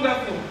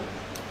wonderful.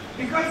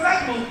 Because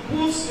that will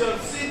boost your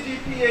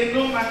CGPA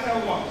no matter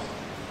what.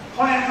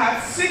 Or I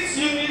have 6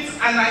 units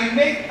and I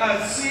make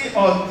a C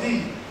or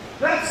D.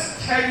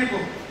 That's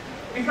terrible,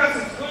 because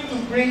it's going to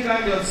bring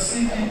down your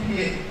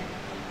CGPA.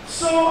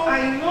 So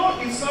I know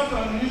it's not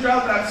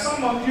unusual that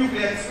some of you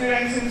be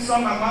experiencing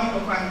some amount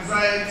of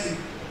anxiety.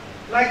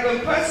 Like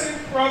the person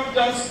Prof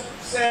just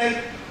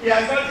said, he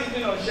has not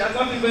even, or she has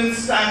not even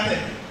started.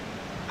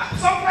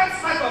 Sometimes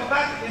part of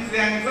that is the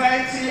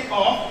anxiety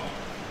of,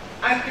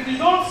 and if you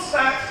don't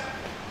start,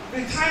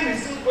 the time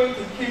is still going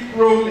to keep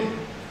rolling.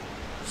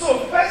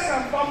 So first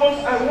and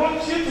foremost, I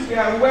want you to be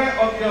aware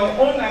of your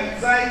own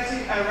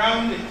anxiety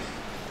around it,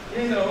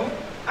 you know,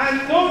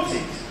 and note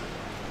it.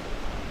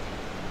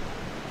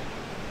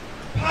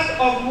 Part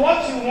of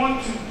what you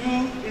want to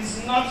do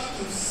is not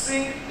to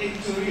sink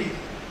into it,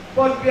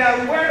 but be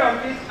aware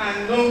of it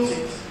and note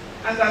it,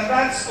 and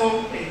that's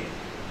okay.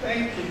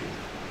 Thank you.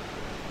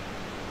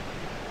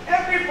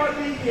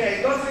 Everybody here,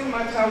 it doesn't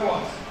matter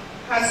what,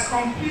 has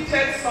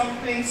completed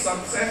something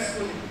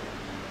successfully.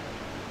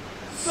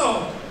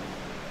 So,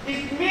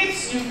 it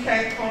means you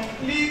can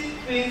complete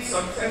things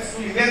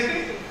successfully. There's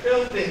going to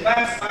fail things,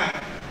 that's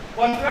fine.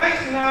 But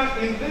right now,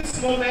 in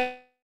this moment,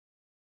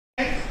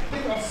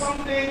 think of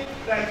something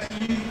that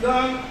you've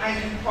done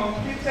and you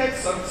completed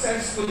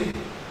successfully.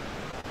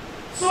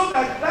 So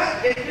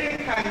that again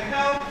can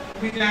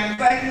help with the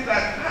anxiety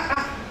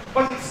that,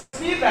 but it's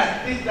me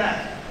that did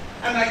that,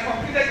 and I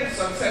completed it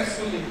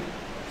successfully.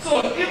 So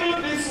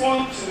even this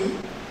one too,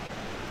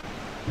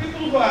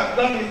 people who have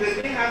done it, they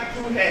didn't have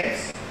 2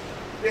 heads.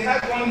 They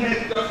had 1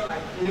 head just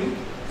like you.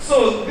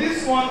 So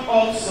this one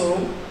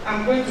also,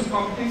 I'm going to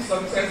complete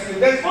successfully.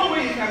 There's no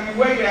way you can be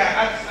where you are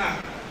at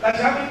now, that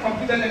you haven't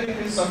completed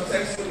anything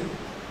successfully.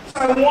 So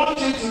I want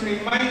you to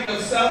remind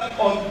yourself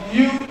of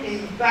you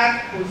in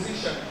that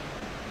position,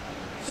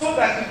 so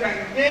that you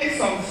can gain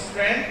some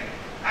strength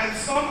and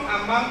some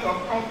amount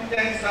of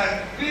confidence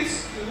that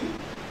this too,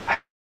 I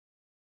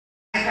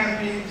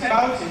can be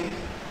about it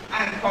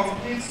and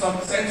complete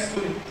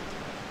successfully.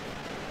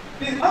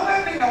 The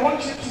other thing I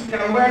want you to be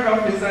aware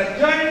of is that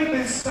during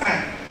this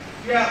time,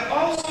 you are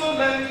also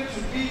learning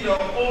to be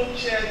your own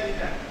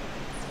cheerleader.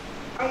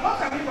 And what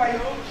I mean by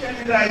your own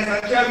cheerleader is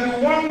that you are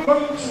the one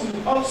going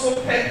to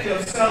also pep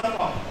yourself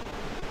up.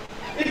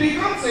 It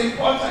becomes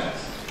important.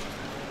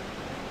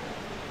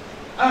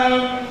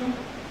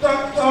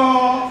 Dr.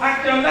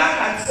 Akiola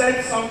had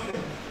said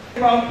something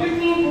about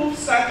people who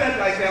started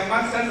like their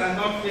masters and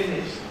not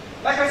finished.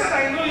 Like I said,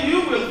 I know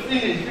you will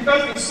finish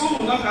because the school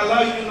will not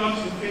allow you not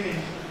to finish.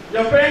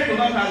 Your parents will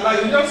not allow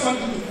you, just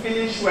want you to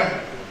finish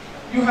well.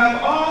 You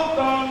have all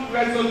done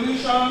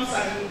resolutions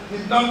and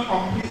did not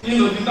complete,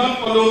 did not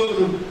follow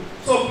through.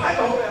 So part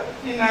of what we are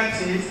looking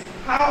at is,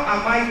 how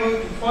am I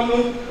going to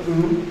follow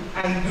through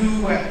and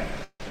do well?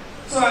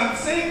 So I'm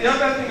saying the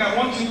other thing I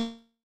want you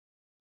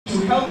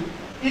to help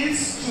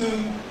is to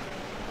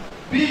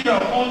be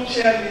your own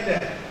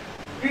cheerleader.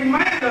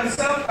 Remind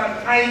yourself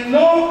that I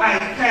know I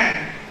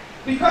can,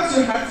 because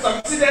you have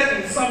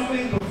succeeded in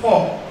something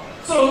before.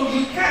 So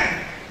you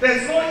can.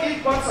 There's no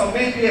if, buts, or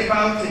maybe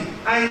about it.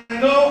 I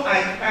know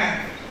I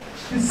can.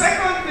 The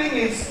second thing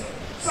is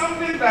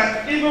something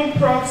that even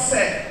Prof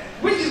said,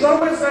 which is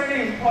always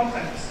very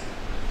important.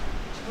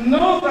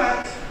 Know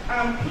that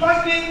I'm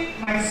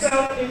plugging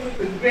myself into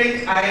the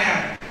great I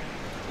am,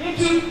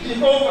 into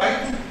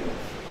Jehovah,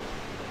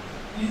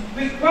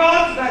 the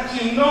God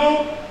that you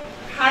know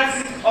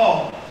has it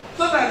all.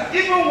 So that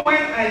even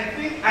when I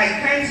think I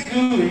can't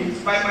do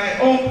it by my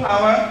own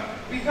power,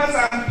 because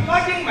I'm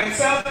plugging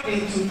myself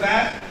into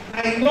that,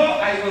 I know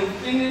I will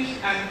finish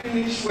and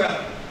finish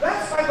well.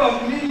 That's part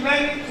of me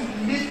learning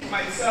to lift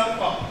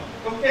myself up.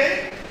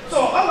 Okay? So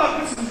all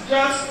of this is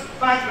just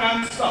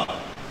background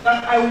stuff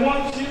that I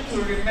want you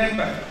to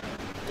remember,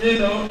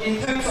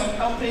 in terms of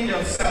helping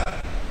yourself.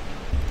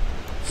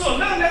 So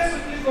now let's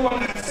quickly go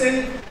on and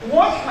say,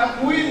 what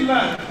have we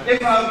learned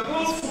about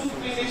those who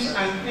finish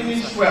and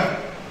finish well?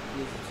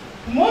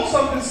 Most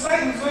of the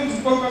slide is going to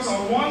focus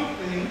on one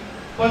thing,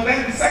 but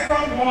then the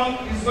second one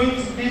is going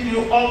to give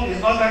you all the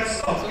other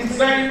stuff. It's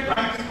very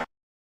practical.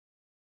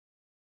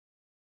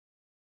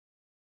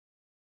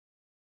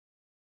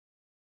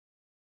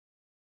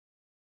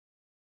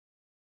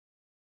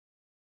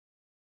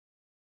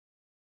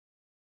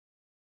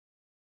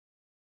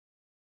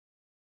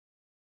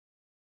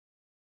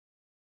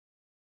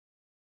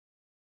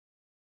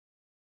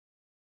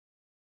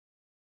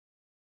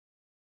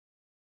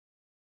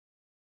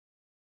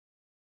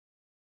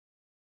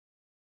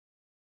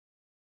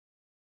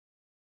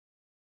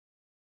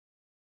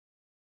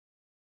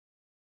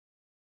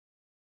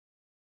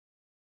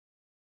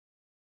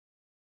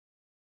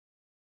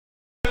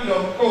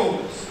 Your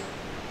goals.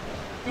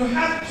 You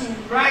have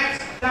to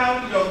write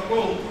down your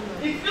goals.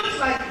 It feels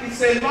like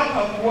it's a lot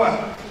of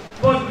work,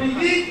 but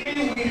believe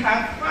me, we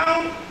have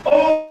found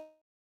over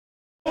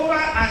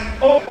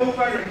and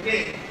over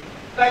again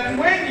that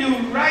when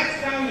you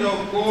write down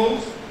your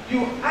goals,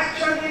 you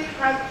actually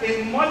have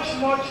a much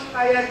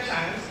higher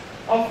chance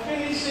of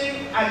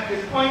finishing at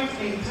the point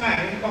in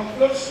time or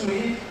close to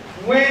it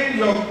when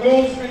your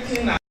goals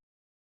written out.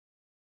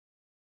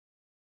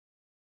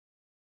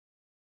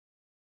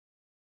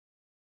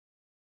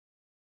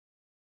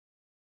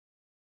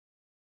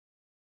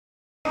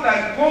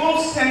 That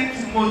goals tend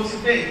to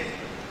motivate.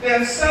 They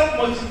are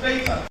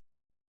self-motivators.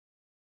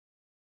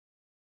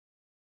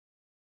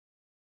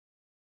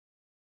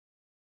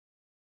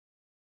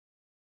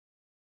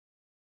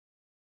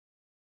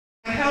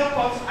 Help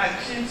us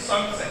achieve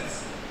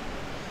success.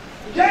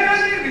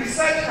 Generally,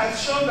 research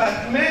has shown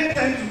that men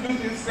tend to do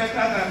this better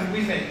than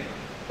women.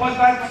 But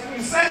that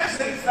research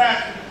says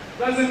that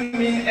doesn't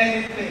mean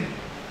anything.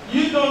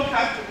 You don't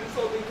have to.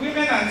 So the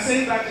women are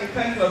saying that in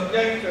terms of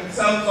gearing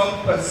themselves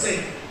up per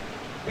se.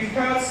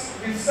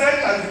 Because research,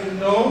 as you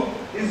know,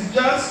 is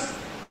just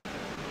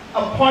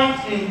a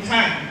point in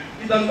time.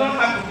 It does not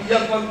have to be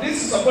here, but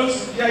this is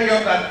supposed to be here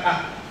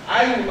that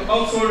I will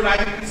also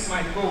write these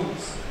my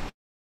goals.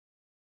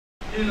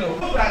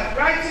 So that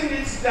writing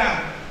it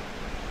down,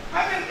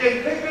 having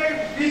a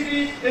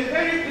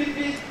very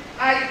vivid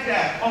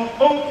idea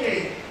of,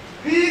 okay,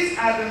 these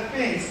are the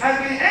things. At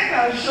the end,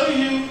 I'll show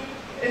you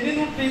a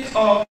little bit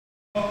of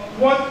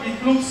what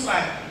it looks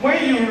like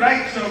when you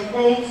write your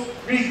goals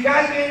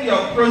regarding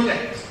your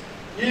project,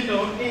 in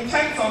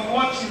terms of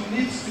what you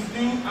need to do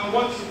and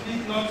what you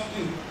need not to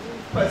do,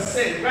 per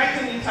se,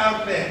 writing it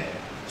out there,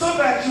 so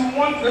that you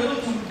want to be able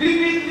to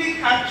vividly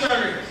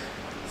capture it,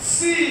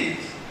 see it,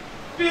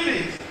 feel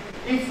it.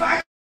 In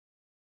fact,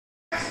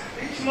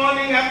 each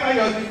morning after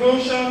your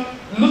devotion,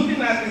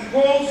 looking at the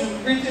goals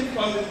you've written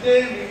for the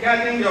day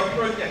regarding your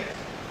project,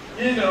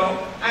 and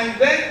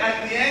then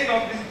at the end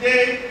of the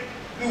day,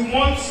 the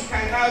ones you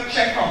can now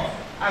check off.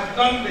 I've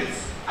done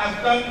this,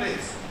 I've done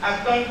this,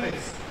 I've done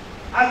this.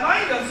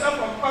 Allowing yourself,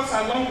 of course,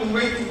 along the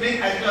way to make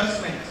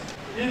adjustments.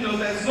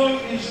 There's no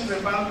issues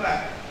about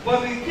that.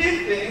 But the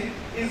key thing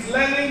is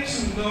learning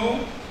to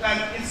know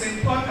that it's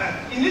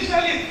important.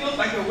 Initially, it feels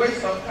like a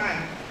waste of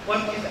time,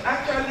 but it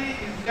actually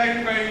is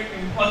very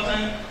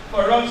important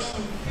for us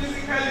to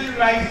physically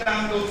write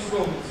down those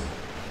goals.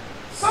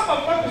 Some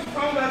of what we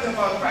found out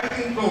about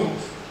writing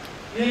goals,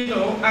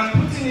 and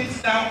putting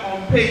it down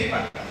on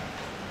paper,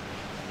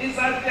 is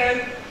that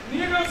there's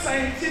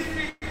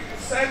neuroscientific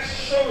research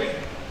showing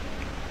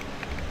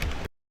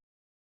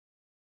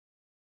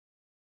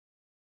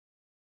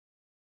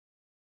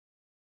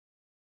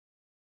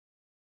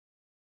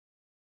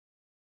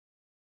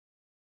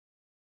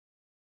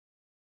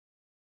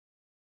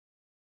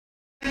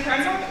you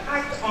cannot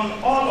act on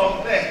all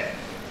of them.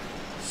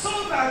 So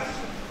that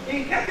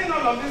in getting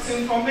all of this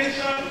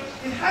information,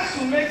 it has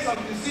to make some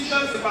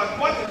decisions about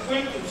what it's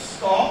going to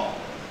store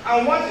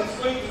and what it's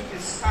going to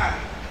discard.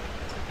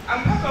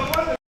 And part of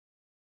what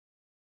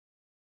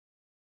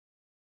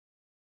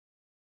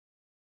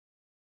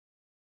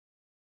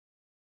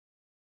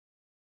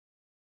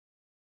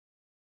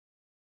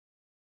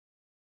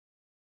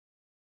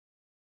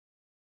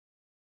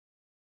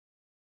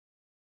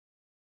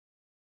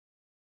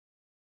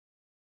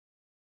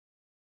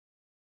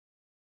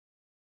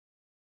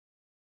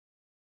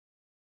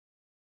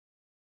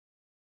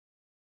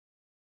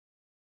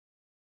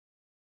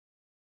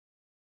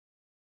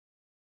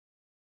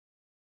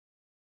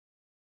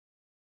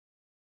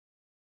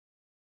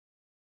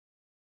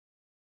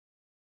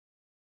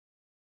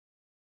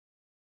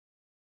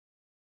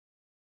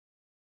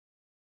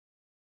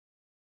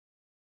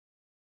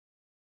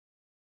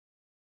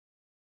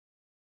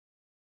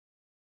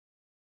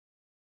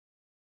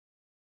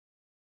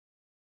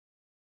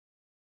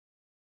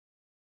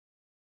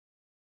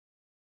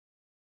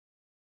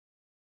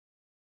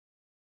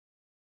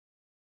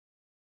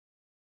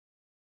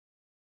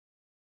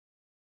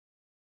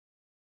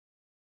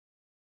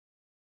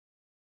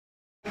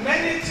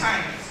many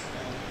times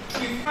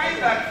we find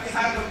that we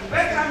have a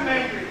better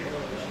memory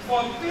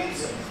for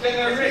things we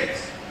generate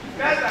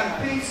rather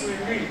than things we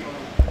read.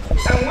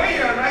 And when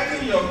you are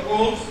writing your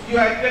goals, you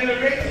are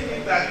generating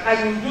it that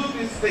I will do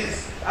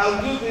this,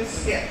 I'll do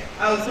this here,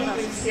 I'll do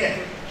this here.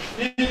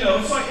 You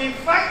know, so in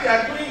fact you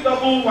are doing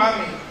double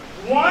whammy.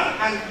 One,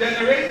 I'm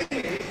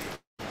generating it.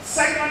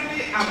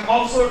 Secondly, I'm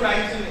also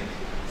writing it.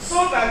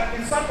 So that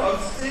it sort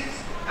of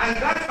sticks, and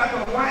that's part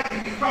of why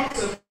it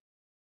becomes a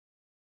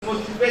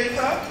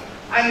motivator,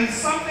 and it's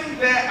something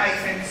there I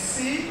can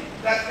see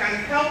that can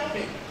help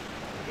me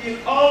in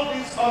all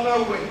these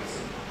other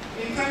ways,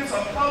 in terms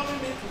of helping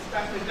me to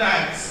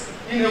strategize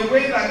in a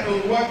way that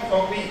will work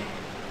for me.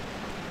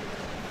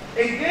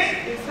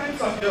 Again, in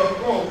terms of your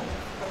goals,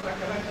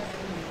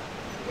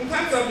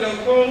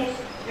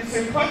 it's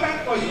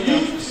important for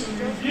you to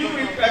review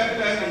it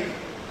regularly,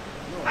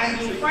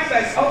 and you'll find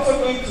that it's also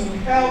going to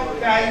help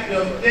guide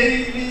your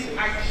daily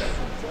action.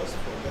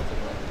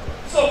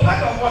 So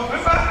part of what,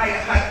 remember I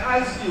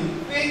had asked you,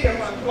 think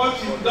about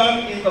what you've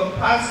done in the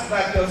past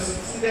that you've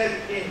succeeded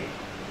in.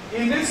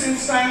 In this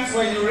instance,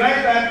 when you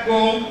write that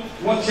goal,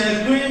 what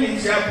you're doing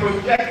is you're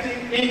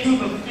projecting into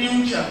the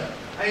future.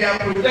 And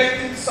you're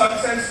projecting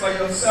success for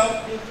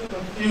yourself into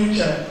the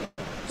future.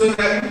 So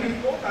that we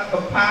can look at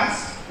the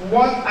past,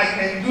 what I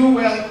can do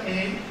well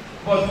in,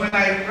 but when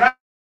I write,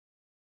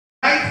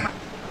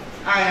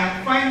 I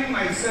am finding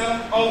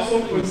myself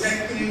also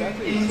projecting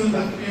into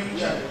the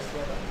future.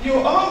 You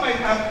all might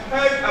have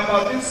heard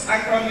about this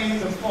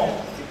acronym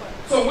before.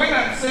 So when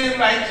I'm saying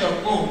write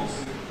your goals,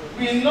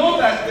 we know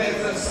that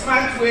there's a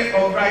smart way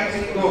of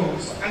writing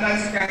goals. And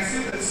as you can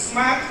see, the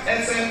SMART,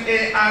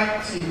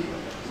 S-M-A-R-T,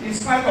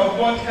 is part of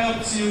what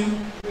helps you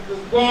with the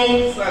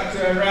goals that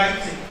you're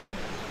writing.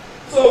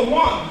 So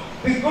one,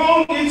 the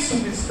goal needs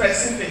to be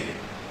specific.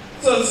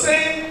 So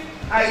saying,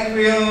 I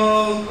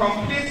will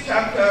complete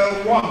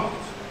chapter 1,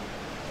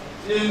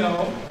 you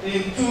know,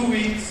 in 2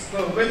 weeks,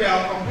 so maybe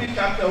I'll complete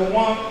chapter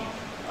 1,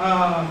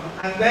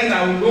 and then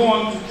I will go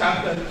on to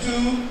chapter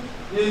 2,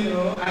 you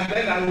know, and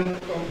then I will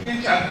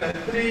complete chapter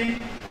 3.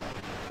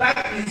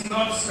 That is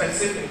not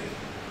specific.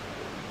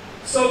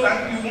 So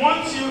that we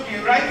want you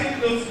in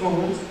writing those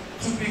goals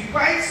to be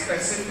quite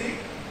specific,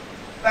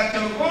 that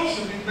your goal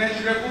should be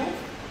measurable.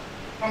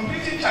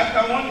 Completing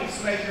chapter 1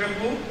 is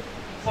measurable,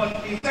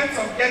 but in terms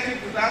of getting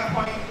to that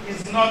point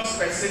is not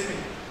specific.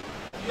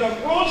 Your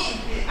goal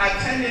should be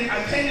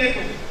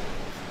attainable.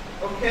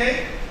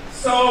 Okay?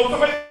 So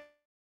somebody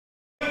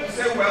will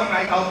say, well,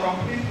 I'll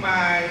complete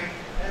my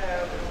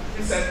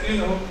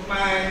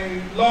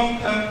my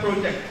long-term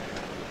project.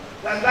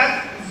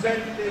 That is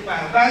very stable.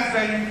 That's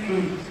very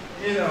fluid.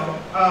 You know,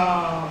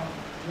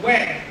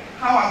 when?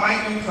 How am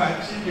I going to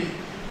achieve it?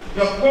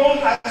 Your goal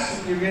has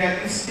to be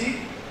realistic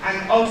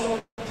and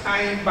also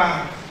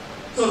time-bound.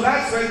 So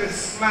that's where the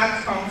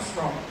SMART comes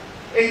from.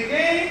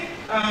 Again,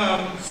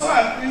 so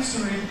at least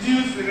to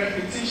reduce the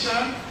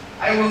repetition,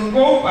 I will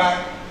go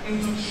back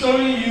into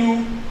showing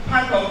you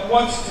part of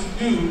what to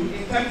do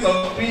in terms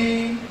of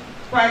being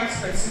quite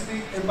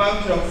specific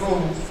about your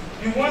goals.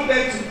 You want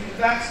there to be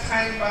that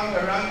time bound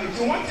around it.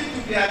 You want it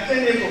to be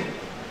attainable.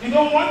 You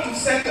don't want to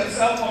set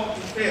yourself up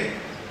to fail.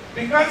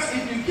 Because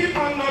if you keep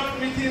on not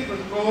meeting the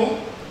goal,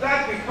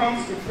 that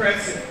becomes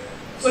depressing.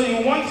 So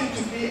you want it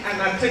to be an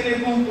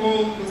attainable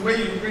goal the way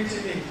you've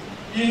written it.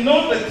 You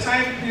know the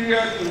time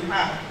period you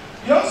have.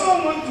 You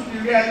also want to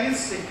be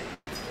realistic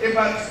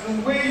about the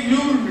way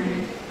you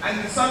read and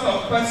the sort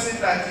of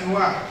person that you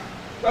are.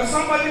 Because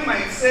somebody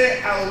might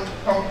say, I'll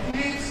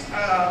complete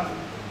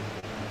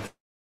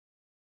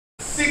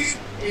 6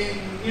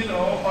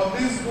 of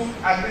this book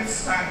at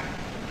this time.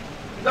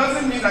 It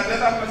doesn't mean that the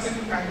other person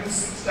who can do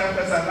 6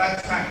 chapters at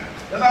that time.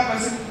 The other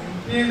person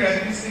who being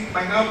realistic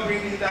might now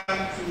bring it down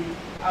to,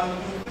 I'll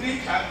do 3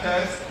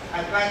 chapters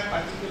at that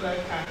particular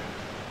time.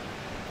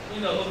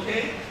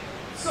 Okay?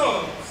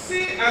 So,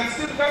 see, and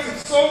still, because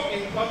it's so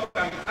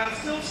important, and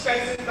still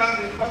stressing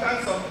down the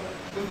importance of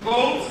the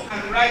goals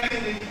and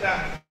writing it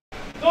down.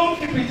 Don't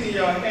keep it in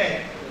your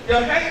head.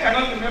 Your head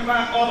cannot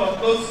remember all of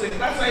those things.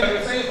 That's why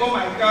you're saying, oh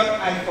my God,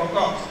 I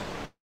forgot.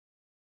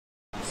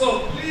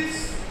 So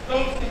please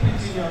don't keep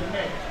it in your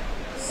head.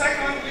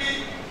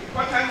 Secondly, the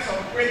importance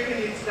of breaking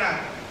it down,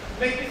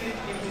 making it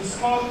into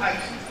small,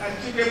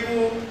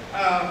 achievable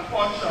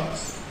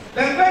portions.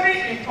 Then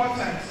very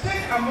important,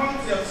 take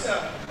amongst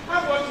yourself,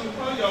 have what you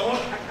call your own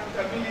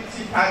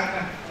accountability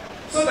partner,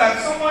 so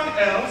that someone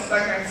else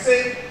that can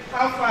say,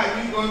 how far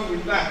are you going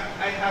with that?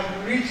 I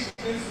have reached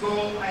this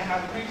goal, I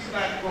have reached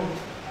that goal.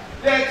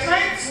 There are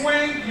times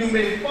when you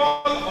may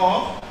fall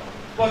off,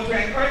 but we're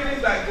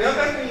encouraging that the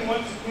other thing you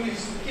want to do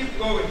is to keep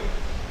going,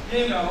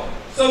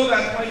 so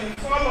that when you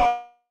fall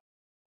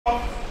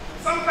off,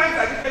 sometimes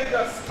I can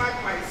just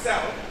smack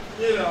myself,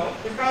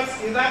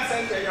 because in that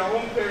sense you're your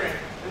own parent.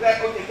 It's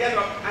like, okay, get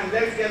up and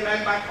let's get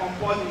right back on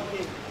board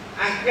again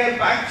and get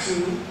back to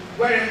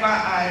wherever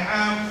I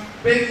am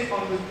based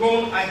on the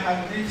goal I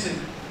have written.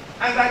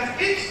 And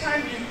that each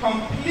time you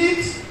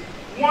complete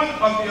one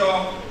of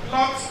your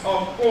blocks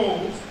of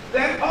goals,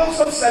 then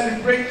also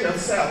celebrate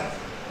yourself.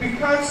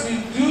 Because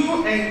we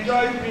do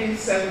enjoy being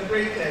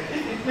celebrated.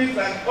 It means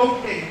that,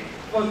 okay,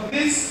 for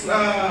this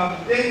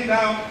day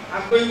now,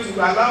 I'm going to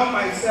allow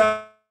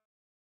myself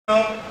 1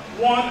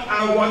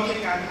 hour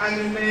watching an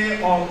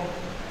anime or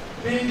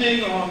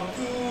binging on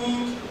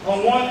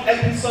 1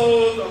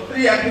 episode or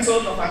 3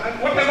 episodes of an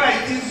anime. Whatever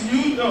it is,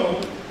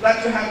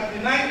 that you have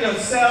denied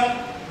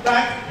yourself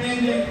that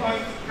binging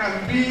point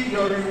can be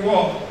your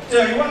reward. So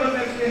your reward doesn't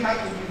necessarily have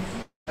to be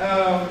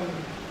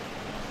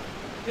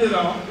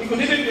it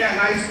could even be an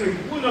ice cream.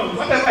 Who knows?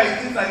 Whatever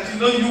it is that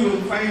you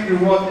will find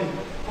rewarding,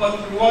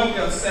 but reward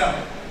yourself.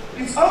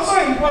 It's also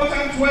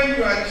important when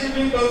you are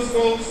achieving those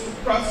goals to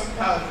cross it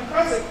out,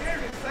 because again,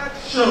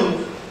 research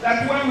shows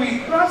that when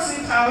we cross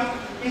it out,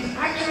 it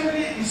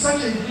actually is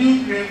such a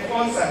huge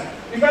reinforcer,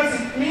 because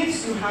it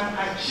means you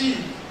have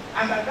achieved,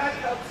 and that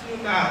helps you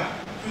now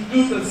to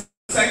do the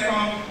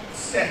second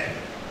step.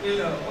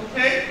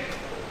 Okay?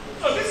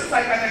 So this is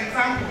like an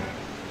example.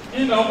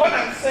 What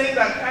I'm saying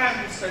that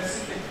can be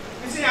specific.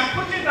 You see, I'm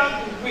putting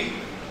down the week,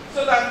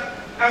 so that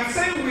I'm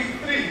saying week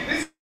 3.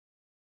 This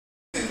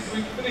is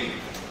week 3.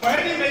 I'm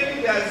already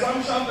making the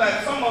assumption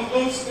that some of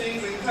those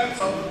things in terms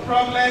of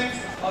problems,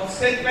 of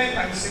statement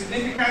and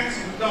significance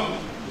you've done.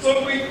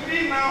 So week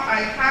 3 now,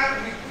 I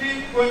have week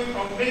 3 going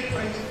from May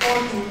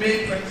 24 to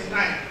May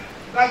 29.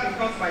 That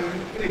becomes my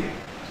week 3.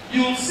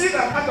 You'll see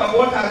that part of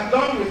what I've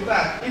done with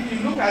that, if you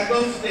look at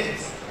those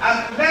days,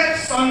 I've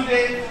left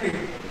Sunday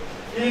free.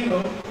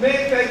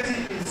 May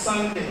 30 is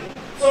Sunday.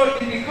 So it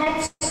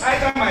becomes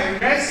either my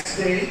rest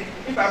day,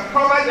 if I've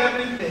covered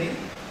everything,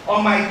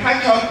 or my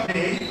catch-up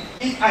day,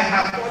 if I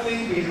have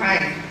fallen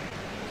behind,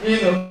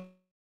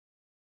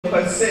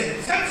 per se.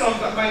 In terms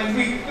of my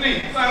week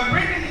 3, so I'm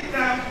breaking it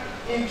down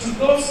into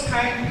those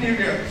time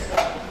periods.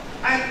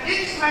 And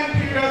each time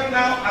period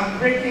now, I'm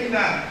breaking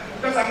down.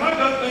 Because I'm not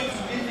just going to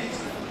give it,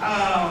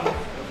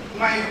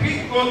 my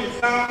big goal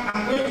is now,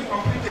 I'm going to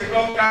complete a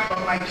rough draft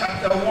of my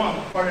chapter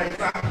 1, for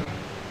example.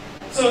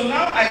 So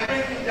now I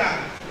break it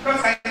down,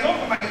 because I know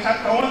for my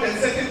chapter 1, there's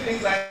certain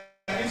things I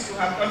need to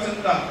have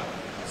gotten done.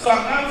 So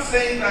I'm now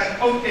saying that,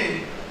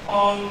 okay,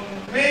 on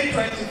May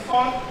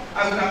 24th,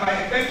 I will have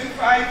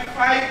identified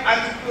 5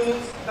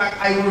 articles that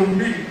I will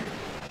read.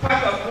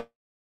 Part of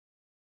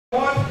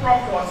what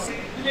Prof was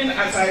saying, even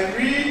as I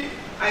read,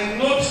 I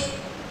note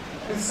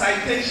the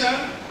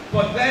citation,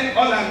 but then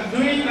all I'm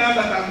doing now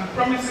that I'm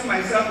promising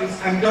myself is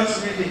I'm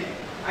just reading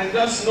and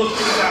just noting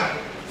down.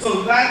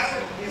 So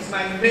that is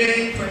my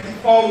May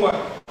 24 work,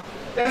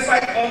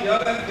 despite all the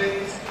other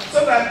things,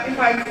 so that if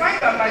I find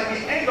that by the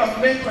end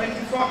of May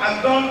 24,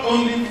 I've done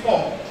only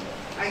 4,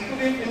 I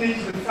couldn't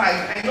finish with 5,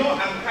 I know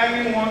I'm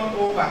carrying 1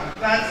 over,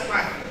 that's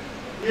fine,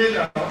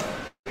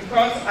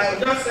 because I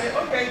will just say,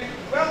 okay,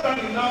 well done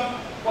enough,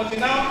 but you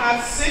now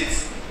have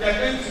 6 you're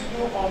going to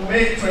do on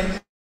May 25th.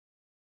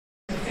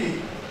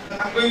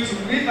 I'm going to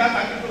read that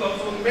article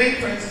also May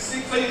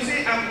 26th. So you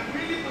see, I'm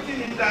really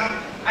putting it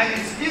down, and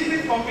it's easy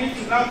for me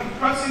to now be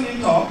crossing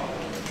it off.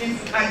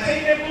 It's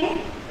attainable.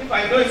 If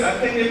I know it's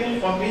attainable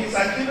for me, it's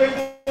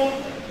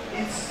achievable.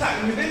 It's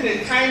within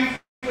the time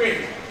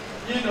frame,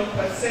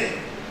 per se,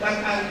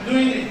 that I'm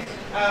doing it.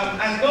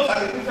 And those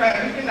are the people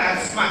I'm looking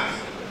at SMART.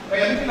 But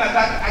you're looking at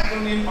that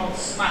acronym of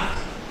SMART.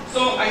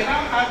 So I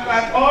now have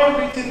that all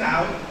written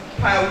out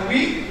per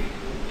week,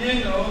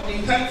 in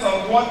terms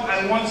of what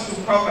I want to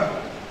cover.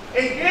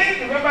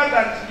 Again, remember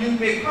that you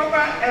may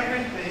cover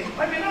everything,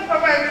 but you may not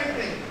cover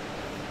everything.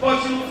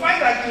 But you will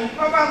find that you will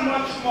cover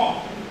much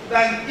more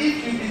than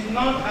if you did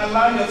not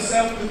allow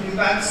yourself to be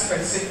that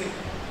specific.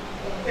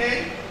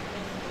 Okay?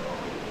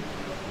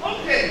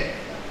 Okay.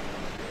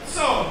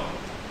 So,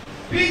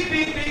 big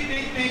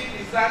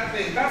is that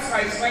thing. That's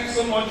why I spend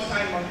so much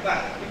time on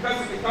that,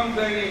 because it becomes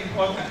very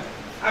important.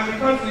 And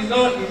because we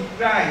know it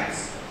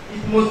drives,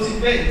 it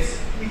motivates,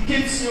 it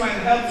keeps you and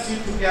helps you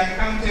to be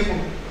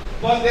accountable.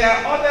 But there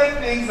are other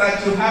things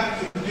that you have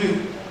to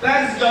do.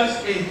 That's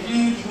just a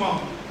huge one.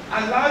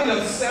 Allow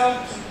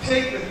yourself to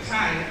take the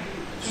time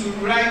to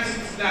write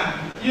it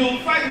down. You'll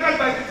find that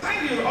by the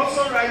time you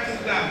also write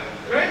it down,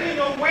 you already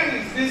know when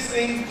is this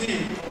thing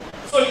due.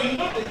 So you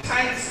know the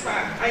time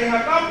span. And you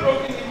have not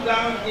broken it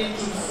down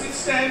into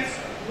systems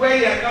where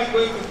you're not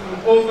going to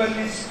be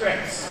overly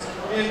stressed.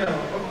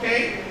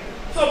 Okay?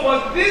 So,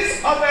 but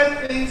these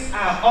other things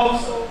are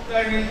also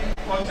very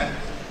important.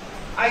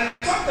 I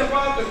talked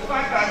about the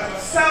fact that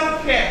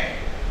self-care,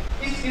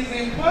 it is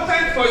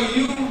important for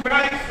you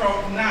right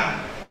from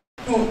now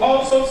to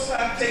also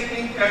start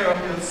taking care of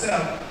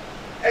yourself.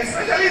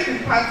 Especially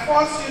the Part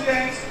 4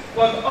 students,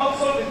 but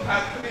also the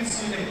Part 3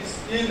 students,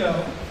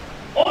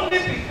 Only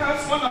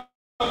because one of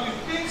the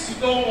things you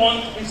don't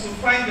want is to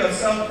find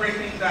yourself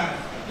breaking down.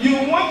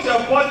 You want your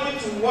body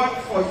to work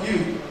for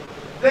you.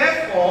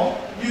 Therefore,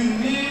 you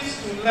need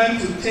to learn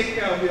to take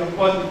care of your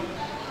body.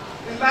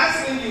 The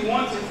last thing you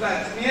want is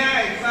that near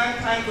exam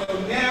time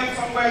or near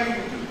somewhere you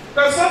do.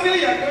 Because suddenly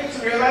you're going to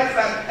realize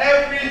that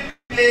every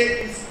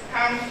day is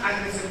counts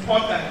and is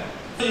important.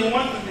 So you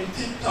want to be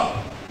tip-top.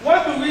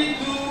 What do we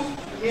do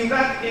in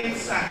that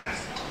instance?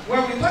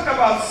 When we talk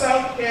about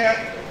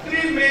self-care,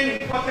 3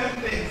 main important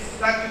things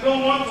that you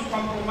don't want to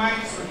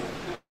compromise with.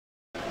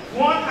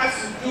 One has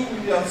to do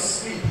with your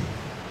sleep.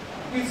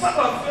 We sort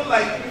of feel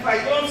like if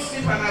I don't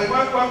sleep and I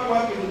work,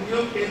 it will be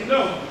okay.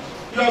 No.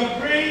 Your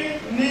brain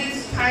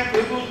needs time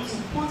to be able to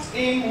put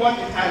in what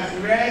it has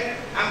read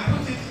and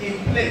put it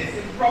in place,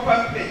 in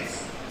proper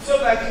place, so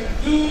that you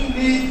do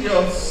need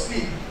your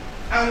sleep.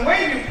 And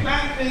when you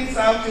plan things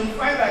out, you'll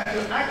find that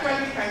you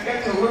actually can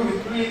get away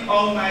with doing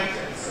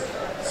all-nighters.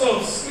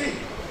 So sleep.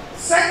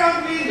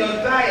 Secondly,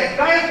 your diet.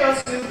 Diet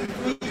just means the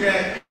food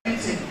you're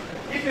eating.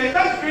 If you're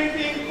just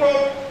drinking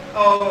Coke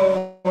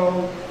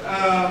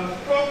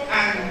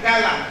and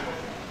Gala,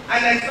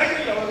 and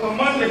especially on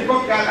Monday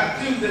Coke Gala,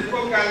 Tuesday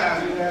Coke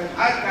Gala,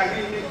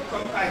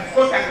 sometimes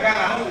Coke and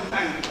Gala all the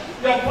time,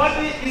 your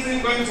body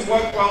isn't going to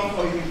work well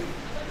for you.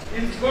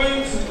 It's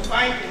going to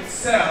find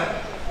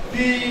itself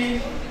be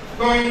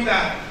going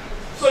down.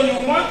 So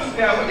you want to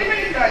be able, even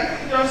if you are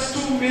eating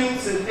just 2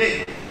 meals a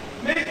day,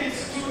 make it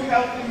 2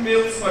 healthy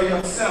meals for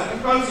yourself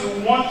because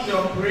you want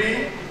your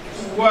brain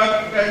to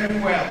work very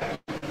well.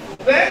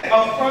 Then,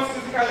 of course,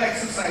 physical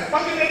exercise.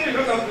 Fortunately,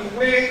 because of the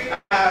way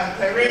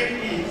terrain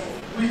is,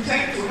 we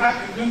tend to have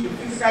to do the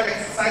physical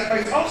exercise, but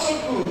it's also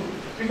good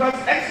because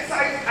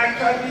exercise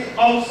actually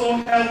also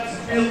helps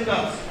build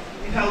us.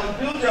 It helps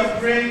build your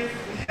brain,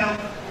 it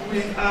helps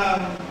with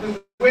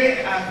the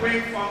way our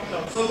brain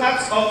functions. So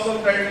that's also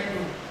very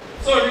good.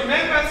 So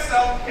remember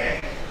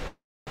self-care.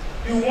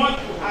 You want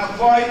to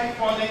avoid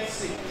falling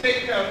sick.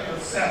 Take care of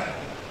yourself.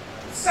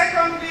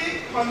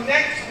 Secondly,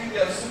 connect with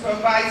your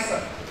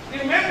supervisor.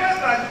 Remember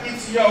that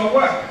it's your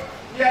work.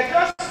 You are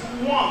just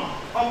one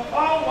of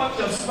all what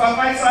your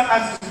supervisor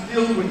has to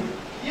deal with.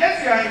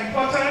 Yes, you are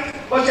important,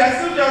 but you are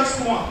still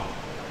just one.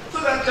 So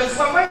that your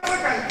supervisor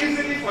can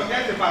easily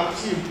forget about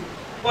you.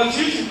 But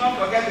you should not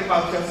forget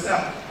about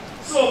yourself.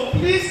 So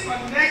please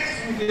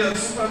connect with your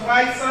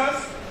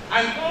supervisors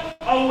and don't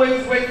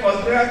always wait for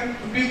them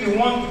to be the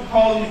one to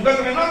call you. Because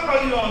they may not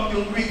call you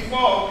until week 4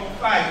 or week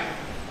 5.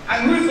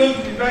 And who is going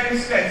to be very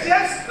stressed?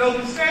 Yes, there will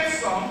be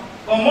stress some,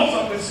 but most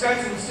of the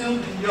stress will still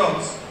be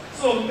yours.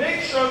 So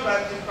make sure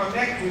that you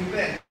connect with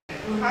them.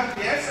 You have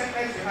the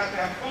SMS, you have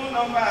their phone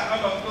number,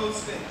 and all of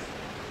those things.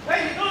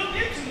 Then you don't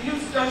need to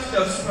use just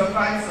your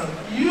supervisor.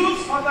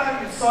 Use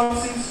other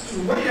resources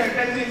too. When you're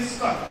getting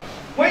stuck,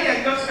 when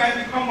you're just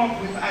trying to come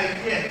up with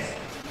ideas.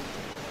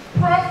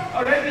 Prof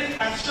already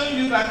has shown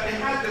you that they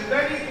have a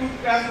very good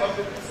grasp of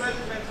the research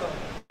method.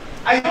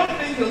 I don't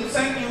think he'll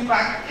send you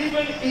back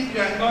even if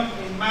you are not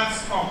in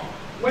mass comm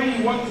when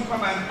you want to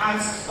come and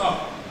ask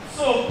stuff.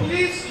 So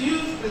please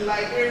use the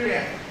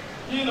librarian.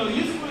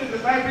 Use people in the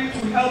library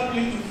to help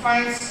you to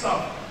find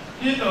stuff.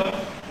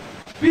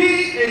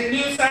 Be a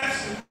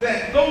nuisance to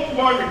them. Don't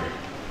worry.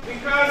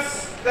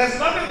 Because there's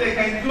nothing they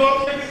can do,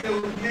 maybe they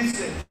will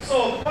listen.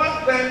 So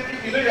put them,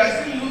 if you are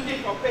still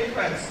looking for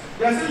papers,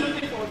 you are still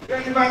looking for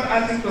relevant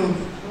articles,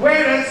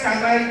 where else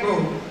can I go?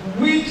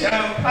 Which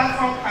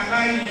platform can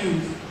I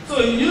use? So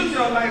use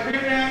your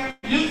librarian,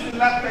 use the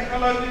lab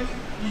technologists,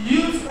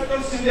 use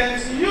fellow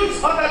students,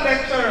 use other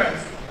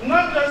lecturers,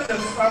 not just the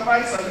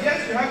supervisor.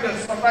 Yes, you have your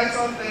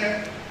supervisor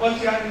there,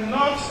 but you are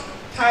not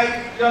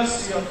tied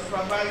just to your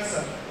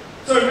supervisor.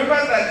 So remember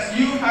that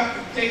you have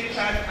to take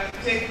charge and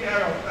take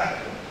care of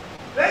that.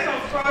 Then,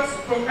 of course,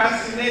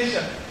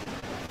 procrastination.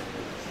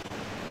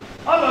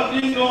 All of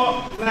you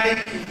know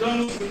Nike,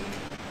 don't you?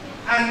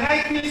 And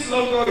Nike's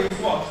logo is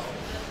what?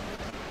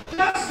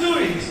 Just do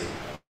it.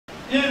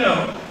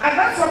 And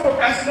that's what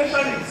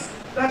procrastination is.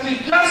 That you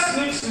just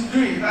need to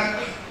do it. Like,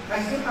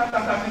 I still have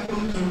that article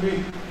to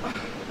read.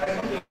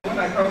 Okay, when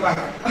I come back.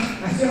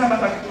 I still have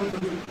that article to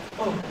read.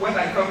 Oh, when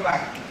I come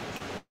back.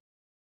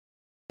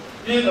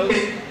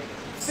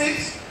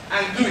 Sit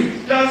and do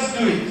it. Just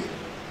do it.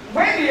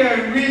 When you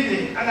are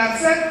reading, and I've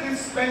said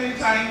this many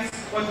times,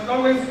 but it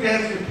always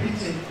bears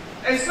repeating,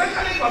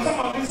 Especially for some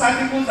of these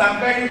articles are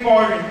very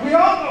boring. We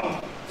all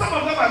know. Some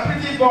of them are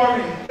pretty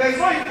boring. There's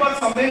no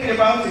importance of making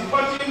about it,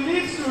 but you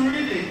need to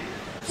read it.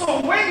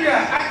 So when you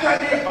are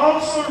actually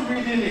also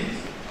reading it,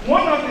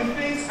 one of the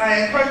things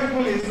I encourage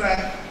people is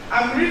that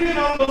I'm reading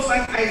all those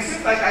lines, it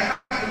seems like I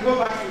have to go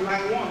back to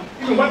line 1.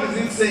 Even what is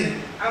it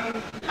saying?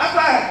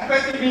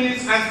 After 30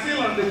 minutes, I'm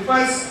still on the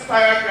first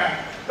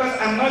paragraph because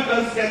I'm not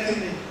just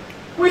getting it.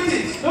 Quit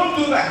it. Don't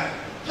do that.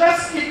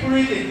 Just keep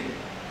reading.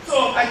 So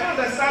I don't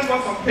understand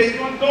what's on page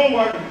 1. Don't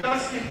worry.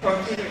 Just keep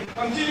continuing.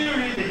 Continue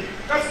reading.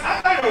 Because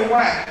after a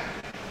while,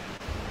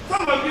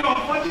 some of you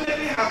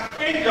unfortunately have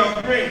trained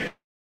your brain.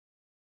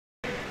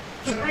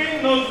 The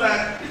brain knows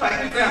that if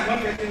I keep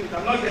saying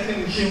I'm not getting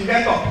it, she'll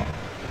get up.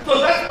 So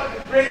that's what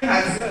the brain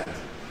has done.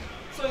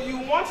 So you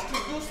want to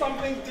do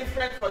something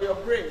different for your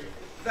brain.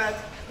 That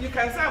you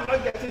can say I'm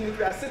not getting it,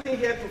 we are sitting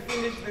here to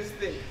finish this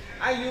thing.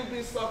 And you'll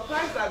be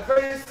surprised that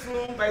very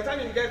soon, by the time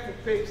you get to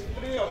page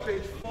 3 or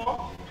page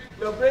 4,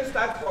 your brain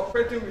starts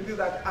cooperating with you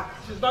that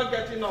she's not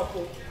getting up,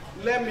 so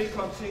let me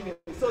continue.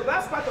 So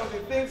that's part of the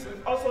things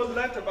we've also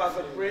learned about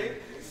the brain.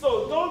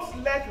 So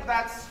don't let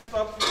that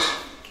stop you.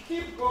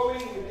 Keep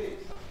going with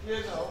it, you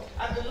know.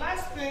 And the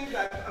last thing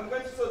that I'm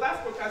going to, so that's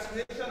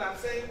procrastination. I'm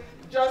saying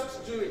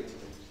just do it.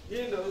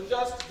 You know,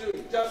 just do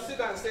it. Just sit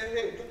and say,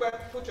 hey,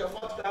 put your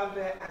foot down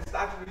there and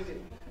start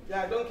reading.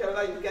 Yeah, I don't care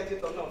whether you get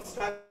it or not.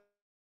 Start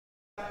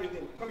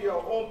reading. Become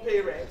your own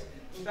parent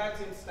in that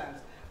instance.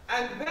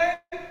 And then,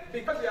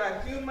 because you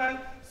are human,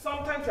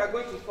 sometimes you are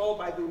going to fall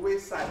by the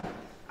wayside.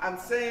 I'm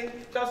saying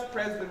just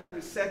press the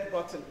reset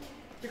button.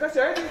 Because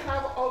you already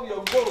have all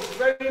your goals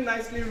very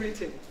nicely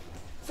written.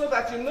 So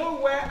that you know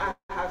where I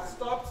have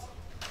stopped,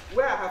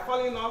 where I have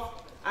fallen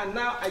off, and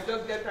now I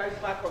just get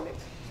right back on it,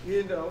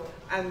 you know,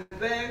 and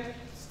then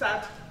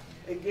start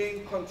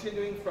again,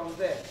 continuing from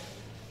there.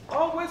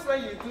 Always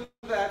when you do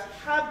that,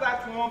 have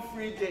that one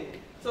free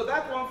day. So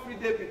that one free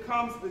day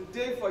becomes the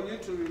day for you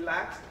to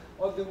relax,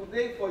 or the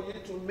day for you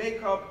to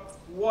make up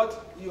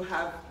what you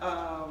have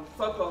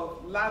sort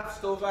of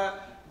lapsed over,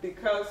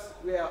 because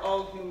we are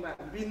all human.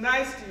 Be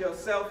nice to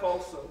yourself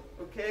also,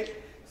 okay?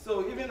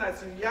 So even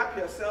as you yap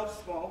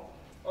yourself small,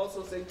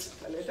 also say,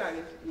 later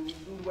you will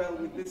do well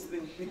with this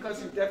thing,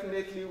 because you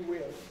definitely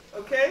will.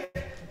 Okay?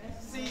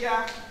 See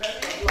ya.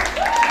 Best of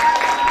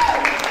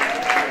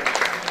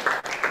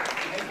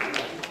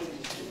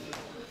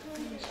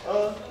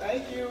luck.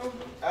 Thank you.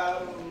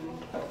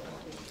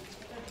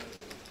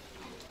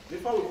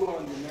 Before we go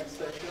on the next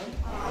section,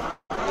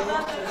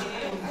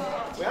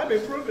 we have a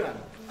program.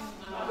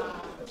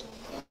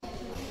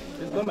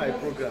 It's not my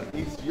program,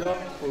 it's your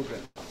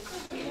program.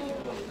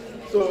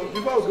 So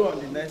before we go on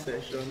the next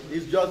session,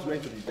 it's just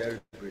going to be very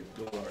brief,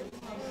 don't worry.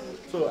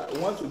 So I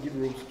want to give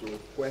room to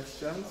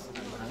questions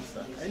and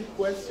answers. Any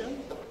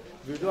question?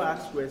 If you don't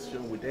ask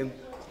questions, then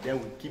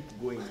we keep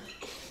going.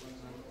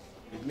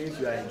 It means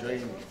you are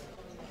enjoying it.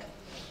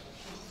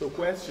 So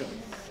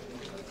questions?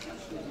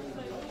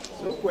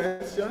 No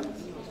questions?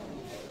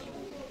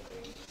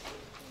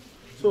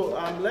 So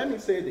let me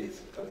say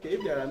this. Okay,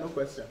 if there are no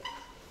questions.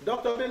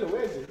 Dr. Bello,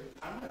 where is he?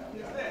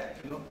 He's there.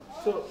 No.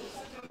 So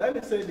let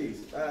me say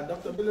this.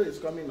 Dr. Bello is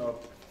coming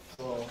up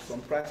for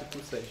some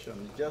practical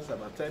session. Just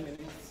about 10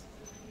 minutes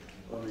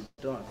or we're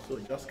done. So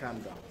just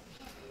calm down.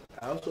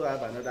 I also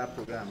have another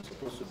program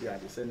supposed to be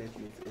at the Senate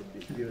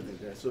building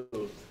there. So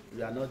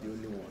we are not the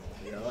only one.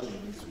 We are all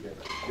in this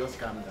together. Just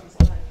calm down.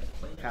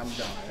 Calm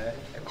down.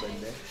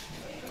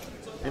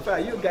 In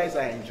fact, you guys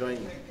are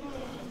enjoying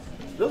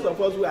it. Those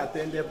of us who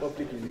attended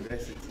public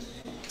university,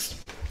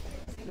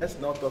 let's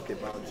not talk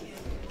about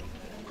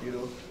it. You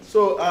know.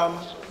 So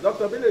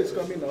Dr. Bello is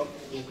coming up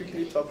to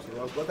quickly talk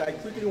to us, but I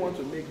quickly want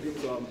to make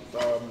this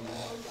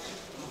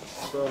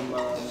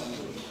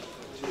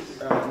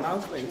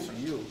announcement to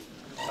you.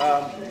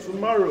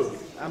 Tomorrow,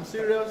 I'm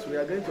serious, we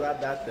are going to have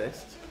that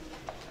test.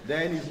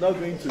 Then it's not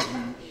going to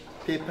be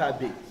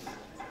paper-based.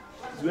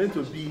 It's going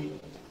to be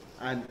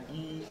an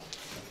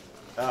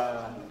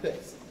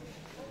test.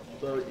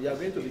 So you are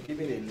going to be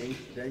given a link,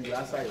 then you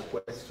answer your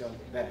question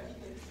there,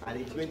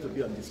 and it's going to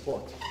be on the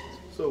spot.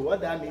 So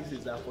what that means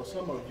is that for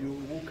some of you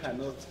who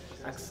cannot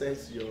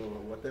access your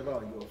whatever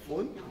on your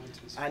phone,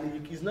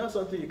 and it's not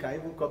something you can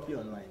even copy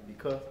online,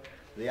 because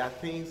there are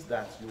things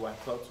that you are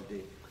taught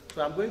today.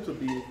 So I'm going to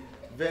be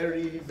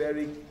very,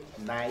 very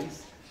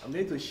nice. I'm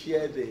going to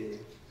share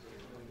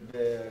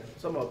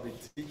some of the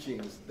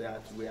teachings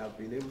that we have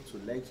been able to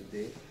learn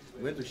today.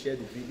 I'm going to share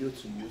the video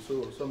to you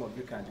so some of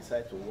you can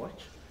decide to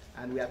watch.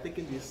 And we are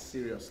taking this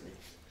seriously.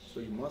 So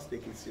you must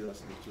take it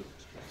seriously too.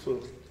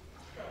 So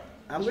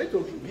I'm going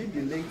to give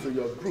the link to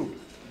your group,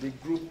 the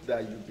group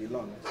that you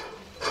belong.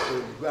 So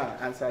you go and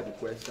answer the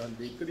question.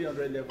 The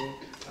 300 level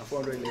and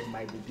 400 level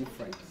might be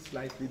different,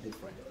 slightly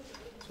different.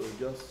 So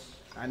just,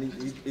 and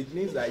it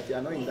means that if you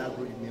are not in that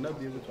group, you may not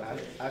be able to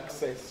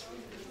access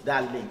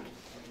that link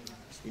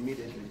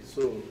immediately.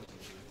 So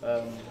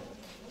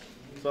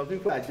some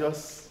people are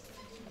just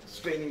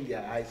straining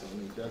their eyes on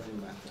me. It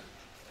doesn't matter.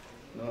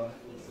 No,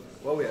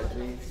 what we are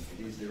doing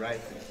is the right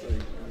thing. So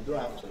you don't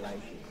have to like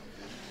it.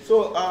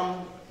 So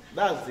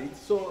that's it.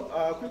 So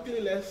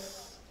quickly,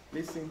 let's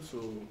listen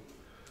to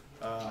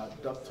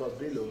Dr.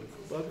 Bello.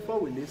 But before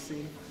we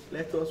listen,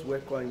 let us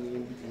welcome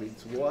him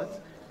with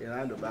what? A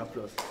round of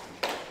applause.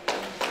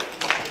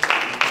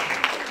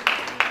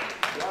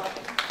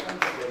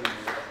 Actually,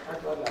 I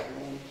don't have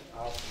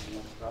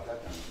much rather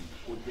than the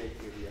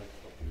project area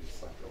of the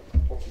research of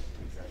public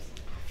research.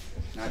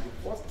 Now, the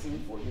first thing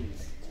for you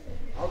is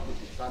how to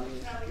determine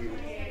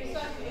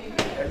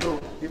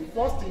the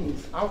first thing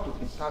is how to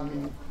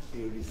determine a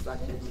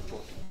researchable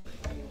topic.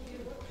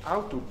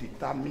 How to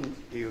determine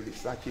a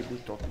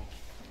researchable topic.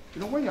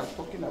 You know, when you are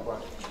talking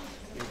about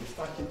a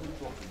researchable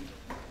topic,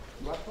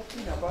 you are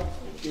talking about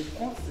a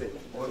concept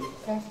or a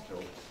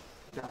construct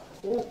that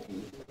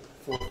open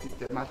for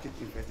systematic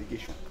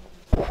investigation.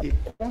 A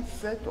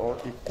concept or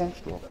a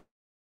construct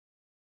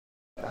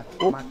that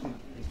open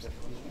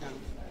investigation.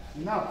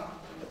 Now,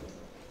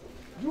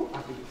 you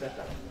as a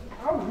researcher,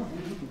 how will you be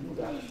able to know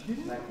that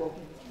this my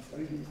topic is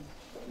really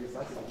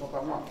researchable?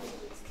 Number one,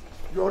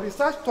 your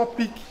research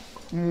topic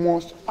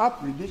must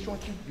have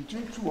relationship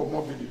between two or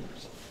more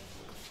variables.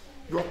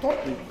 Your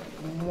topic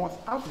must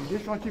have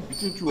relationship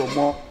between two or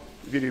more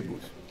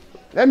variables.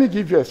 Let me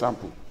give you an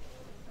example.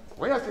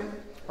 When you are saying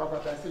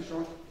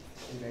privatization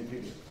in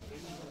Nigeria,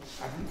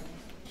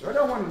 the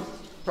other one is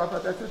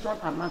privatization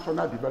and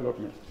national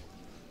development.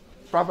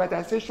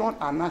 Privatization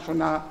and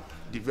national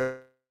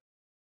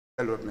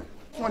development.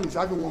 One is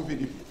having one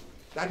variable,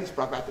 that is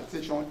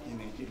privatization in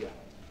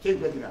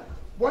Nigeria.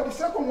 But the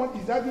second one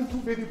is having two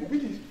variables,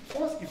 which is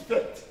cause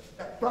effect.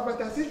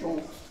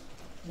 Privatization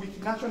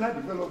with national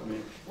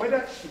development, whether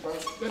it will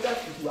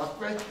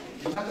affect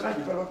the national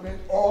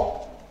development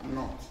or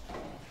not.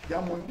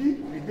 There must be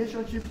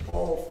relationship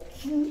of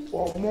two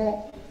or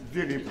more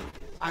variables,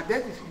 and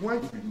that is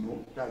when you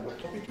know that your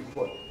topic is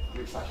what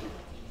researchable.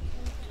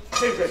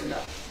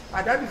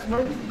 And that is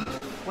when you know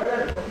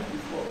whether the topic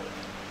is what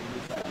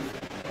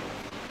researchable.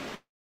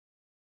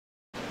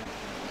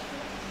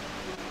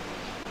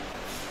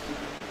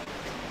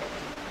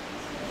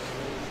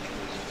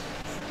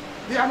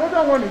 The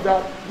another one is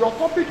that your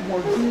topic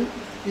must be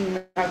in a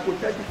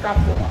hypothetical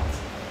format.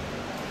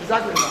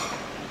 Exactly that.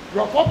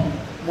 Your topic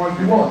must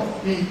be what?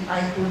 In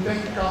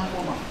hypothetical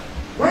format.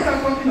 When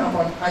you're talking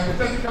about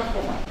hypothetical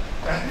format,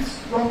 that is,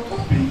 your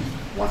topic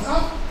must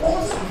have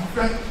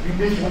cause-effect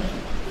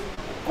relationship.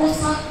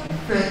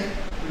 Cause-effect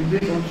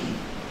relationship.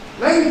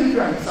 Let me give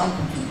you an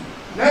example too.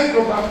 Let's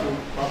go back to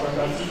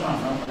privatization and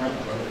national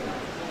development.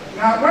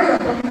 Now, when you're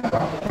talking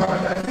about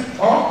privatization,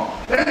 or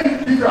let me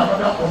give you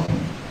another topic.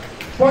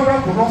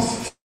 Border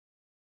porosity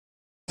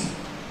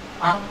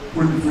and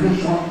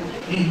proliferation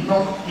in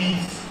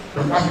northeast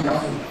geographical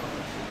zone.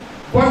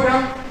 Border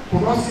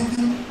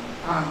porosity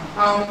and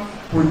armed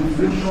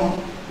proliferation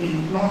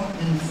in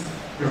northeast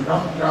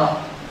geographical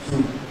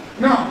zone.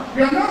 Now,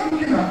 we are not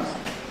looking at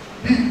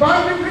the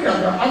banditry that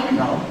we are having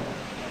now,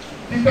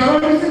 the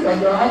terrorism that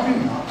we are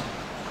having now,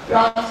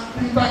 that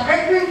the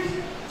interethnic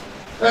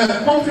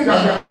conflict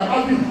that we are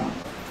having now.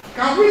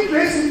 Can we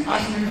trace it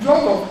as a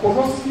result of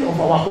porosity of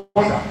our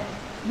border,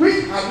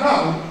 which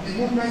allow the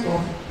movement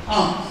of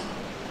arms?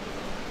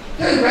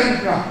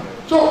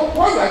 So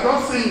what I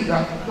just saying is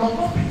that the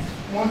topic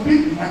must be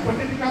in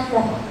hypothetical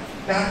format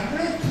that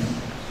ready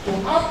to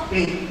have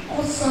a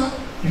causal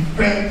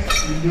effect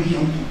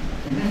relationship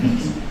between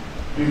the two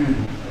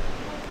variables.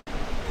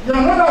 The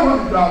another one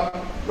is that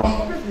your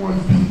topic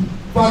must be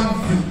value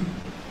free.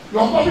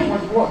 Your topic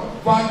must be what?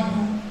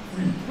 Value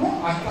free. Don't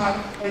attack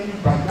any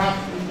bias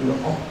into your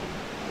topic.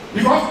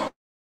 Because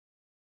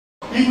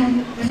even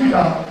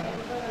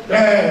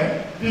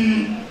that the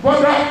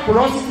border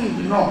porosity in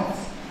the north,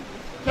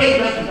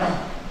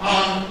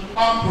 and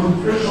armed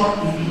proliferation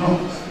in the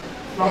north,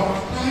 you have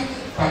attacked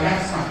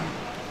bias.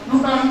 You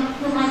can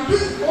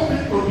keep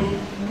topic to be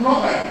not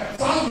like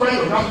southwest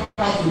of that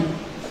castle.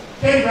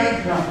 You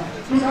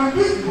can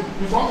keep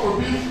the work to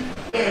be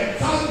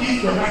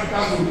southeast of that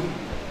castle.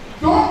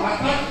 Don't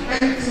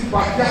attack anything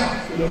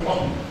bias to the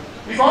topic.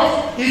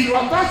 Because if you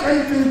attack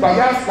anything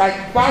bias like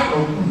bad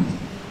or good,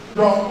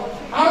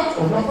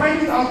 you're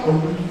finding out of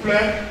the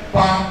flare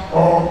bad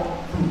or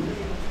good.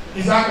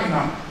 Exactly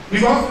now.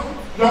 Because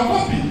your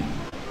topic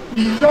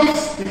is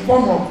just in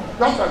form of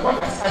just like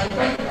what is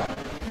hypothetical.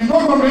 You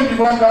don't know maybe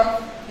whether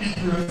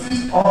it will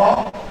exist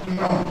or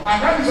no.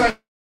 And that is why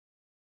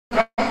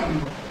the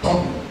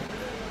topic.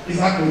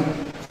 Exactly.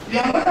 The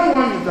another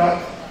one is that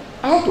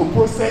how to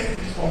process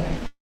this topic.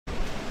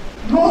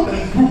 Know the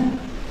group.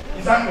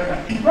 Exactly that.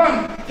 If you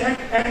can check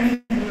any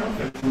of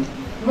the group,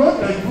 know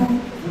the group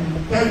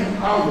will tell you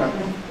how you are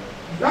doing.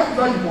 That is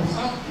why you must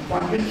have the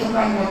foundational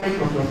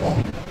knowledge of your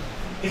topic.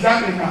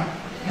 Exactly now.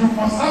 You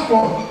must have the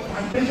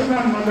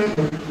foundational knowledge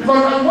of it.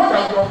 Because I want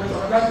that you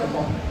operationalize your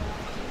topic.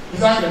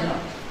 Exactly now.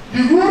 The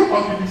rule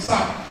of the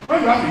research, when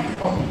you have a few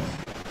topics,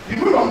 the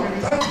rule of the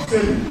research is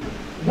saying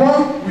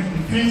one will be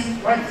fixed,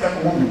 while the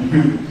second one will be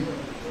built.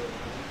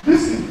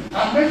 This is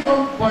I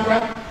mentioned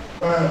border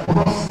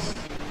porosity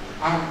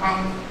and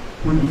armed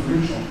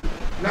proliferation.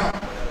 Now,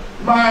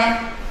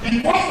 the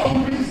first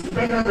topic is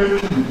dependent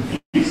variable will be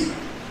fixed,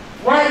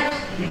 while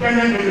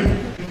independent living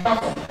in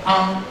terms of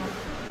armed,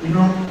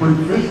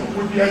 proliferation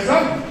would be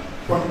examined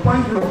from the point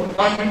of view of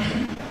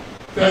banditry,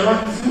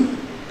 terrorism,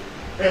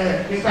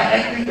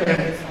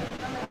 inter-ethnic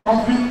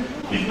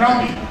conflict,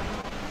 kidnapping.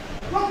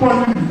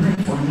 Nobody will do it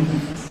for you.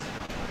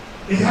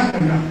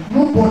 Exactly that.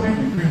 Nobody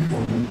will do it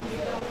for you.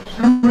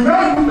 You will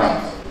now look at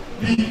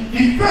the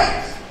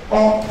effect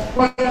of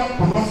border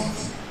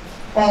porosity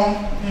on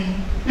the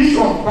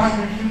issue of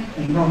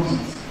banditry in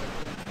Northeast.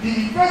 The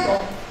effect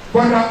of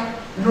border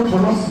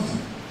porosity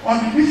on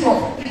the issue of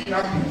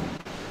kidnapping.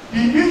 The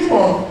issue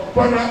of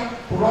border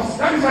porosity.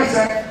 That is why I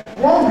said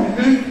one will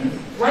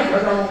live while the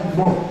other one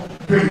will go.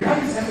 That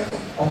is essence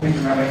of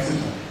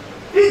operationalization.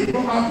 If you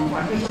don't have the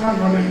foundational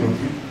knowledge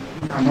of it,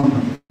 you cannot do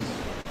it.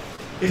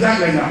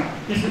 Exactly now.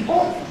 If you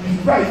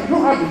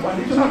don't have the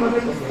foundational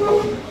knowledge of the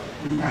law,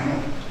 you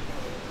cannot.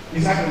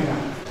 Exactly now.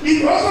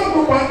 If you also go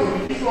back to the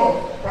issue of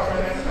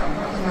privatization and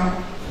national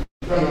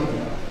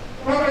development,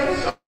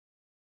 privatization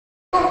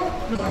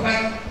is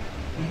like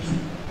the two.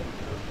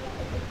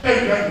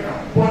 Exactly now.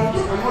 But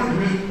two cannot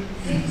remain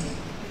fixed.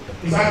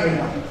 Exactly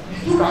now. The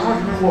two cannot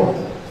remain what?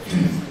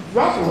 Fixed. You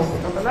have to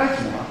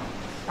operationalize one,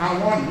 and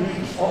one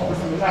remains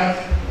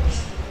operationalized.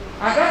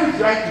 And that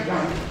is right to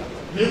down,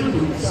 be able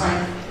to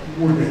design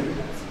model.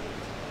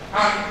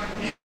 And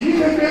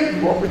immediately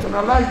you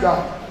operationalize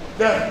that,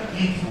 then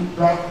if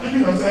you are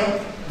giving yourself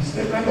the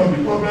statement of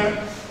the problem,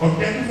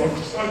 objective of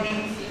the study,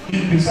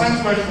 in research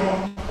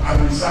question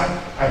and research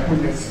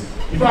hypothesis.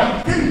 In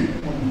fact, the thing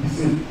must be the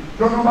same.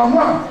 Your number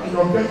one is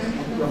your objective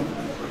of the problem.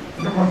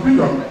 You must be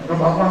your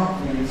number one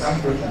in research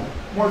question.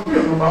 You must be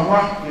your number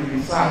one in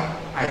research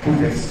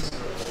hypothesis.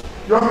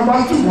 Your number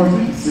two must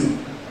be the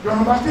same. Your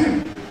number three,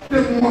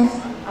 they must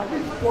at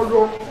least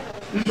follow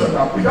each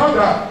other. Without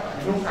that,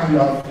 you don't carry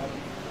out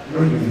the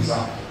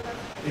research.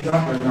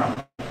 Exactly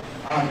now.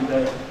 And the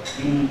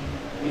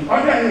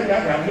other area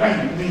that we are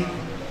need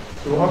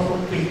to also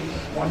take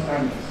one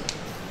time is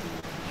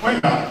when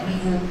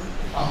people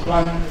are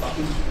planning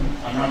statistical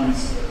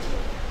analysis.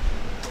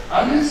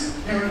 At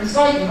least in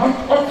research,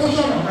 not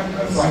observation and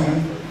medical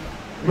science,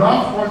 you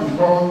have what we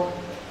call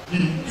the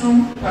two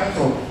types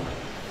of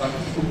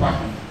statistical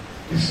package: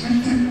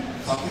 descriptive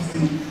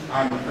statistics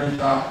and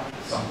differential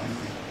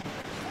statistics.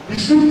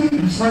 Descriptive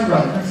is when you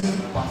are using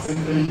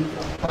percentage,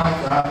 bar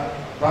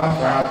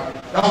chart,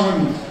 that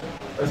one is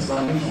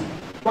explanation.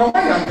 But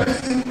when you are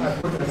testing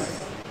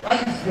hypothesis,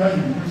 that is where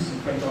you use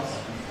differential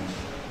statistics.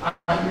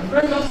 And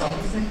differential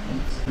statistics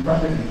is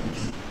divided into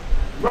two.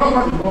 You have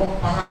what you call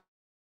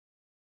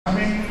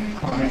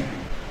parametric.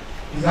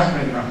 Is that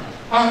right now?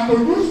 And to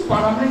use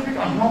parametric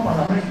and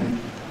non-parametric,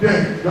 then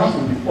you have to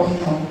be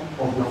portion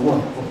of the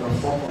work of the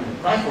structure,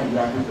 right from the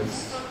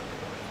hypothesis.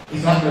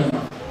 Is that right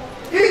now?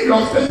 If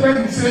your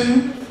statement is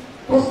saying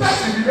to test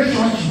the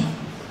relationship,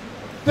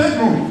 take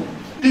note.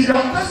 If you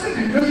are testing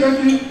the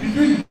relationship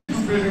between the two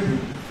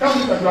variables, that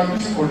means that you are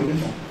using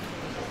correlation.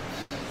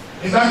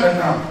 Is that right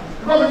now?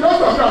 Because we just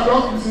talk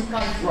about using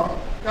chi-square.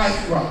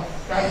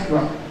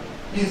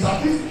 In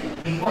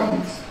statistics, they call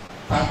it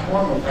type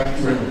 1 or type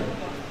 2 error.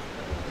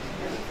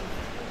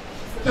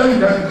 Tell me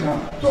that now.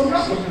 So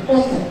that's what the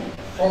portion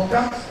of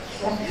that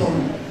structure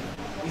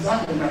is that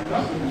the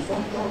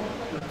structure,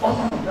 the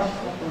portion of that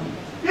structure.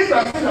 If I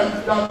say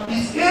that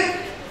is a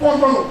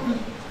function of B,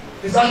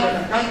 is that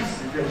is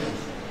regression.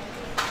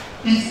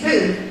 Is a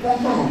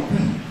function of B,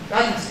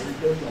 that is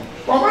regression.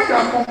 But when you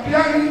are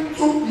comparing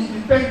two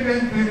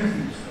independent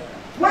variables,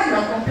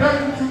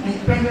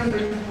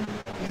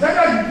 is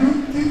either you do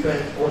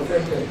t-test or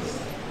z-test.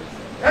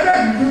 Either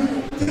you do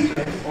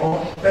t-test or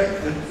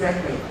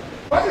z-test.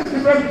 What is the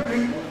difference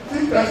between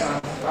t-test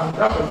and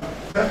that of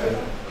z-test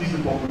is the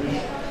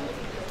population.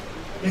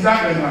 Is that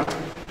right now?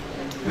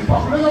 The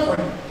population for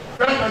the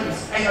z-test is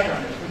higher than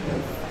the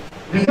t-test.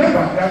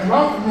 Remember that you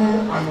have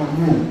known and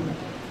unknown.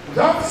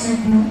 That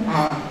simple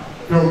and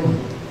double.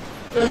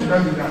 So that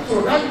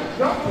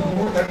to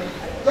know that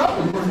the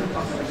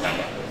person.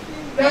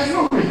 There's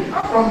no way.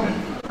 I'm from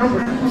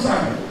the number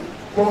side.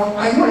 But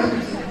I know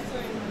everything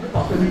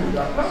pertaining to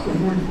that. That's to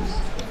know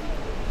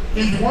it.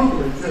 If you want to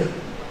excel,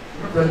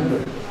 not very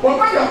well. But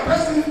when you are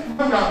testing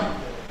more than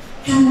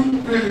two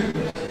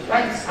variables,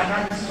 that is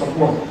analysis of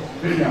what?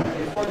 Variance.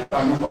 They call it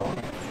ANOVA.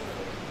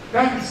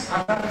 That is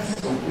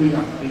analysis of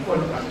variance. They call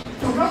it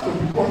ANOVA. So that's to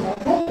be called,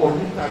 don't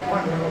commit type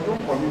 1 error,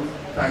 don't commit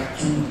type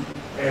 2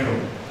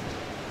 error.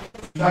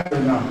 That's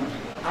enough.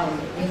 And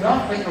if you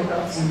have any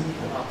other thing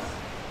to ask,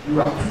 you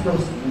are too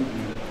close to me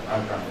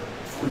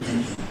which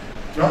is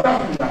the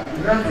other thing that the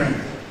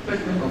reference,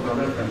 take note of the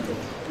reference.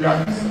 We are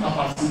using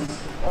upper 6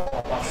 or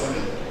upper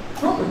 7.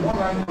 Not the one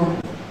line code.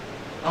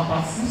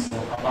 Upper 6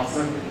 or upper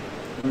 7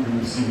 will be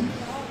received.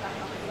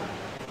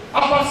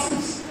 Upper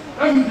 6.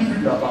 Let me give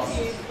you the upper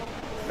 6.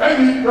 Let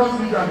me just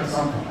give you an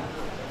example.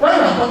 When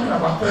we are talking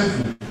about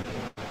testing,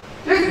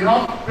 if you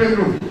have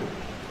payload,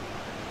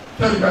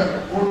 tell you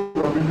that hold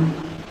your video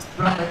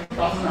like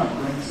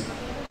 2020.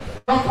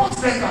 The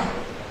first letter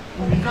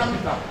will be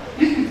capital.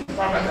 If it is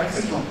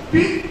privatization, P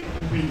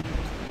will be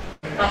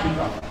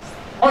capital.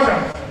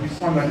 Others will be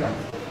small letter.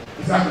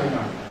 Exactly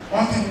now.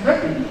 Until you get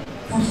the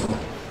full stop.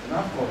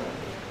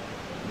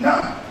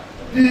 Now,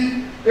 the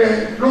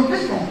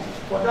location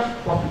for that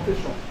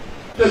publication,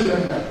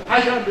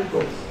 either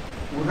Lagos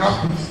will now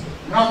put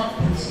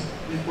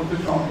the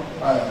quotation,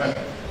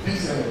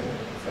 this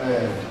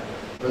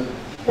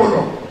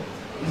column.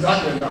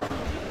 Exactly now.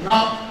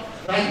 Now,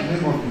 write the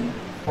name of the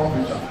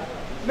publisher.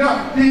 Now,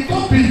 the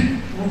topic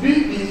will be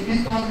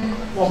in Italian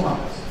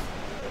format.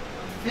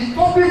 The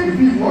topic will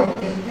be what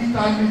in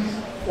Italian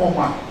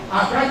format,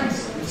 and that is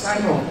the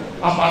sign of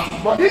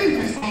about. But if it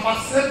is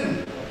about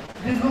 7,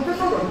 the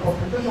location of the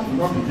publication will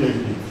not be there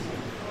again.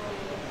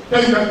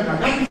 Tell you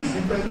that is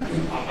different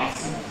between about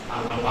 6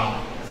 and about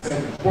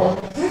 7. But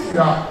since we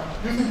are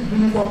using the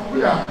uniform, we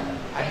are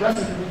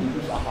addressing people to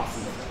use about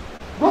 6.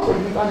 Go to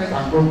the internet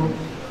and go.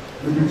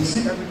 You will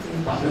see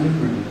everything pertaining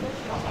to the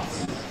about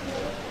 6.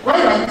 When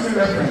you are using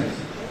reference,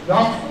 you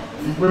have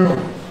the way of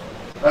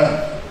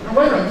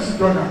when you are using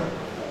journal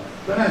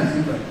is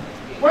different.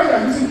 When you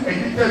are using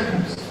edited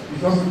books,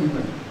 it's also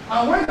different.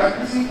 And when you are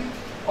using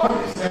all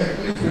these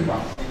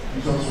newspapers,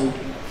 it's also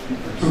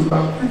different. So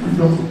that people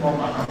just to come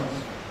and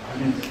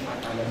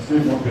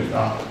explain more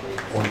better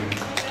for you.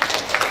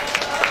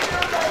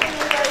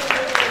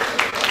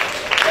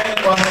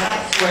 Anyone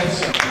ask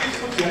question? Please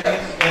put your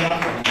hands together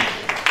for me.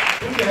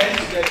 Put your hands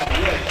together.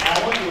 Yes, I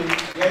want to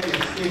get a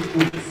state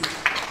book.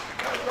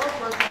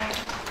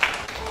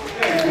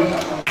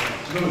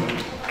 No.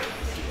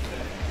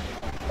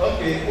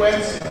 Okay,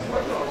 question.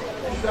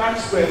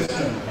 Ask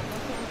question.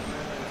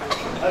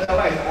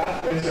 Otherwise, ask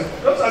question.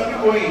 Those are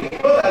people going.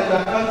 Those that you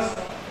are not.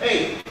 Hey.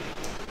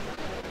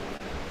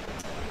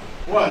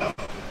 What?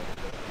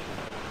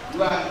 You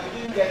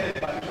didn't get any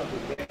permission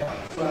to get out.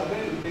 So I'm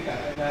going to take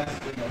attendance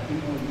in your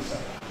people visa.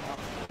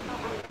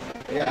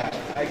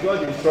 Yeah, I got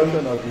the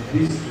instruction of the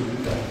visa to do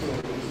that. So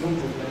there's no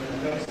problem.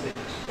 Let's stay.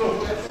 So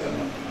question.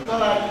 So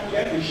I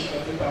get the sheet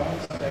of paper. I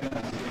want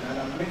attendance in, and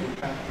I'm going to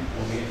count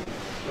people here.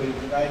 So you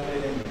can write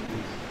them in the visa.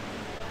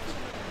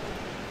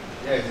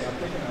 Yes, I'm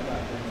taking another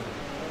attendance.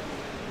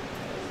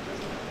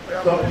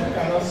 So you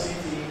cannot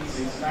sit in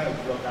since 9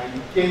 o'clock and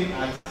you came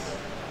at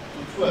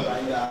 12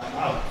 and you are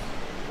out.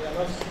 They are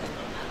not sitting.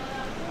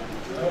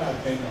 You are not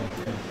attending.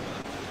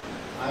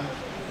 And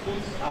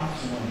put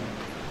afternoon.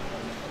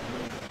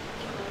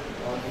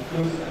 Or the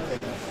closing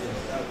attendance. Yes,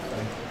 that's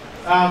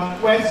right.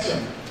 Question.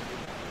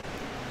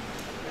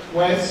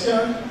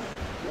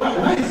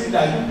 Why is it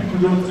that you people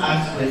don't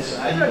ask questions?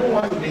 I don't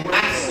want to be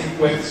asking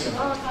questions.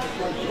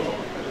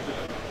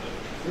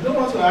 You don't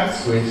want to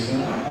ask questions.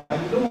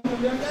 And you don't want to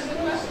be asking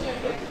questions.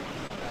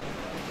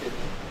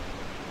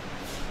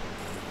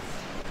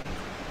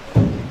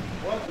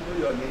 Want to know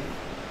your name?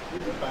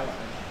 Give the pass.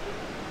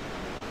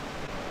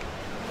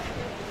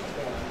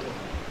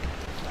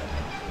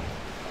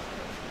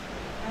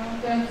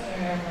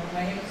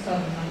 My name is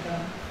Salman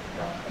from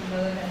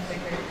Military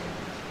Security.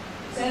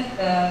 It said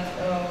that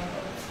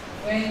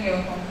when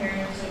you're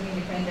comparing two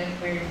independent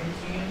variables,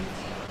 you use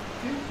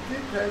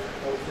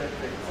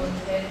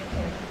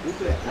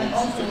and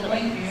also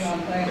when do you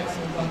apply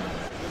ANOVA?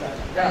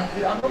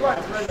 The ANOVA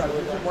is when you are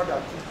using more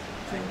than 2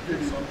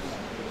 variables.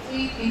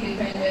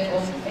 Independent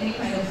of any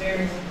kind of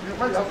variable.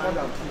 When you have more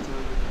than 2,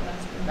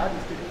 that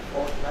is taken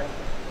for like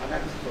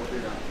analysis of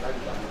variance. That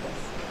is ANOVA.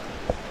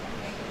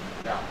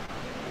 Yeah.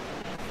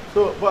 So,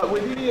 but we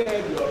didn't hear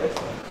your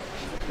response.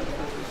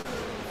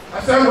 I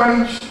said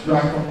when you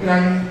are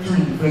comparing 2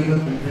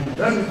 independent variables,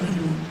 let me give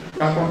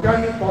you are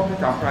comparing public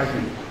and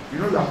private. You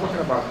know, you are talking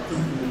about 2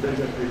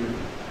 independent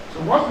variables. So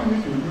what we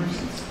need to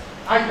use is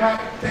either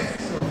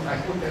testing of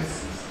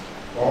hypothesis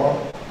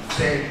or Z.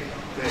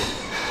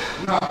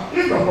 Now,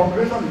 if the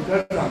population is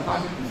less than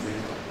 30%,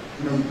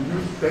 you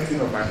use testing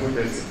of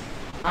hypothesis.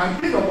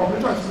 And if the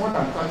population is more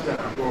than 30 and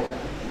above,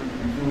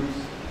 you use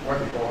what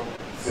they call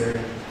Z.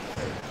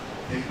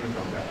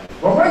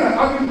 But when you're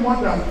having more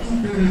than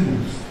 2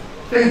 variables,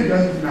 take the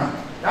now.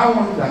 That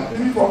one is at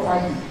 3, 4,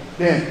 5.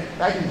 Then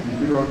that is the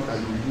period that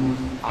you use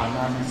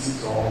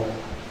analysis of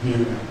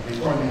variance. They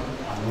call it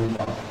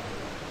ANOVA.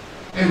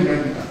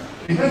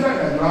 Remember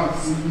that you have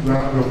simple you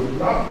have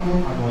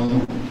known and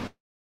unknown.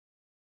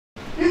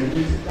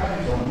 If that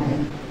is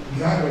unknown, is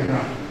that right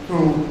now? So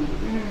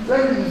it's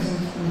very easy.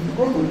 If you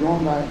go to the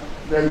online,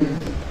 very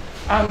easy.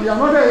 And the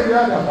another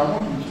area that I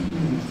want to keep in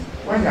is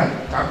when you are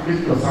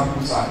calculating your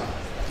sample size,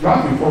 you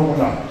have a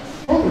formula.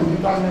 Go to the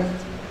internet,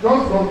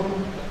 just go to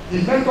the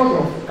method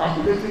of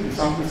calculating the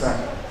sample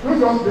size. Don't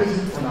just base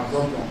it on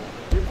assumption.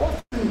 The first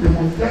thing they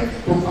must get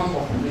total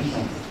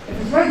population. It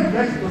is when you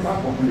get the total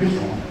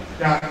population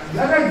that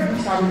the other you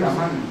use carry your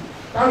money.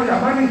 Carry your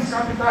money is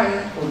capital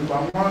N over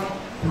 1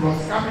 plus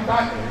capital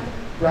N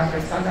plus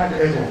standard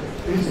error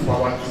is to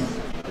power 2.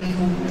 If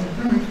you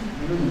do it,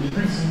 you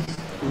use it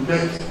to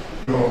get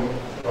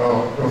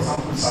your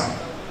sample size.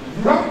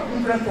 You have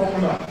different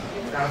formula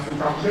that to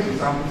calculate the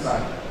sample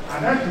size, and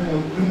then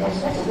you must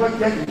also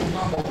get the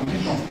total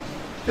population.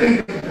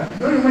 Take that.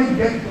 The only when you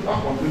get the total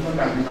population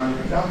that you can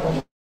use that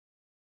formula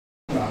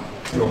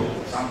your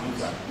sample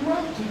size. You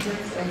have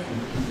different steps to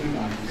take the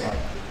size.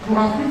 You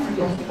have different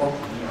just to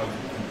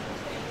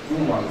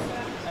Well,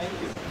 thank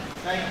you.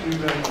 Thank you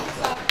very much.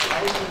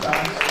 I will put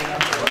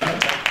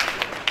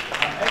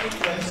any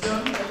question?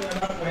 Any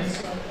other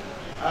question?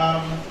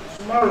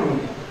 Tomorrow,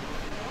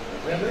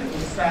 we're going to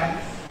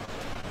start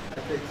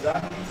at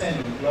exactly 10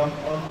 o'clock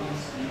on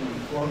this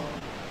report,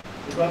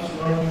 because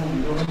tomorrow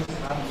we don't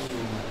have to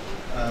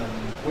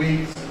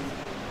wait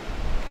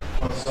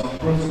for some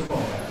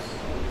protocols.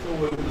 So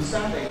we will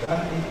start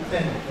exactly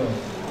 10 o'clock.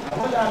 And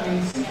what that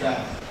means is that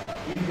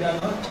if you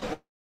are not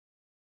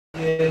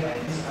here by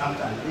this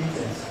after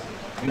latest,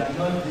 you are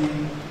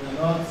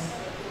not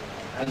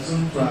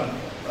assumed to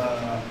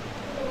have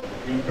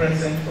been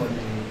present for the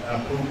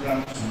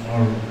program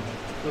tomorrow.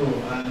 So,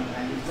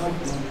 and it's not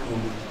good to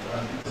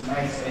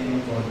victimize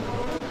anybody.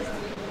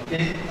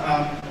 Okay,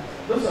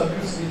 those of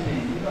you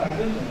sleeping, I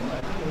don't know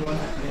what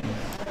it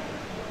means.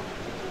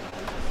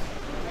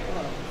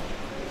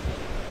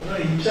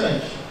 In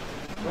church,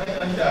 when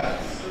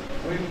ushers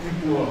wake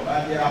people up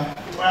and they are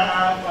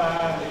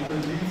far into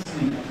deep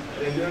sleep,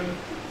 they don't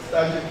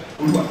start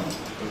to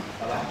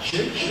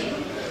shake.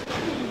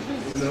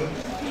 So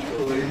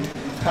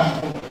it's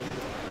happening.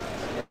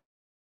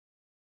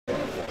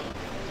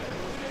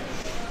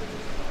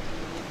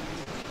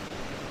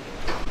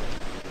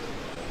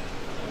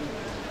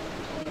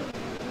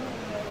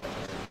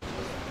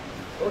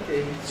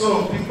 Okay, so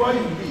before you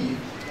leave,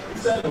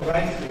 instead of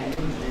writing the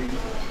new name,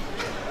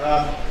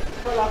 come,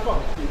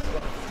 please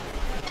come.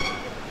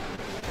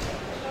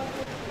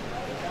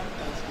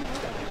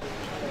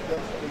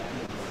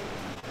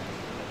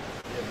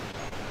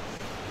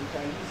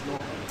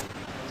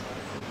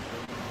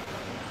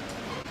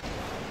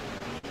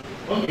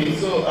 Okay,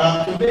 so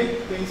to make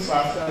things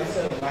faster,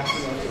 instead of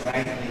asking us to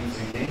write names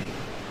again,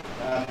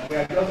 we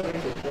are just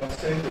going to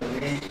cross-check the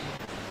name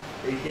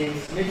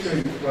against. Make sure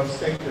you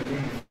cross-check the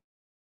name.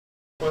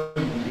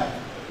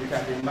 You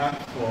can be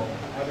marked for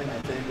having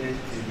attended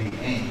to the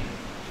end.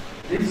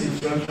 This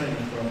instruction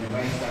is from the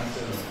Vice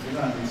Chancellor. You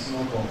know, I'm a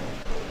small boy.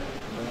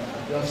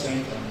 I'm just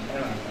sent on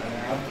errand and I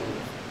have to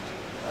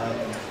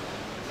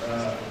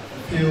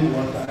fulfill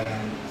what I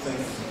am sent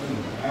to do.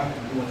 I have to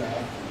do what I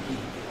have to do.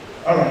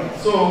 Alright,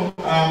 so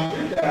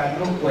if there are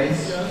no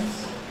questions,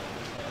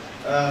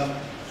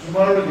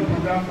 tomorrow the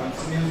program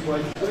continues, but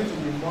it's going to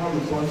be more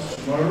reports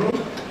tomorrow.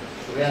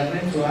 We are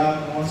going to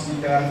have more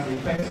speakers. The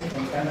person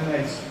from Canada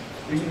is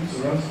speaking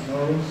to us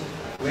tomorrow.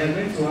 We are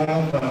going to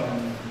have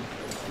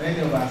many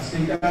of our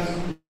speakers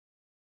who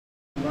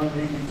do not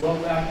make it, but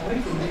we are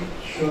going to make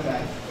sure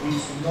that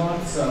it's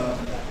not so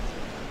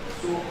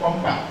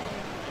compact,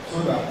 so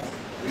that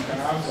we can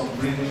have some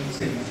breathing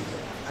space.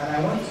 And I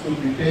want you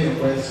to prepare your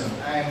question.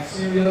 I am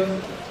serious.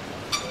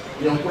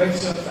 Your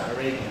questions are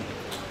ready,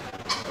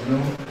 and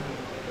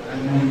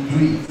you will do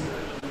it.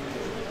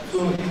 So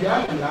if you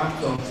have a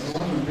laptop, you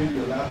want to bring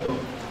your laptop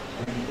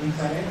on the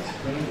internet,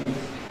 bring it.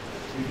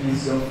 If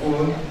it's your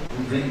phone,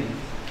 you bring it.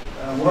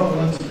 What we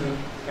want to do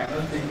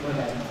cannot take more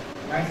than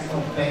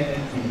maximum 10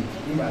 MB,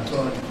 if at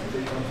all you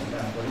take something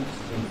down for you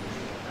to do.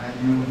 And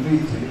you will do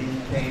it within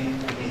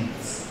 10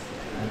 minutes.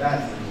 And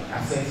that's the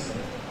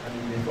assessment, and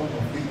in the form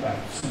of feedback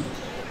too.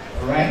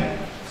 Alright?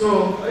 So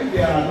if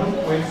there are no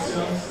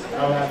questions,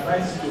 I would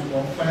advise you to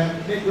confirm.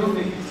 Don't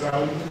make it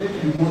crowded. Maybe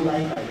you go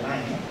line by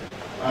line.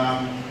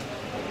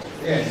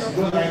 Yes,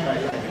 go line by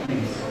line,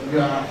 please. You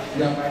are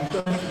my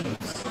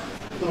choice.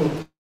 So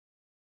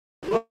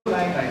go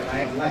line by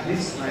line, like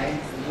this line,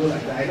 go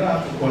like that. I don't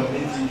have to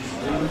coordinate you.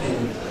 You're able to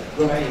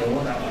go by your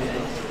own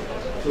appearance.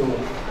 So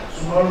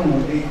tomorrow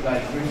we'll meet by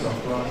grace of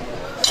God,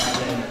 and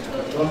then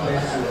God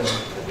bless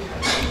you.